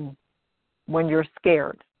 13, when you're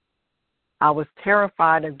scared. I was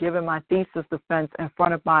terrified of giving my thesis defense in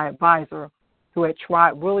front of my advisor, who had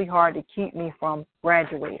tried really hard to keep me from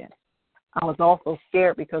graduating. I was also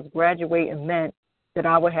scared because graduating meant that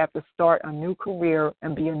I would have to start a new career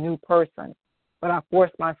and be a new person, but I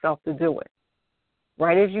forced myself to do it.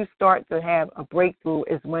 Right as you start to have a breakthrough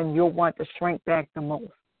is when you'll want to shrink back the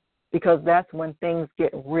most, because that's when things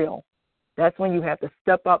get real. That's when you have to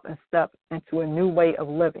step up and step into a new way of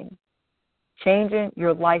living. Changing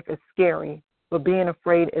your life is scary, but being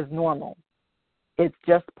afraid is normal. It's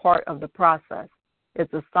just part of the process.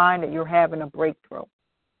 It's a sign that you're having a breakthrough.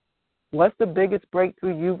 What's the biggest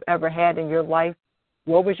breakthrough you've ever had in your life?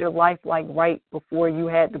 What was your life like right before you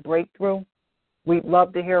had the breakthrough? We'd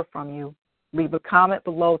love to hear from you. Leave a comment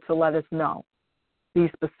below to let us know.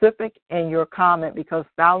 Be specific in your comment, because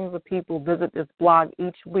thousands of people visit this blog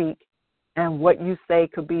each week, and what you say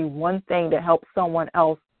could be one thing that helps someone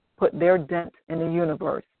else put their dent in the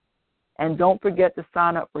universe. And don't forget to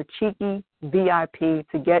sign up for Cheeky VIP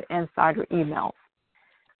to get insider emails.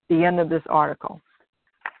 The end of this article.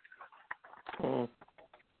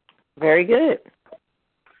 Very good.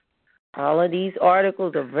 All of these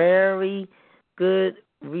articles are very good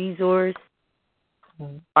resource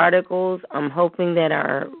articles. I'm hoping that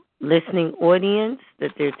our listening audience,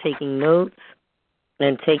 that they're taking notes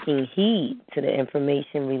and taking heed to the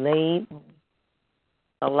information relayed.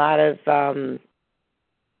 A lot of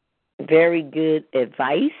very good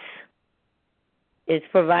advice is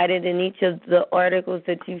provided in each of the articles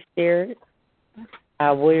that you shared.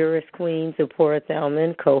 Our warrioress queen, Zipporah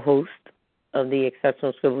Thelman, co-host of the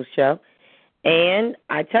Exceptional Scribble Show. And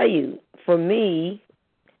I tell you, for me,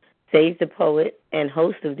 Sage the Poet and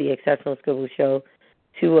host of the Exceptional Scribble Show,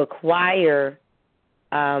 to acquire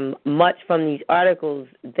much from these articles,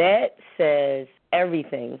 that says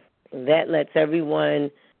everything. That lets everyone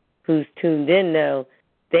who's tuned in know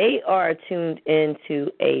they are tuned into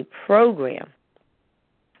a program,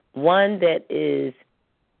 one that is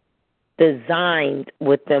designed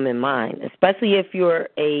with them in mind, especially if you're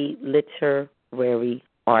a literary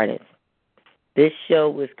artist. This show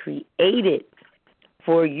was created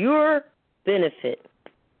for your benefit,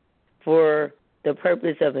 for the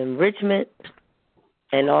purpose of enrichment,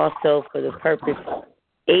 and also for the purpose of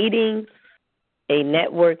creating a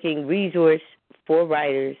networking resource for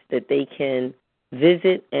writers that they can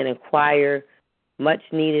visit and acquire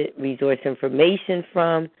much-needed resource information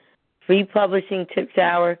from. Free Publishing Tips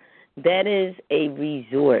Hour, that is a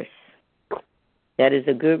resource. That is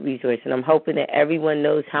a good resource, and I'm hoping that everyone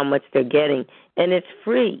knows how much they're getting. And it's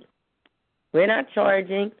free. We're not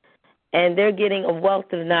charging, and they're getting a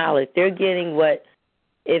wealth of knowledge. They're getting what,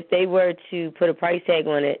 if they were to put a price tag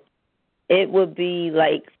on it, it would be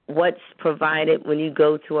like what's provided when you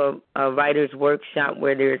go to a writer's workshop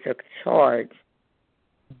where there's a charge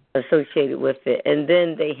associated with it. And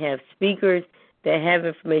then they have speakers that have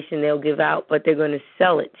information they'll give out, but they're going to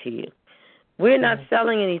sell it to you. We're not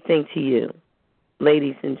selling anything to you,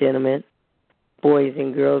 ladies and gentlemen, boys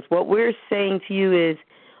and girls. What we're saying to you is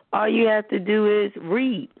all you have to do is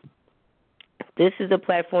read. This is a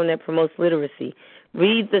platform that promotes literacy.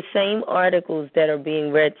 Read the same articles that are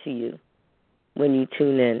being read to you when you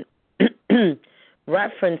tune in.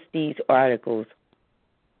 Reference these articles.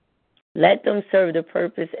 Let them serve the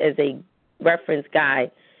purpose as a reference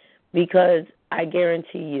guide, because I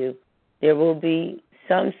guarantee you there will be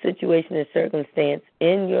some situation or circumstance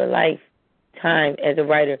in your lifetime as a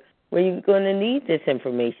writer where you're going to need this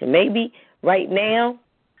information. Maybe right now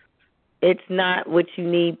it's not what you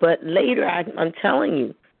need, but later, I'm telling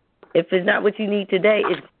you, if it's not what you need today,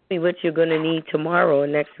 it's going to be what you're going to need tomorrow or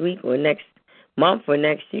next week or next month or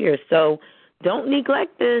next year. So don't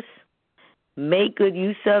neglect this. Make good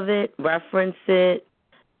use of it. Reference it.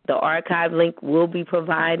 The archive link will be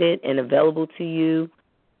provided and available to you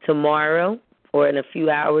tomorrow or in a few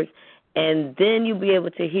hours. And then you'll be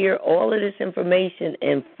able to hear all of this information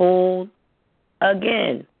in full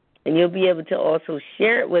again. And you'll be able to also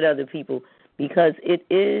share it with other people because it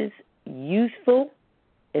is useful,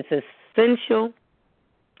 it's essential,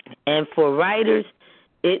 and for writers,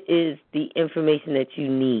 it is the information that you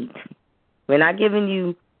need. We're not giving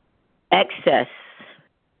you excess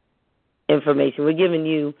information. We're giving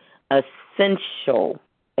you essential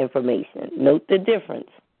information. Note the difference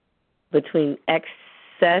between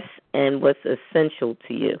excess and what's essential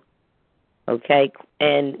to you. Okay?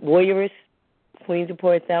 And Warriors, Queens of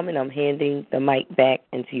Port Thelma, I'm handing the mic back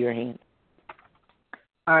into your hands.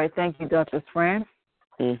 All right. Thank you, Duchess Fran.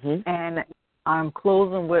 Mm-hmm. And I'm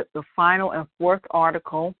closing with the final and fourth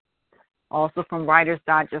article, also from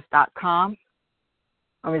WritersDigest.com.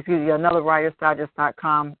 Another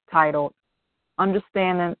WritersDigest.com titled,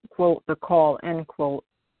 Understanding, quote, the Call, end quote,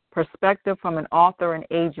 Perspective from an Author and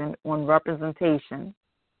Agent on Representation,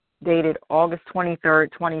 dated August 23,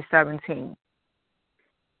 2017.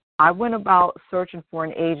 I went about searching for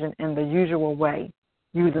an agent in the usual way,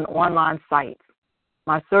 using online sites.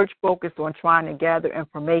 My search focused on trying to gather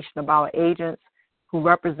information about agents who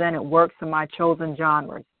represented works in my chosen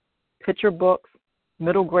genres: picture books,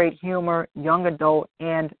 middle grade humor, young adult,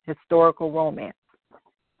 and historical romance.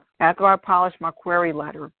 After I polished my query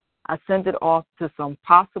letter, I sent it off to some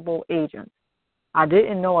possible agents. I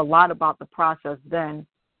didn't know a lot about the process then,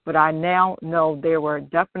 but I now know there were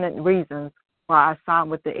definite reasons why I signed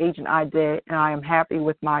with the agent I did, and I am happy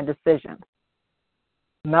with my decision.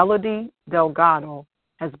 Melody Delgado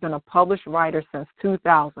has been a published writer since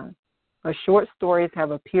 2000. Her short stories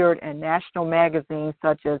have appeared in national magazines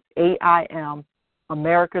such as AIM,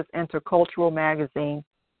 America's Intercultural Magazine,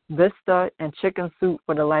 Vista, and Chicken Soup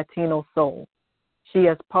for the Latino Soul. She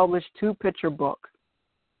has published 2 picture books.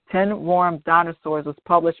 10 Warm Dinosaurs was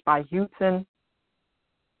published by Houghton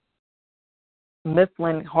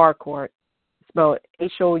Mifflin Harcourt, spelled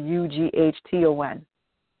Houghton.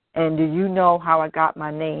 And Do You Know How I Got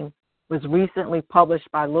My Name was recently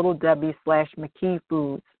published by Little Debbie / McKee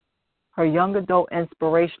Foods. Her young adult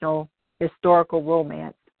inspirational historical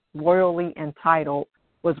romance, royally entitled,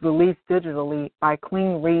 was released digitally by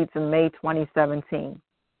Clean Reads in May 2017.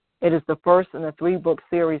 It is the first in a 3-book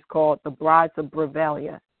series called The Brides of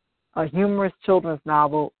Brivalia. A humorous children's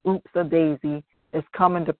novel, Oops a Daisy, is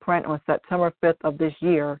coming to print on September 5th of this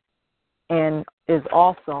year and is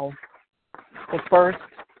also the first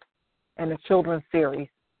in the children's series.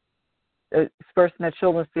 The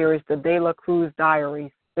De La Cruz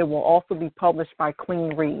Diaries. It will also be published by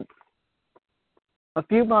Clean Reads. A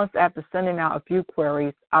few months after sending out a few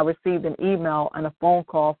queries, I received an email and a phone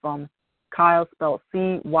call from Kyle, spelled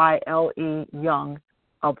Cyle Young,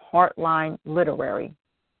 of Heartline Literary.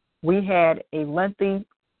 We had a lengthy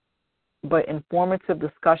but informative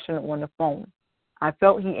discussion on the phone. I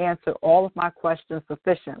felt he answered all of my questions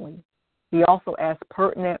sufficiently. He also asked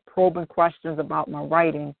pertinent, probing questions about my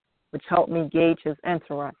writing, which helped me gauge his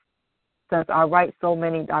interest. Since I write so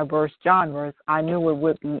many diverse genres, I knew it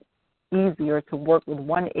would be easier to work with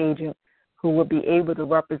one agent who would be able to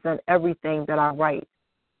represent everything that I write.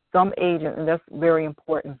 Some agents, and that's very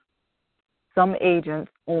important, some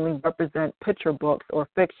agents only represent picture books or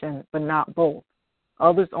fiction, but not both.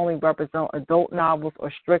 Others only represent adult novels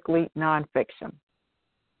or strictly nonfiction.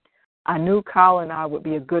 I knew Kyle and I would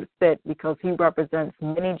be a good fit because he represents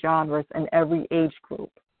many genres in every age group.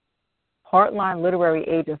 Heartline Literary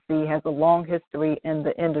Agency has a long history in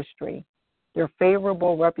the industry. Their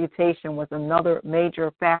favorable reputation was another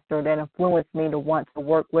major factor that influenced me to want to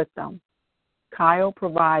work with them. Kyle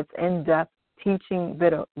provides in-depth teaching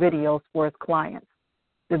videos for his clients.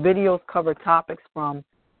 The videos cover topics from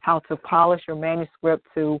how to polish your manuscript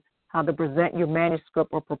to how to present your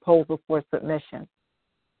manuscript or proposal for submission.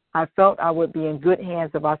 I felt I would be in good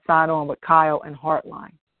hands if I signed on with Kyle and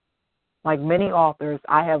Heartline. Like many authors,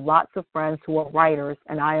 I have lots of friends who are writers,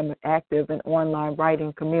 and I am active in online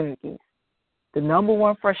writing communities. The number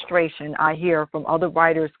one frustration I hear from other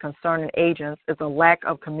writers concerning agents is a lack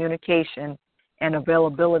of communication and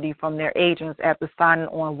availability from their agents after signing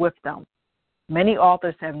on with them. Many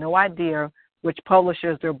authors have no idea which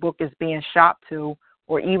publishers their book is being shopped to,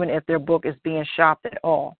 or even if their book is being shopped at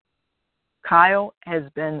all. Kyle has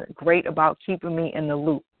been great about keeping me in the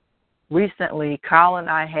loop. Recently, Kyle and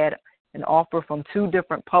I had an offer from 2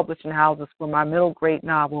 different publishing houses for my middle grade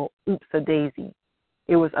novel, Oops a Daisy.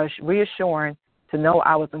 It was reassuring to know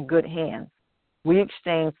I was in good hands. We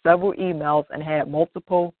exchanged several emails and had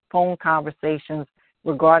multiple phone conversations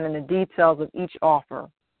regarding the details of each offer.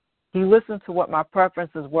 He listened to what my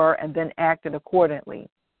preferences were and then acted accordingly.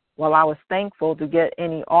 While I was thankful to get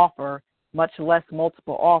any offer, much less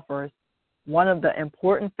multiple offers, one of the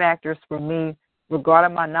important factors for me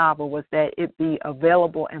regarding my novel was that it be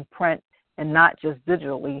available in print and not just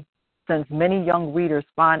digitally, since many young readers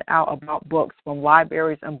find out about books from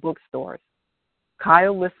libraries and bookstores.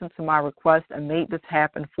 Kyle listened to my request and made this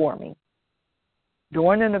happen for me.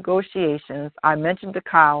 During the negotiations, I mentioned to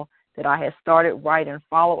Kyle that I had started writing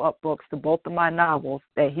follow-up books to both of my novels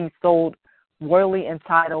that he sold, royally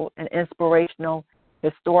entitled and inspirational,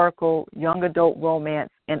 historical, young adult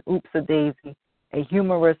romance, and Oops a Daisy, a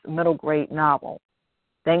humorous middle-grade novel.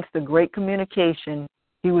 Thanks to great communication,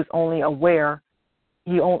 he not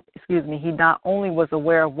only was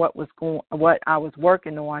aware of what I was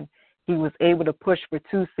working on, he was able to push for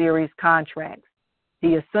 2 series contracts.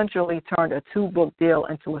 He essentially turned a 2-book deal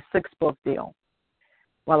into a 6-book deal.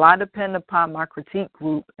 While I depend upon my critique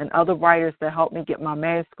group and other writers that help me get my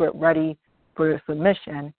manuscript ready for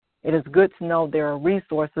submission, it is good to know there are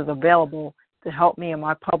resources available to help me in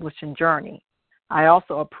my publishing journey. I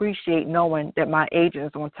also appreciate knowing that my agent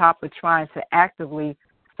is on top of trying to actively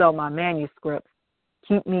sell my manuscripts,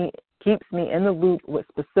 keeps me in the loop with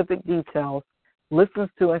specific details, listens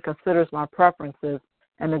to and considers my preferences,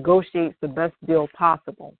 and negotiates the best deal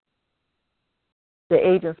possible. The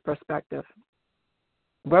agent's perspective.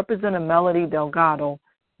 Representative Melody Delgado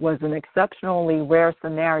was an exceptionally rare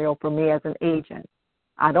scenario for me as an agent.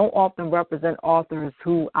 I don't often represent authors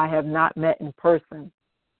who I have not met in person,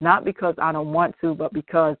 not because I don't want to, but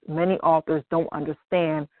because many authors don't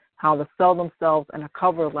understand how to sell themselves in a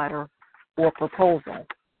cover letter or proposal.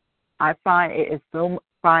 I find it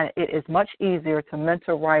is much easier to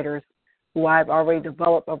mentor writers who I've already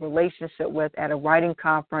developed a relationship with at a writing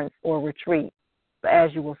conference or retreat. But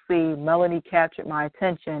as you will see, Melody captured my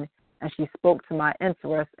attention and she spoke to my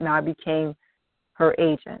interest, and I became her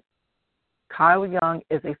agent. Kyle Young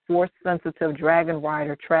is a force-sensitive dragon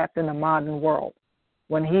rider trapped in the modern world.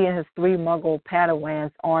 When he and his 3 Muggle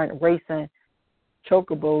Padawans aren't racing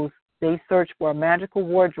chocobos, they search for a magical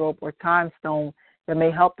wardrobe or time stone that may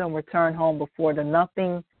help them return home before the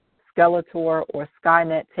Nothing, Skeletor, or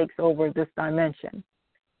Skynet takes over this dimension.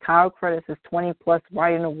 Kyle credits his 20-plus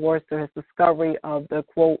writing awards to his discovery of the,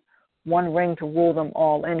 quote, one ring to rule them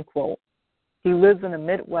all, end quote. He lives in the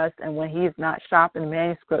Midwest, and when he is not shopping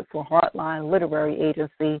manuscripts for Heartline Literary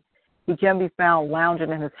Agency, he can be found lounging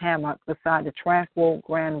in his hammock beside the tranquil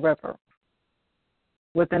Grand River.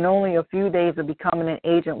 Within only a few days of becoming an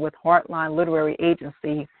agent with Heartline Literary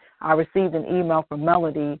Agency, I received an email from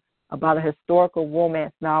Melody about a historical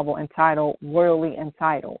romance novel entitled Royally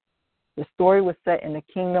Entitled. The story was set in the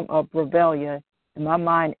kingdom of Bravalia, and my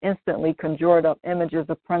mind instantly conjured up images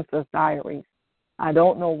of Princess Diaries. I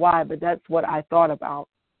don't know why, but that's what I thought about.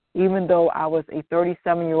 Even though I was a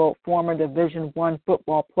 37-year-old former Division I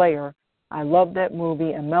football player, I loved that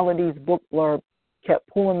movie, and Melody's book blurb kept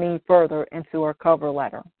pulling me further into her cover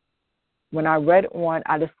letter. When I read on,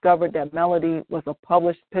 I discovered that Melody was a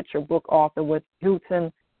published picture book author with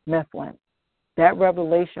Houghton Mifflin. That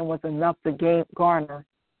revelation was enough to garner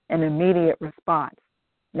an immediate response.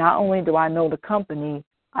 Not only do I know the company,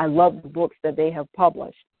 I love the books that they have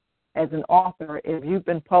published. As an author, if you've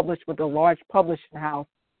been published with a large publishing house,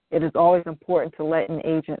 it is always important to let an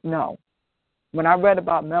agent know. When I read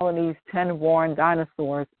about Melanie's 10 Warren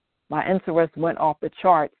dinosaurs, my interest went off the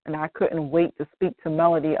charts, and I couldn't wait to speak to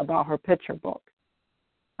Melody about her picture book.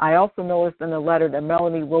 I also noticed in the letter that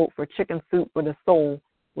Melanie wrote for Chicken Soup for the Soul,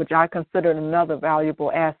 which I considered another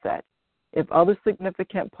valuable asset. If other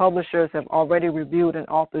significant publishers have already reviewed an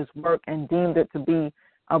author's work and deemed it to be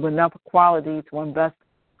of enough quality to invest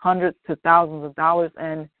hundreds to thousands of dollars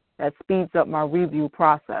in, that speeds up my review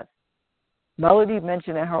process. Melody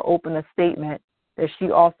mentioned in her opening statement that she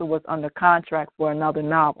also was under contract for another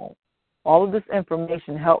novel. All of this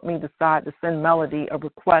information helped me decide to send Melody a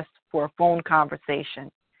request for a phone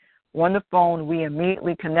conversation. On the phone, we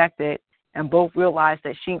immediately connected and both realized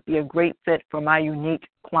that she'd be a great fit for my unique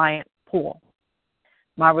client pool.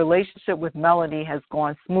 My relationship with Melody has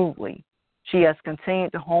gone smoothly. She has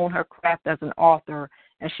continued to hone her craft as an author,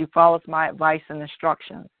 and she follows my advice and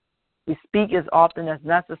instructions. We speak as often as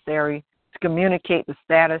necessary to communicate the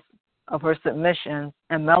status of her submissions,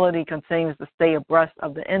 and Melody continues to stay abreast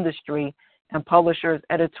of the industry and publishers'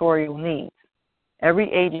 editorial needs.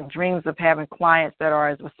 Every agent dreams of having clients that are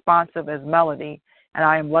as responsive as Melody, and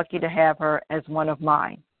I am lucky to have her as one of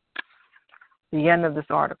mine. The end of this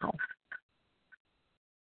article.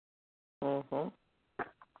 Wonderful.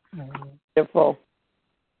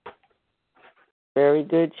 Very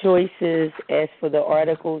good choices. As for the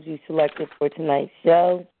articles you selected for tonight's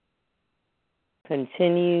show,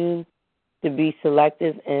 continue to be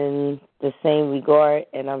selective in the same regard,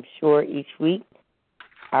 and I'm sure each week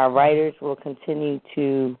our writers will continue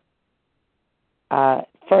to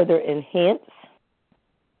further enhance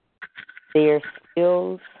their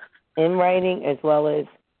skills in writing, as well as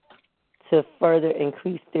to further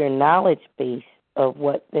increase their knowledge base of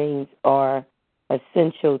what things are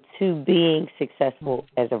essential to being successful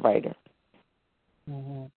as a writer.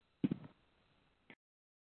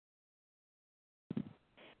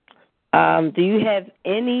 Do you have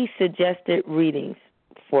any suggested readings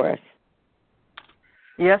for us?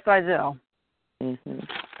 Yes, I do. Do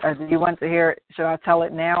you want to hear it? Should I tell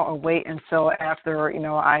it now or wait until after,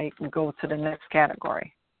 I go to the next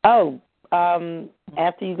category? After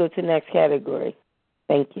you go to the next category.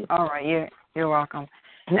 Thank you. All right, you're welcome.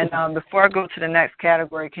 And before I go to the next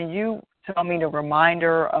category, can you tell me the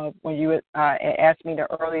reminder of when you asked me the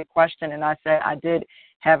earlier question and I said I did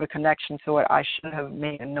have a connection to it, I should have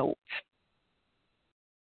made a note?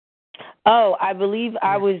 Oh, I believe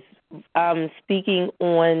I was speaking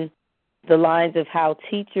on the lines of how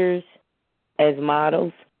teachers as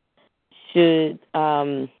models should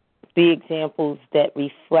be examples that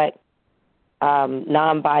reflect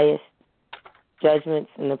non-biased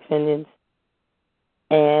judgments and opinions.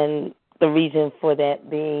 And the reason for that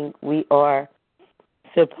being we are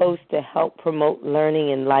supposed to help promote learning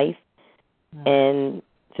in life and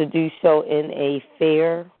to do so in a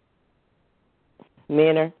fair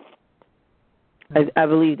manner. I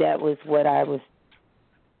believe that was what I was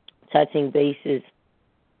touching bases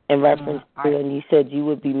in reference to, and you said you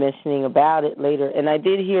would be mentioning about it later. And I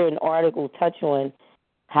did hear an article touch on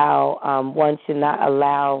how one should not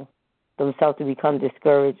allow themselves to become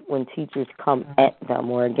discouraged when teachers come at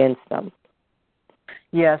them or against them.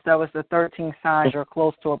 Yes, that was the 13 Signs You're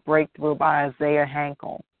Close to a Breakthrough by Isaiah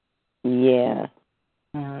Hankel. Yeah.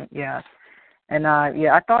 Yes. And,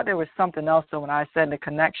 I thought there was something else, so when I said the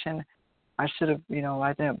connection, I should have,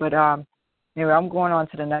 I didn't. But, anyway, I'm going on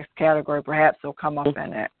to the next category. Perhaps it'll come up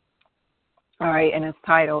in it. All right, and it's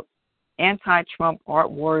titled Anti-Trump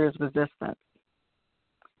Art Warriors Resistance.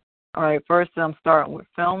 All right, first I'm starting with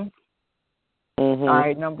films. All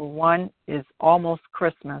right, number one is Almost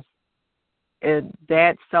Christmas.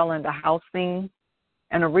 Dad selling the house scene.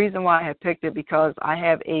 And the reason why I had picked it because I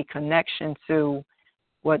have a connection to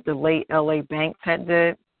what the late L.A. Banks had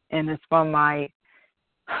did, and it's from my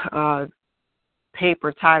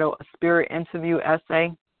paper titled A Spirit Interview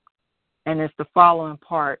Essay, and it's the following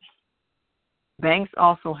part. Banks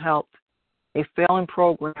also helped a failing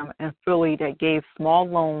program in Philly that gave small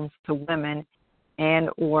loans to women and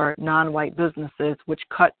or non-white businesses, which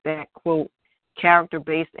cut back, quote,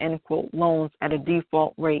 character-based, end quote, loans at a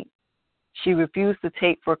default rate. She refused to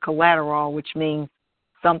take for collateral, which means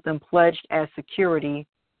something pledged as security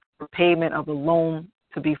for payment of a loan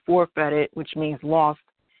to be forfeited, which means lost,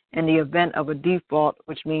 in the event of a default,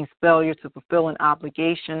 which means failure to fulfill an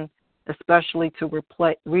obligation, especially to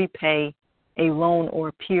repay a loan or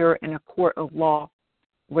appear in a court of law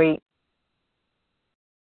rate.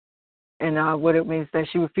 And what it means that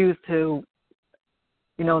she refused to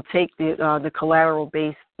take the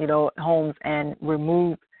collateral-based, homes and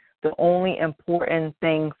remove the only important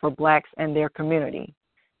thing for blacks in their community.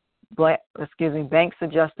 Banks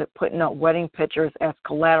suggested putting up wedding pictures as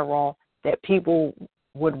collateral that people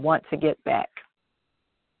would want to get back.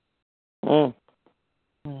 Mm.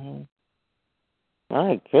 Mm-hmm.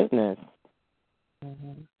 My goodness.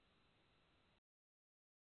 Mm-hmm.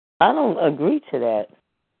 I don't agree to that.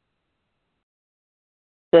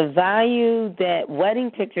 The value that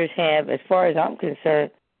wedding pictures have, as far as I'm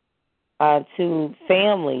concerned, to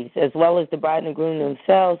families as well as the bride and the groom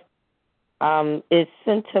themselves, is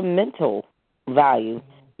sentimental value.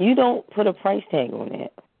 You don't put a price tag on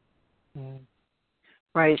that. Mm-hmm.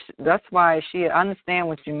 Right. That's why I understand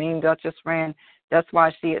what you mean, Duchess Rand. That's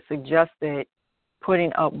why she had suggested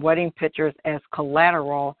putting up wedding pictures as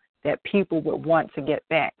collateral that people would want to get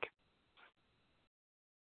back.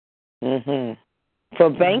 Mhm. So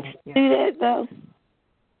banks do that though?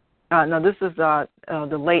 No, this is the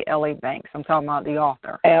late L.A. Banks. I'm talking about the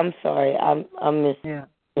author. I'm sorry, I misheard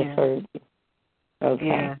you.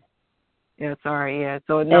 Okay. Yeah, sorry. Yeah.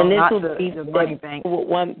 So no, and this not will the be money bank. Would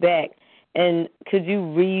want back. And could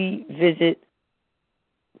you revisit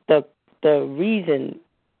the reason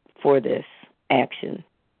for this action?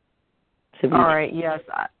 All right. Yes.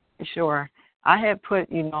 Sure. I had put,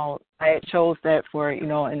 I had chose that for, in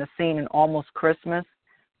the scene in Almost Christmas,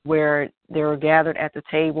 where they were gathered at the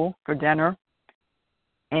table for dinner,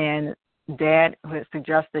 and Dad had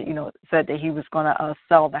suggested, said that he was going to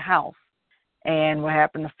sell the house. And what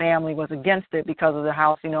happened, the family was against it because of the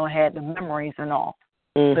house, had the memories and all.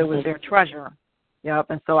 Mm-hmm. So it was their treasure.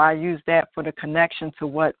 Yep. And so I used that for the connection to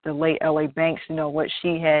what the late L.A. Banks, what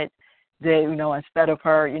she had did, instead of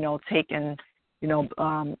her, taking,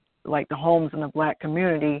 like the homes in the black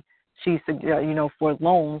community, she, for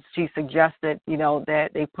loans, she suggested, that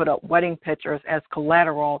they put up wedding pictures as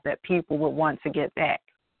collateral that people would want to get back.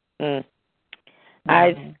 Mm.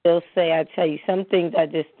 I still say, I tell you, some things I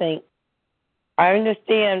just think, I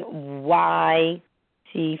understand why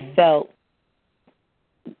she felt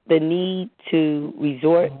the need to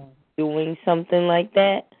resort to doing something like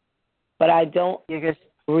that, but I don't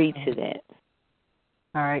agree to that.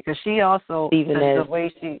 All right, because she also, even the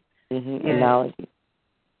way she, analogy.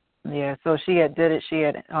 Yeah, so she had did it. She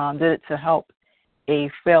had did it to help a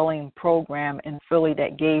failing program in Philly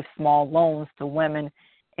that gave small loans to women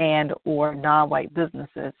and or non-white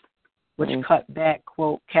businesses, which cut back,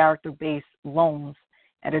 quote, character-based loans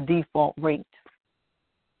at a default rate.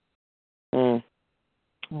 Mm.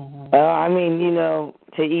 Mm-hmm. Well, I mean,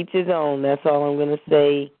 to each his own. That's all I'm going to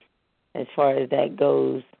say as far as that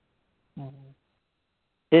goes. Mm-hmm.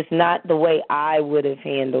 It's not the way I would have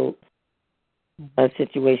handled a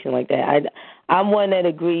situation like that. I'm one that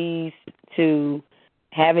agrees to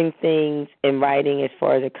having things in writing as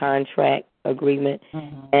far as a contract agreement.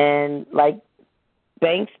 Mm-hmm. And like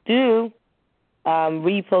banks do,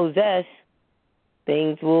 repossess,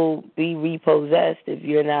 things will be repossessed if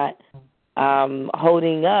you're not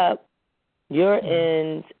holding up your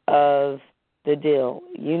end of the deal.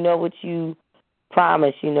 You know what you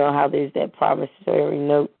promised. You know how there's that promissory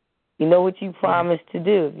note. You know what you promised to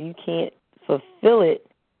do. If you can't fulfill it,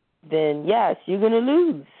 then yes, you're going to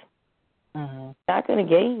lose. Mm-hmm. Not going to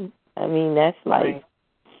gain. I mean, that's life. Right.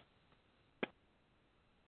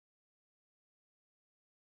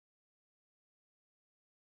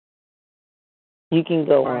 You can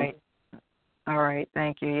go on. All right,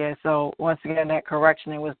 thank you. Yeah, so once again, that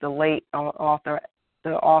correction, it was the late author,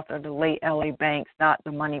 the late L.A. Banks, not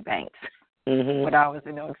the money banks. Mm-hmm. But I was,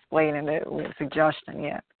 explaining it with a suggestion,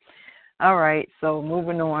 yeah. All right, so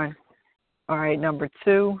moving on. All right, number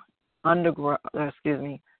 2, Underdog, the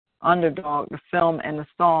film and the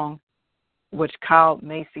song, which Kyle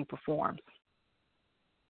Macy performs.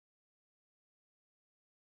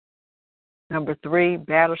 Number 3,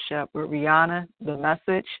 Battleship with Rihanna, The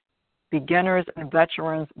Message, beginners and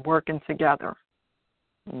veterans working together.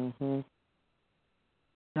 Mm-hmm.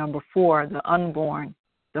 Number 4, The Unborn,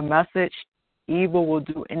 The Message, evil will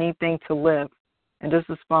do anything to live. And this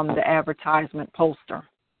is from the advertisement poster.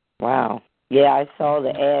 Wow. Yeah, I saw the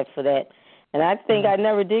ad for that. And I think I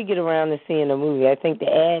never did get around to seeing the movie. I think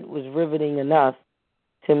the ad was riveting enough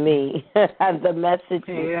to me. The message.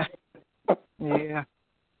 Yeah. Yeah.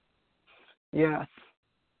 Yes.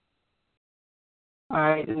 All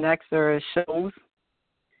right, the next are shows.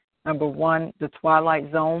 Number 1, The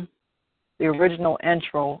Twilight Zone. The original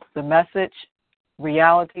intro, The Message,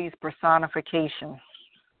 reality's personification.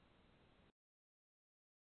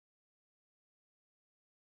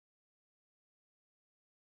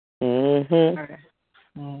 Mm-hmm. Okay.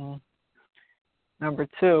 Mm-hmm. Number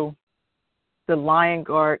 2, The Lion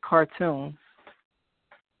Guard cartoon,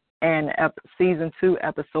 and Season 2,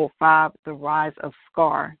 Episode 5, The Rise of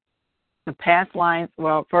Scar. The past lines,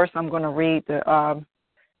 well, first I'm going to read the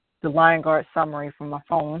Lion Guard summary from my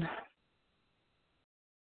phone.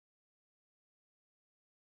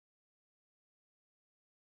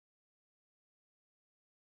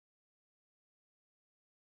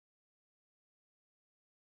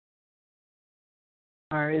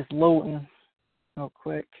 All right, it's loading real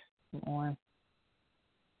quick. Come on.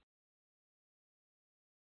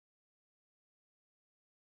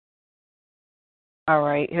 All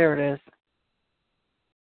right, here it is.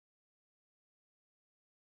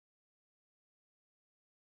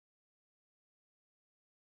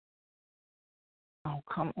 Oh,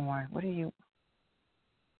 come on. What are you?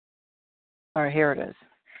 All right, here it is.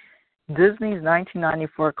 Disney's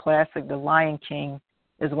 1994 classic, The Lion King,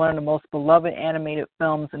 is one of the most beloved animated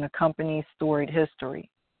films in the company's storied history.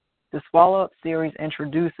 This follow-up series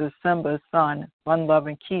introduces Simba's son,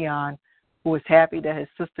 fun-loving Kian, who is happy that his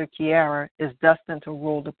sister Kiara is destined to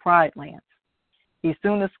rule the Pride Lands. He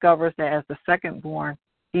soon discovers that as the second-born,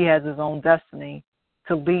 he has his own destiny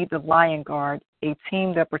to lead the Lion Guard, a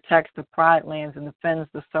team that protects the Pride Lands and defends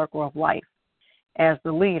the Circle of Life. As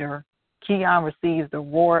the leader, Kian receives the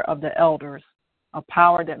Roar of the Elders, a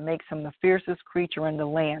power that makes him the fiercest creature in the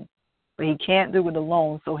land. But he can't do it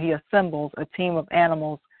alone, so he assembles a team of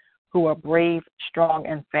animals who are brave, strong,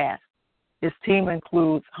 and fast. His team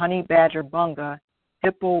includes Honey Badger Bunga,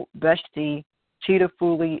 Hippo Beshti, Cheetah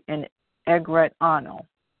Fuli, and Egret Ano.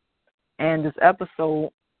 And this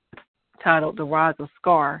episode, titled The Rise of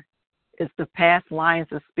Scar, is the past lines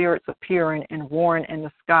of spirits appearing and roaring in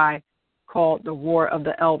the sky, called the Roar of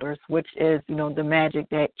the Elders, which is, the magic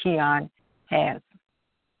that Kian has.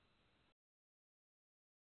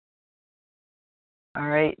 All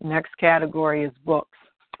right, next category is books.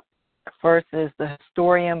 First is The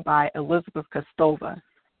Historian by Elizabeth Kostova,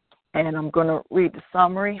 and I'm going to read the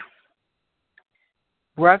summary.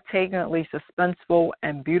 Breathtakingly suspenseful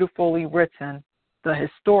and beautifully written, The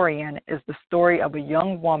Historian is the story of a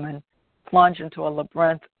young woman plunged into a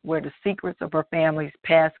labyrinth where the secrets of her family's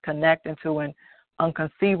past connect into an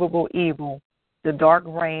unconceivable evil, the dark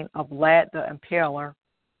reign of Lad the Impaler,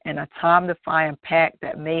 and a time-defying pact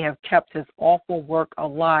that may have kept his awful work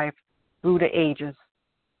alive through the ages.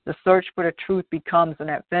 The search for the truth becomes an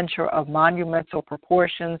adventure of monumental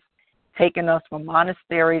proportions, taking us from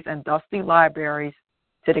monasteries and dusty libraries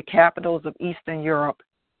to the capitals of Eastern Europe,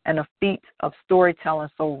 and a feat of storytelling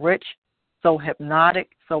so rich, so hypnotic,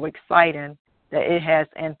 so exciting that it has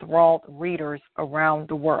enthralled readers around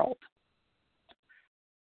the world.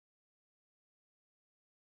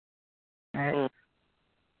 Right.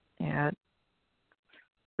 Yeah.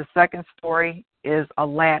 The second story is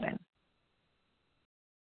Aladdin.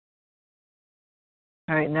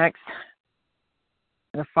 All right, next.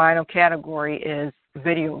 The final category is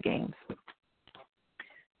video games.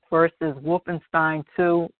 First is Wolfenstein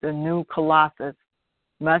 2, The New Colossus.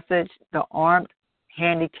 Message: the armed,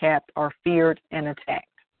 handicapped are feared and attacked.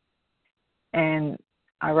 And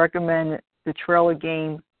I recommend the trailer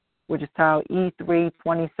game, which is titled E3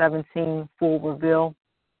 2017 Full Reveal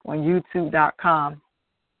on YouTube.com.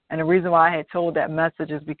 And the reason why I had told that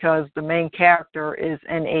message is because the main character is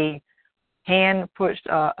in a hand-pushed,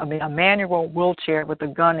 a manual wheelchair with a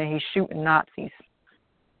gun, and he's shooting Nazis.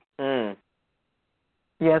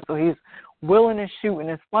 Yeah, so he's willing and shooting.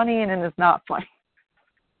 It's funny and then it's not funny.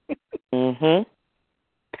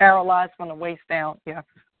 Paralyzed from the waist down, yeah.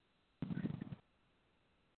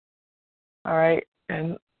 All right,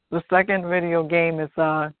 and the second video game is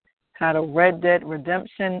titled Red Dead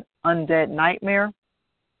Redemption Undead Nightmare.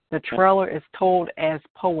 The trailer is told as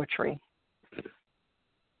poetry.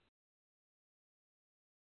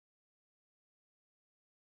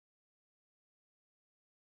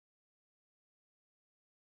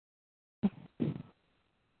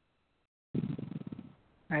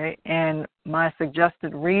 Right, and my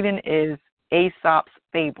suggested reading is Aesop's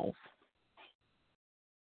Fables.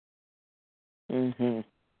 Any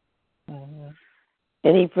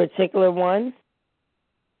particular one?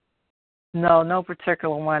 No, no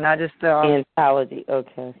particular one. I just anthology.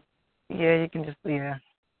 Okay. Yeah, you can just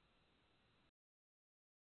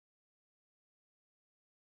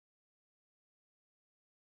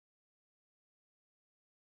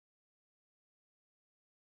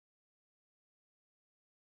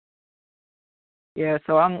Yeah,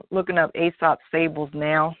 so I'm looking up Aesop's Fables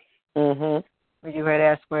now. You had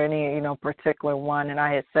asked for any, particular one, and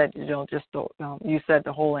I had said, just you said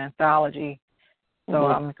the whole anthology. So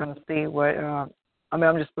I'm going to see what.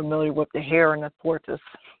 I'm just familiar with the hare and the tortoise.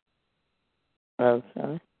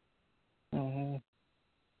 Okay. Mm-hmm.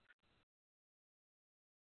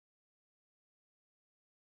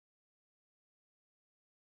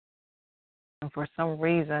 And for some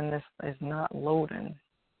reason, this is not loading.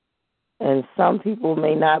 And some people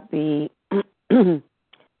may not be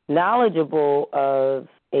knowledgeable of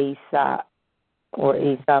Aesop or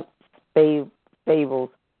Aesop's fables.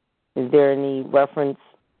 Is there any reference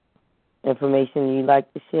information you'd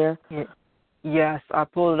like to share? Yes, I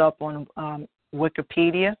pulled it up on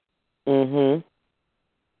Wikipedia. Mm-hmm.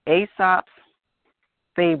 Aesop's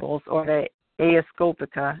fables, or the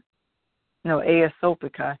Aescopica,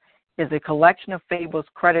 is a collection of fables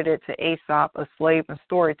credited to Aesop, a slave and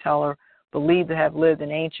storyteller believed to have lived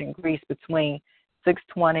in ancient Greece between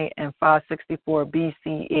 620 and 564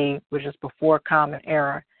 BCE, which is before Common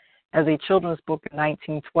Era, as a children's book in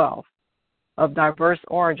 1912. Of diverse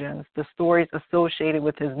origins, the stories associated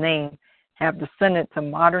with his name have descended to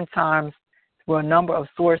modern times through a number of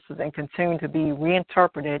sources and continue to be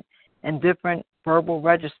reinterpreted in different verbal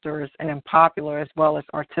registers and in popular as well as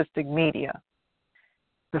artistic media.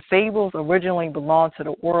 The fables originally belonged to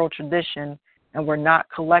the oral tradition and were not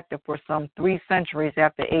collected for some 3 centuries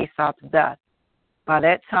after Aesop's death. By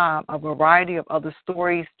that time, a variety of other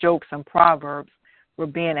stories, jokes, and proverbs were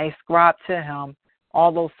being ascribed to him,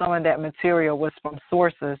 although some of that material was from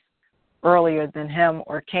sources earlier than him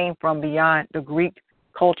or came from beyond the Greek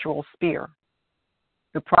cultural sphere.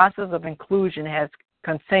 The process of inclusion has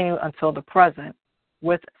continued until the present,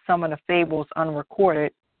 with some of the fables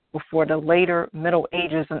unrecorded before the later Middle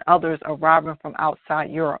Ages and others arriving from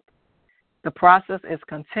outside Europe. The process is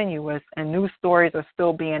continuous, and new stories are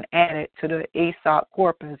still being added to the Aesop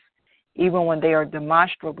corpus, even when they are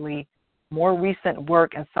demonstrably more recent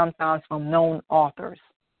work and sometimes from known authors.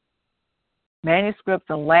 Manuscripts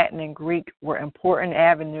in Latin and Greek were important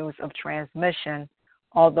avenues of transmission,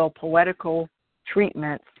 although poetical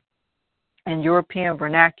treatments and European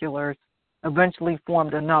vernaculars eventually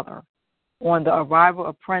formed another. On the arrival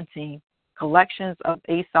of printing, collections of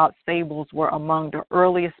Aesop's fables were among the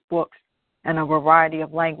earliest books in a variety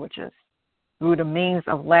of languages. Through the means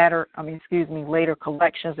of later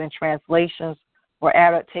collections and translations or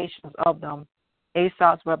adaptations of them,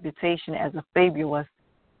 Aesop's reputation as a fabulist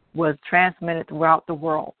was transmitted throughout the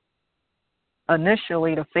world.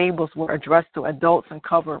 Initially, the fables were addressed to adults and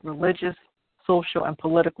covered religious, social, and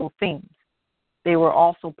political themes. They were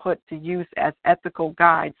also put to use as ethical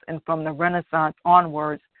guides, and from the Renaissance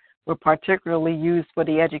onwards were particularly used for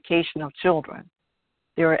the education of children.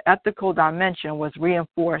 Their ethical dimension was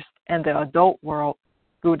reinforced in the adult world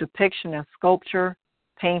through depiction in sculpture,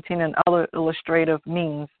 painting, and other illustrative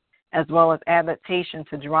means, as well as adaptation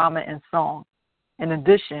to drama and song. In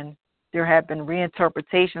addition, there have been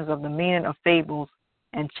reinterpretations of the meaning of fables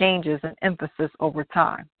and changes in emphasis over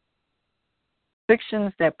time.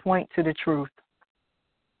 Fictions that point to the truth.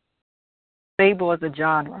 Fable as a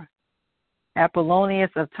genre.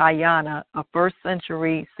 Apollonius of Tyana, a 1st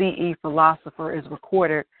century CE philosopher, is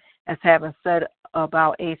recorded as having said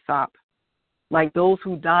about Aesop, like those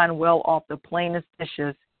who dine well off the plainest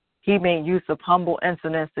dishes, he made use of humble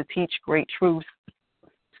incidents to teach great truths.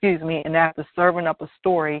 And after serving up a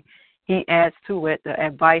story, he adds to it the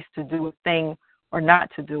advice to do a thing or not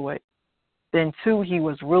to do it. Then, too, he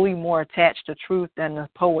was really more attached to truth than the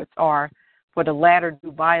poets are, for the latter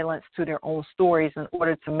do violence to their own stories in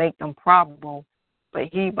order to make them probable, but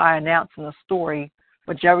he, by announcing a story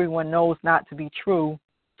which everyone knows not to be true,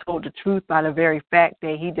 told the truth by the very fact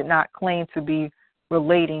that he did not claim to be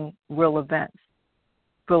relating real events.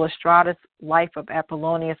 Philostratus' Life of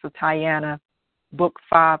Apollonius of Tyana, Book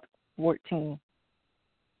 5:14.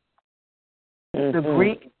 The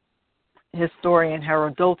Greek historian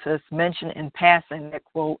Herodotus mentioned in passing that,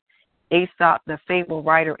 quote, Aesop, the fable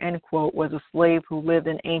writer, end quote, was a slave who lived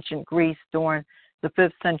in ancient Greece during the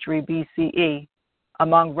 5th century BCE.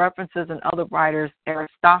 Among references in other writers,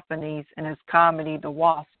 Aristophanes, in his comedy The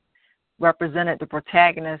Wasp, represented the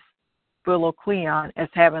protagonist Philocleon as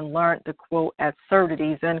having learned the, quote,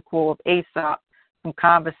 absurdities, end quote, of Aesop from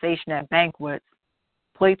conversation at banquets.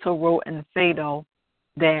 Plato wrote in Phaedo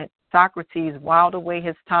that Socrates whiled away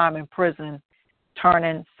his time in prison,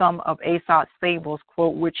 turning some of Aesop's fables,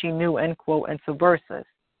 quote, which he knew, end quote, into verses.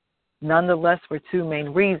 Nonetheless, for 2 main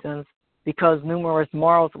reasons, because numerous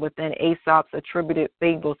morals within Aesop's attributed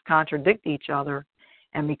fables contradict each other,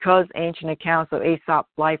 and because ancient accounts of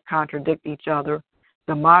Aesop's life contradict each other,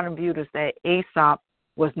 the modern view is that Aesop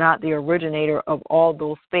was not the originator of all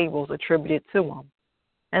those fables attributed to him.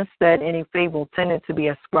 Instead, any fable tended to be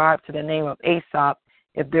ascribed to the name of Aesop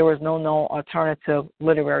if there was no known alternative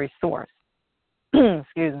literary source.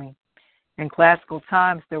 In classical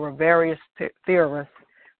times, there were various theorists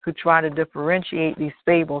who try to differentiate these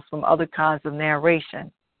fables from other kinds of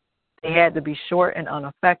narration. They had to be short and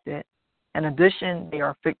unaffected. In addition, they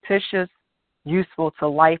are fictitious, useful to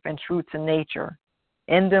life, and true to nature.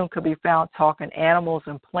 In them could be found talking animals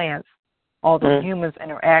and plants, although humans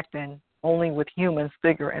interacting only with humans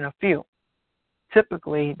figure in a few.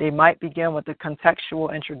 Typically, they might begin with a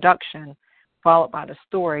contextual introduction, followed by the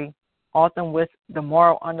story, often with the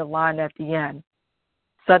moral underlined at the end.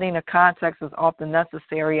 Studying the context is often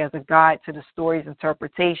necessary as a guide to the story's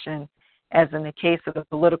interpretation, as in the case of the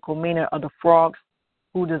political meaning of the frogs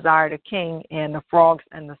who desired a king and the frogs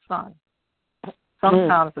and the sun.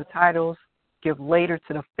 Sometimes the titles given later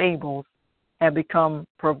to the fables have become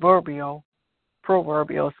proverbial,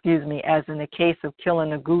 as in the case of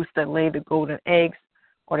killing the goose that laid the golden eggs,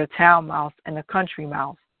 or the town mouse and the country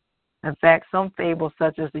mouse. In fact, some fables,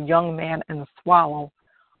 such as the young man and the swallow,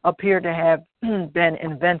 appear to have been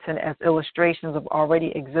invented as illustrations of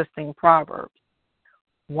already existing proverbs.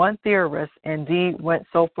 One theorist indeed went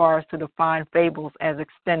so far as to define fables as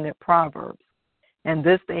extended proverbs. In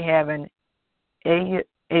this, they have an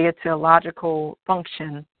aetiological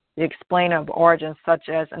function, the explainer of origins, such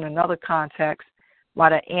as in another context, why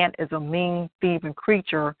the ant is a mean, thieving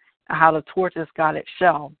creature, and how the tortoise got its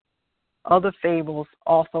shell. Other fables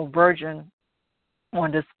also verge on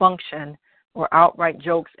dysfunction or outright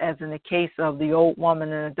jokes, as in the case of the old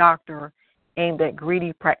woman and the doctor, aimed at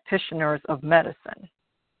greedy practitioners of medicine.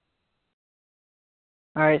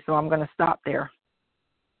 All right, so I'm going to stop there.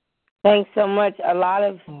 Thanks so much. A lot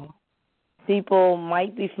of people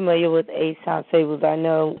might be familiar with Aesop's fables. I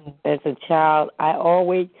know as a child, I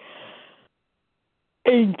always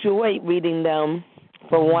enjoyed reading them.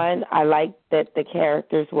 For one, I liked that the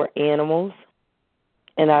characters were animals,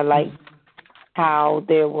 and I liked how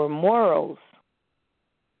there were morals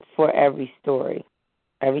for every story.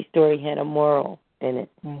 Every story had a moral in it.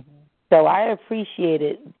 So I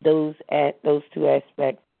appreciated those two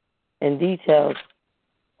aspects and details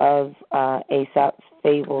of Aesop's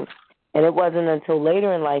fables. And it wasn't until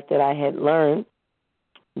later in life that I had learned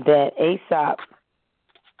that Aesop,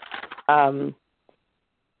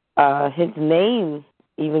 his name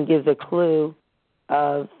even gives a clue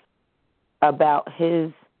about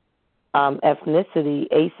his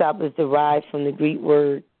ethnicity. Aesop is derived from the Greek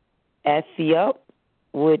word Ethiop,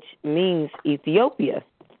 which means Ethiopia.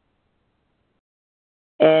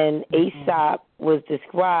 And Aesop was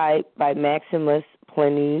described by Maximus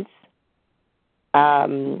Plinius,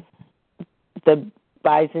 the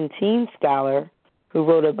Byzantine scholar who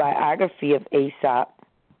wrote a biography of Aesop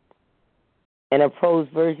and a prose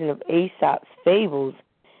version of Aesop's fables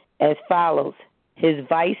as follows. His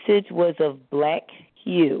visage was of black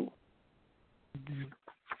hue.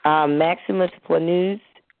 Maximus Plinius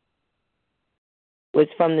was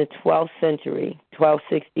from the 12th century,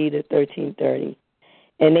 1260 to 1330.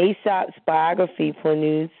 In Aesop's biography,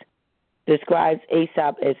 Plinius describes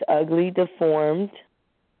Aesop as ugly, deformed,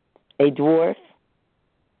 a dwarf,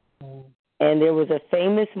 and there was a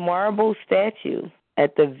famous marble statue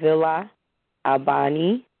at the Villa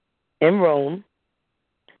Albani in Rome,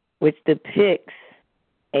 which depicts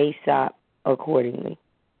Aesop accordingly.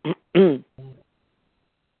 And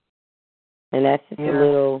that's just a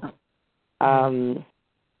little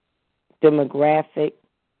demographic.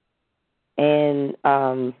 And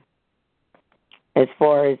as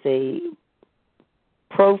far as a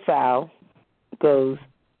profile goes,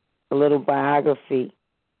 a little biography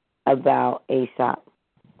about Aesop.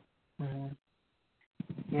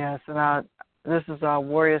 Yes, and this is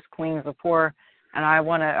Warriors, Queens of Poor, and I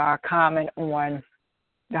want to comment on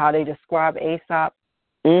how they describe Aesop,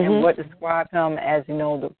 and what described him as,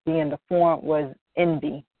 being deformed was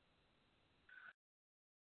envy.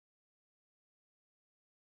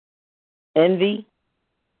 Envy?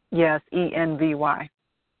 Yes, E-N-V-Y.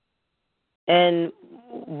 And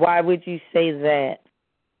why would you say that?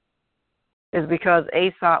 Is because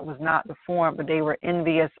Aesop was not deformed, but they were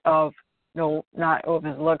envious of, not of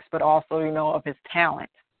his looks, but also, of his talent.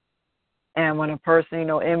 And when a person,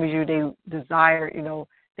 envies you, they desire,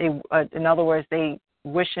 they, in other words, they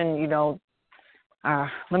wishing,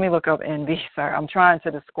 let me look up envy. Sorry, I'm trying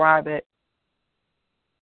to describe it.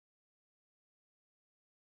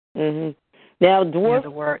 Now,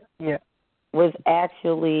 dwarf was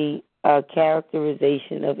actually a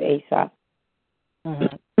characterization of Aesop.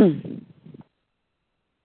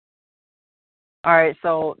 All right,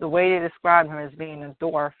 so the way they describe him as being a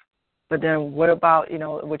dwarf, but then what about,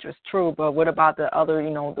 which was true, but what about the other,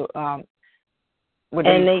 what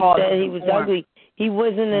and they said he was ugly. He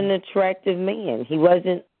wasn't an attractive man. He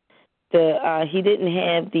wasn't he didn't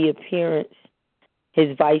have the appearance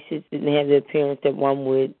his vices didn't have the appearance that one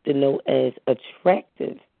would denote as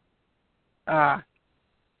attractive. I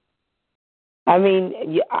mean,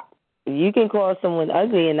 you can call someone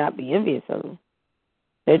ugly and not be envious of them.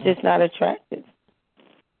 They're just not attractive.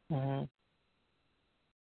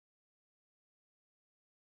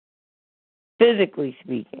 Physically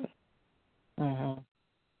speaking.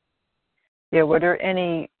 Yeah, were there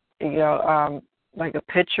any, like a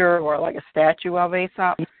picture or like a statue of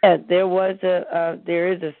Aesop? Yeah, there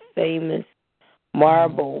is a famous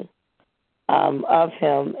marble of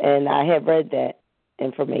him, and I have read that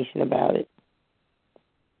information about it.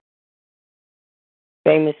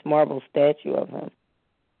 Famous marble statue of him.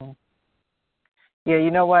 Yeah,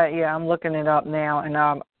 you know what? Yeah, I'm looking it up now, and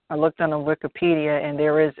I looked on Wikipedia, and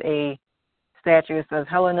there is a statue. It says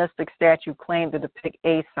Hellenistic statue claimed to depict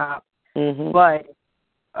Aesop, but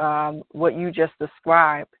what you just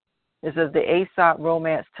described, it says the Aesop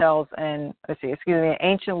romance tells, an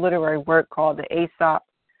ancient literary work called the Aesop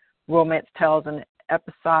romance tells an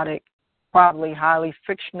episodic, probably highly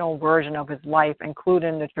fictional version of his life,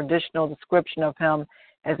 including the traditional description of him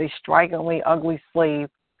as a strikingly ugly slave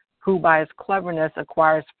who by his cleverness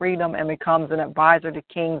acquires freedom and becomes an advisor to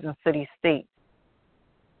kings and city-states.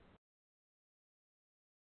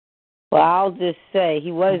 Well, I'll just say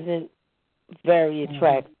he wasn't very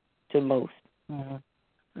attractive to most.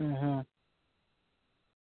 And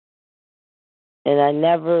I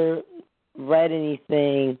never read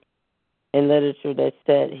anything in literature that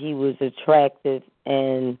said he was attractive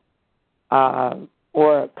and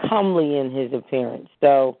or comely in his appearance.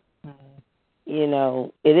 So,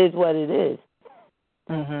 it is what it is.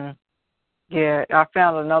 Yeah, I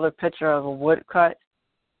found another picture of a woodcut.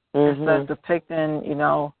 It says depicting,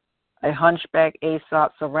 a hunchback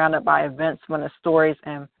Aesop surrounded by events when the stories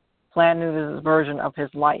and Planudes' version of his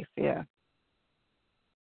life. Yeah.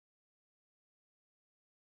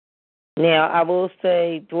 Now, I will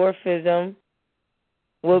say dwarfism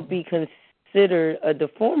would be considered a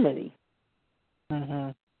deformity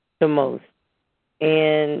to most.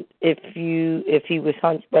 And if he was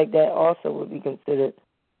hunchback, that also would be considered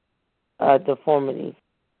a deformity.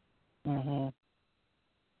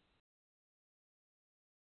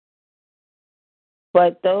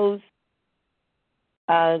 But those,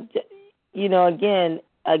 again,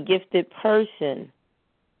 a gifted person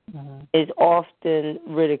is often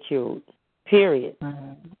ridiculed, period,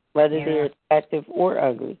 whether they're attractive or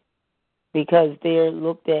ugly, because they're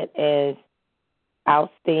looked at as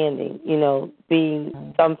outstanding,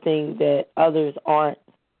 being something that others aren't.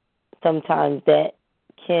 Sometimes that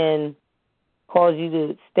can cause you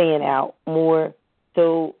to stand out more,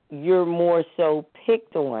 so you're more so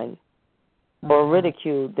picked on or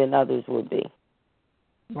ridiculed than others would be.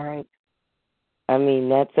 Right. I mean,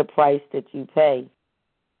 that's a price that you pay.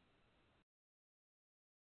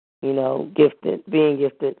 Being gifted.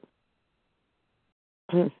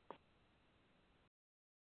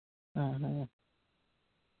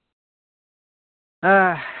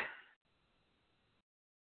 All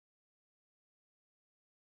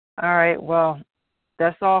right, well,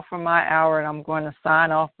 that's all for my hour, and I'm going to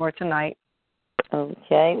sign off for tonight.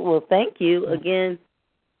 Okay, well, thank you again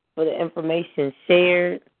for the information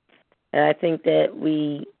shared. And I think that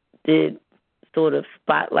we did sort of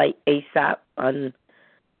spotlight Aesop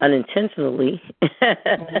unintentionally.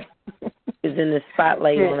 Is in the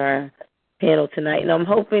spotlight on our panel tonight. And I'm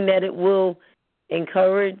hoping that it will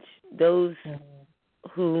encourage those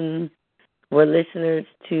whom were listeners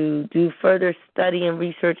to do further study and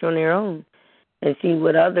research on their own and see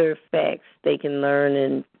what other facts they can learn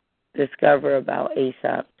and discover about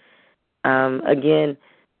Aesop. Again,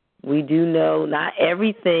 we do know not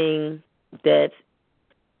everything that's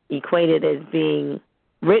equated as being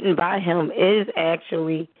written by him is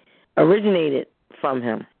actually originated from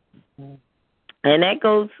him. And that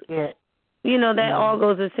goes, that all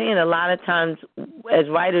goes to saying a lot of times as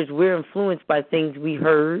writers we're influenced by things we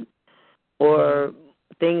heard or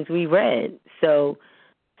things we read. So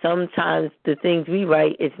sometimes the things we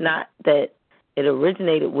write, it's not that it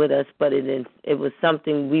originated with us, but it was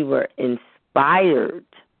something we were inspired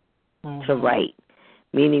to write,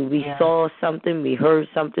 meaning we saw something, we heard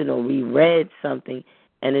something, or we read something,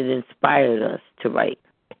 and it inspired us to write.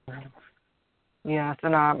 Yes,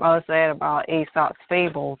 and I must add about Aesop's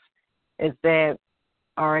fables is that,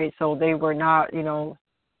 all right, so they were not, it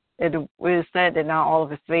was said that not all of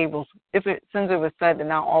his fables, since it was said that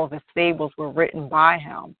not all of his fables were written by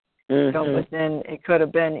him, but then it could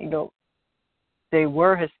have been, they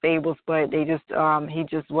were his fables, but they just, he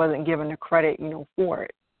just wasn't given the credit, for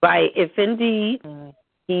it. Right, if indeed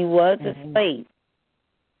he was a slave,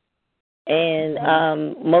 And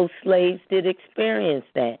most slaves did experience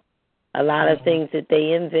that. A lot of things that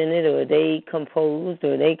they invented or they composed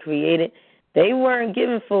or they created, they weren't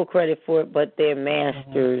given full credit for it, but their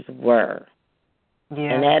masters were.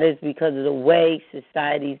 Yeah. And that is because of the way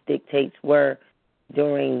society's dictates were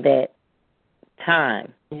during that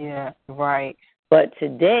time. Yeah, right. But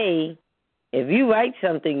today, if you write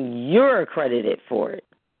something, you're accredited for it,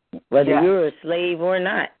 whether you're a slave or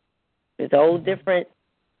not. It's a whole different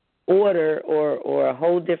order or a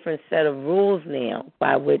whole different set of rules now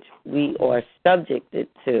by which we are subjected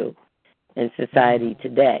to in society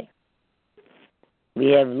today.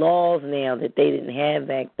 We have laws now that they didn't have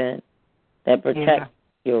back then that protect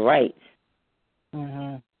your rights,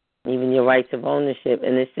 even your rights of ownership.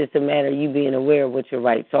 And it's just a matter of you being aware of what your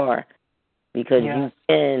rights are, because you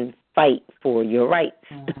can fight for your rights.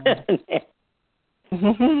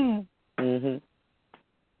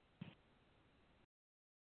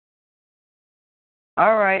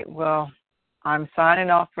 All right. Well, I'm signing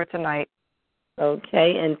off for tonight.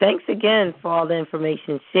 Okay. And thanks again for all the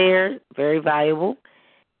information shared. Very valuable.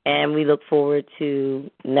 And we look forward to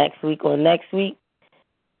next week. We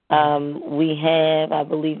have, I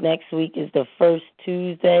believe next week is the first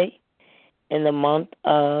Tuesday in the month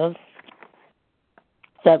of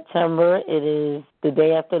September. It is the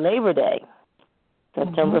day after Labor Day,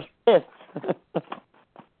 September 5th.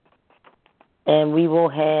 And we will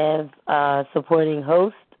have a supporting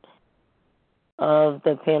host of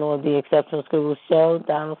the panel of the Exceptional Scribble Show,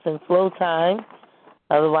 Donaldson Flowtime,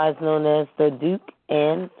 otherwise known as the Duke,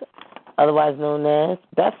 and otherwise known as,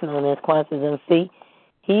 best known as Quantas MC.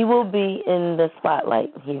 He will be in the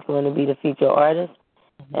spotlight. He's going to be the featured artist,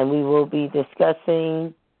 and we will be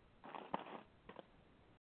discussing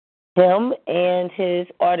him and his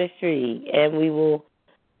artistry. And we will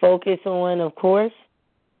focus on, of course,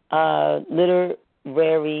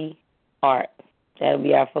 literary art. That'll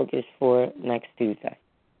be our focus for next Tuesday.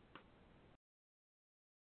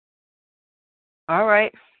 All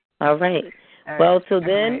right. Well, till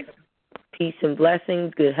then, peace and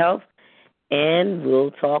blessings, good health, and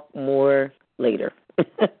we'll talk more later.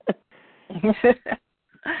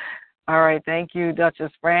 All right. Thank you,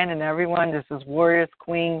 Duchess Fran, and everyone. This is Warriors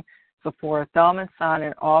Queen Sephora Thelman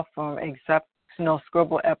signing off from Exceptional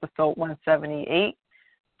Scribble episode 178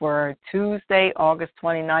 for Tuesday, August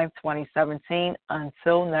 29th, 2017.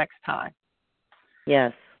 Until next time.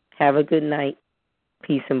 Yes. Have a good night.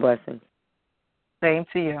 Peace and blessings. Same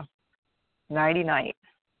to you. Nighty-night.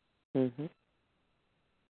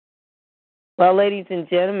 Well, ladies and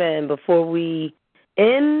gentlemen, before we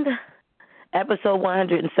end episode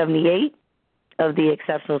 178 of the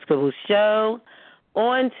Exceptional Scribble Show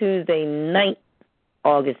on Tuesday night,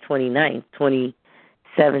 August 29th,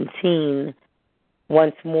 2017,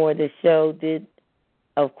 once more the show did,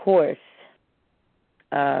 of course,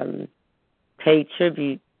 pay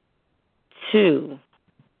tribute to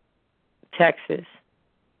Texas.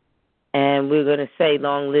 And we're going to say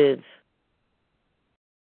long live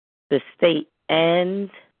the state and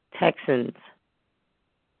Texans.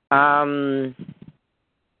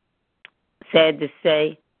 Sad to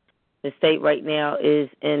say, the state right now is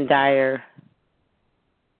in dire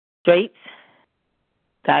straits,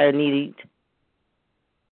 dire need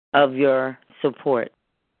of your support.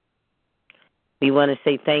 We want to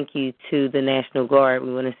say thank you to the National Guard.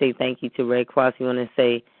 We want to say thank you to Red Cross. We want to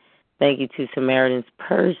say thank you to Samaritan's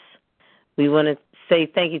Purse. We want to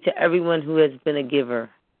say thank you to everyone who has been a giver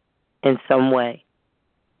in some way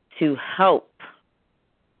to help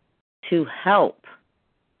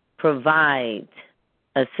provide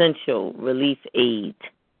essential relief aid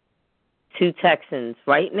to Texans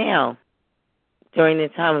right now during the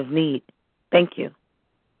time of need. Thank you.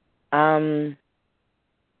 I'm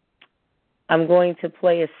going to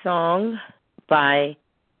play a song by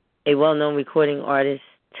a well-known recording artist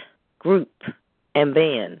group and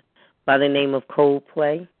band by the name of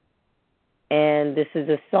Coldplay. And this is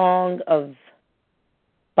a song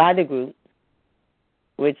by the group,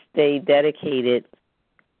 which they dedicated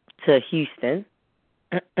to Houston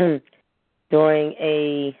during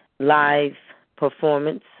a live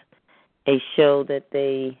performance, a show that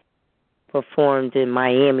they performed in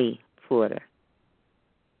Miami, Florida.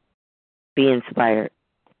 Be inspired.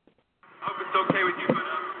 I hope it's okay with you, but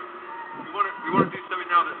we want to do something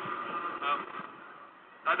now that's,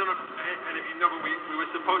 I don't know if you know, but we were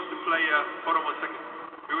supposed to play, hold on one second.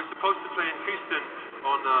 We were supposed to play in Houston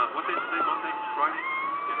on, what day is today, Monday? Friday?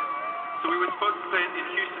 Yeah. So we were supposed to play in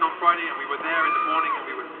Houston on Friday, and we were there in the morning, and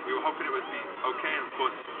we were hoping it would be okay, and of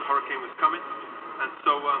course the hurricane was coming. And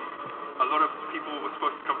so a lot of people were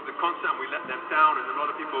supposed to come to the concert, and we let them down, and a lot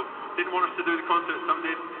of people didn't want us to do the concert, some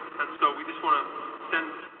did. And so we just want to send,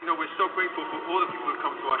 we're so grateful for all the people who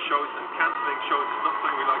come to our shows, and cancelling shows is not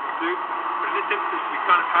something we like to do, but in this instance we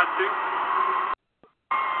kind of had to.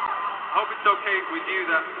 I hope it's okay with you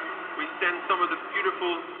that we send some of the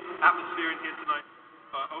beautiful atmosphere in here tonight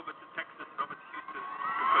over to Texas and over to Houston,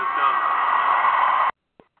 because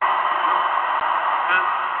and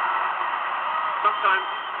sometimes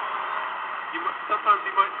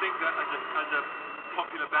you might think that as a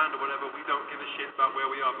popular band or whatever, we don't give a shit about where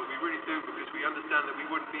we are, but we really do, because we understand that we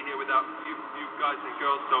wouldn't be here without you guys and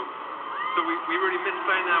girls. So we really miss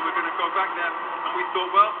playing there. We're going to go back there, and we thought,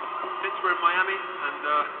 well, since we're in Miami and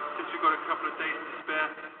since we've got a couple of days to spare,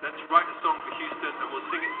 let's write a song for Houston, and we'll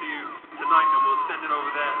sing it to you tonight, and we'll send it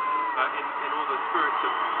over there in all the spirits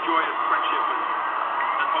of joy and friendship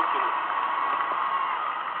and hopefulness.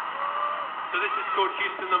 So this is called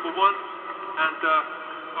Houston Number 1, and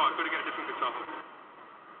I've got to get a different guitar.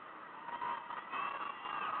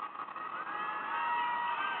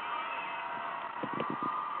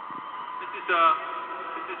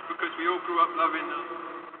 This is because we all grew up loving.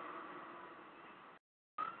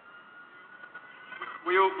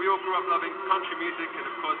 We all grew up loving country music, and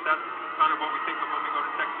of course that's kind of what we think of when we go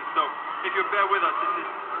to Texas. So if you bear with us,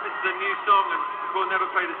 this is a new song, and we'll never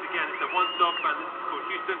play this again. It's a one-stop, and this is called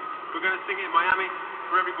Houston. We're going to sing it in Miami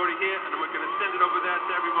for everybody here, and we're going to send it over there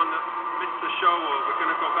to everyone that missed the show, or we're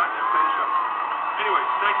going to go back there and play the show. Anyway,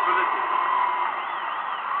 thanks for listening.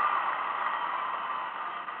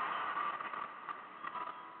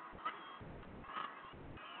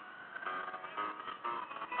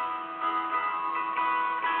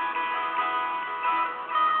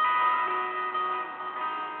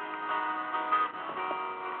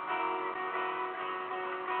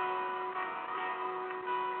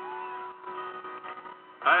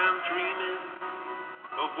 I am dreaming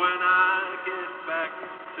of when I get back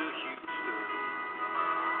to Houston.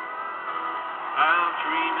 I'm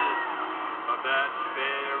dreaming of that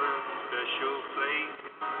fair and special place.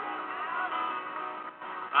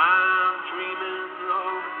 I'm dreaming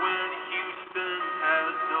of when Houston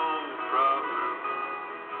has no problem.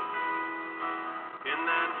 In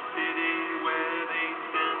that city where they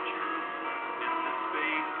send you into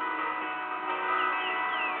space.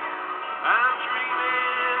 I'm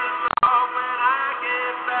dreaming of when I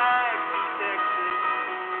get back to Texas.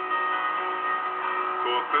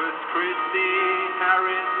 Corpus Christi,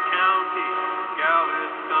 Harris County,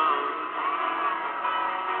 Galveston.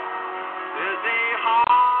 There's a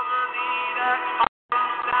harmony that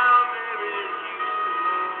comes down there in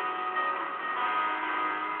Houston.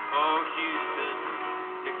 Oh, Houston,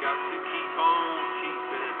 you got to keep on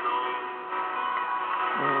keeping on.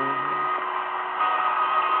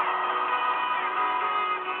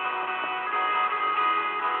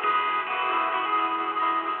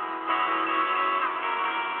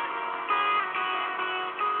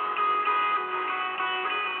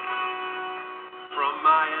 From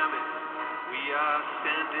Miami, we are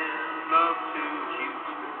sending love to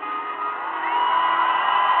Houston.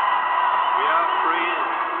 We are praying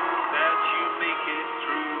that you make it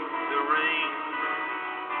through the rain.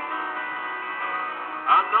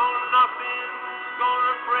 I know nothing's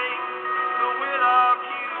gonna break the will of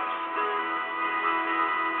Houston.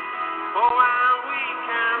 Oh, and we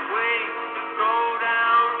can't wait to go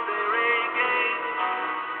down there again.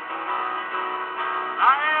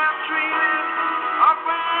 I am dreaming of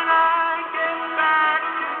when I get back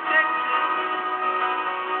to Texas.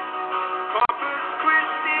 Corpus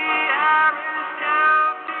Christi, Harris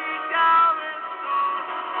County, Galveston.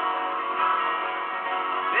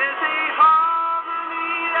 There's a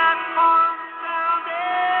harmony that comes down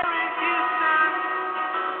there in Houston.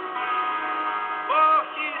 Oh,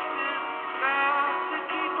 Houston, got to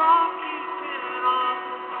keep on keeping on.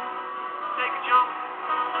 Take a jump.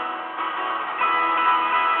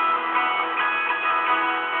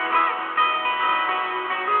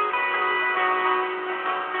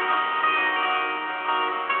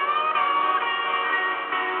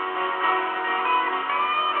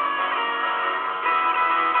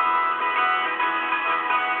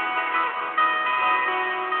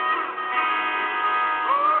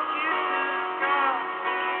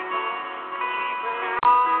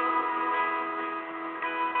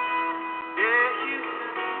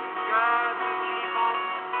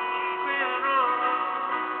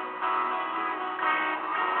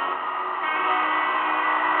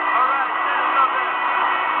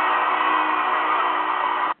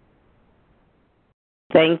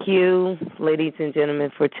 Thank you, ladies and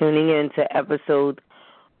gentlemen, for tuning in to episode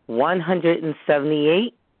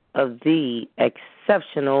 178 of the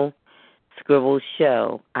Exceptional Scribble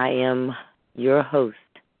Show. I am your host,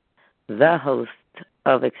 the host,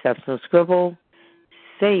 of Exceptional Scribble,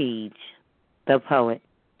 Sage, the poet.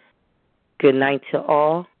 Good night to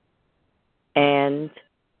all. And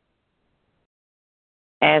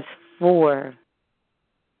as for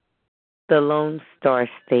the Lone Star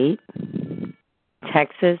State,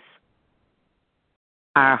 Texas,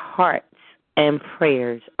 our hearts and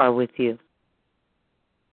prayers are with you.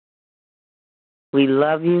 We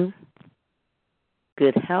love you,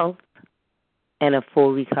 good health, and a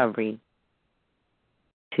full recovery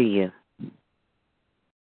to you.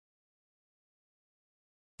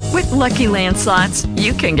 With Lucky Land Slots,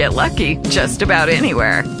 you can get lucky just about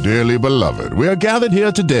anywhere. Dearly beloved, we are gathered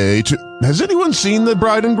here today to... Has anyone seen the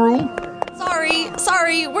bride and groom?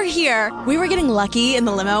 Sorry, we're here. We were getting lucky in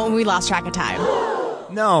the limo and we lost track of time.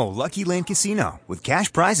 No, Lucky Land Casino, with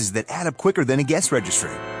cash prizes that add up quicker than a guest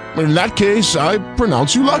registry. In that case, I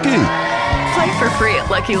pronounce you lucky. Play for free at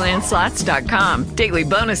LuckyLandSlots.com. Daily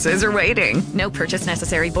bonuses are waiting. No purchase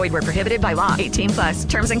necessary. Void where prohibited by law. 18+.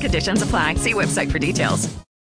 Terms and conditions apply. See website for details.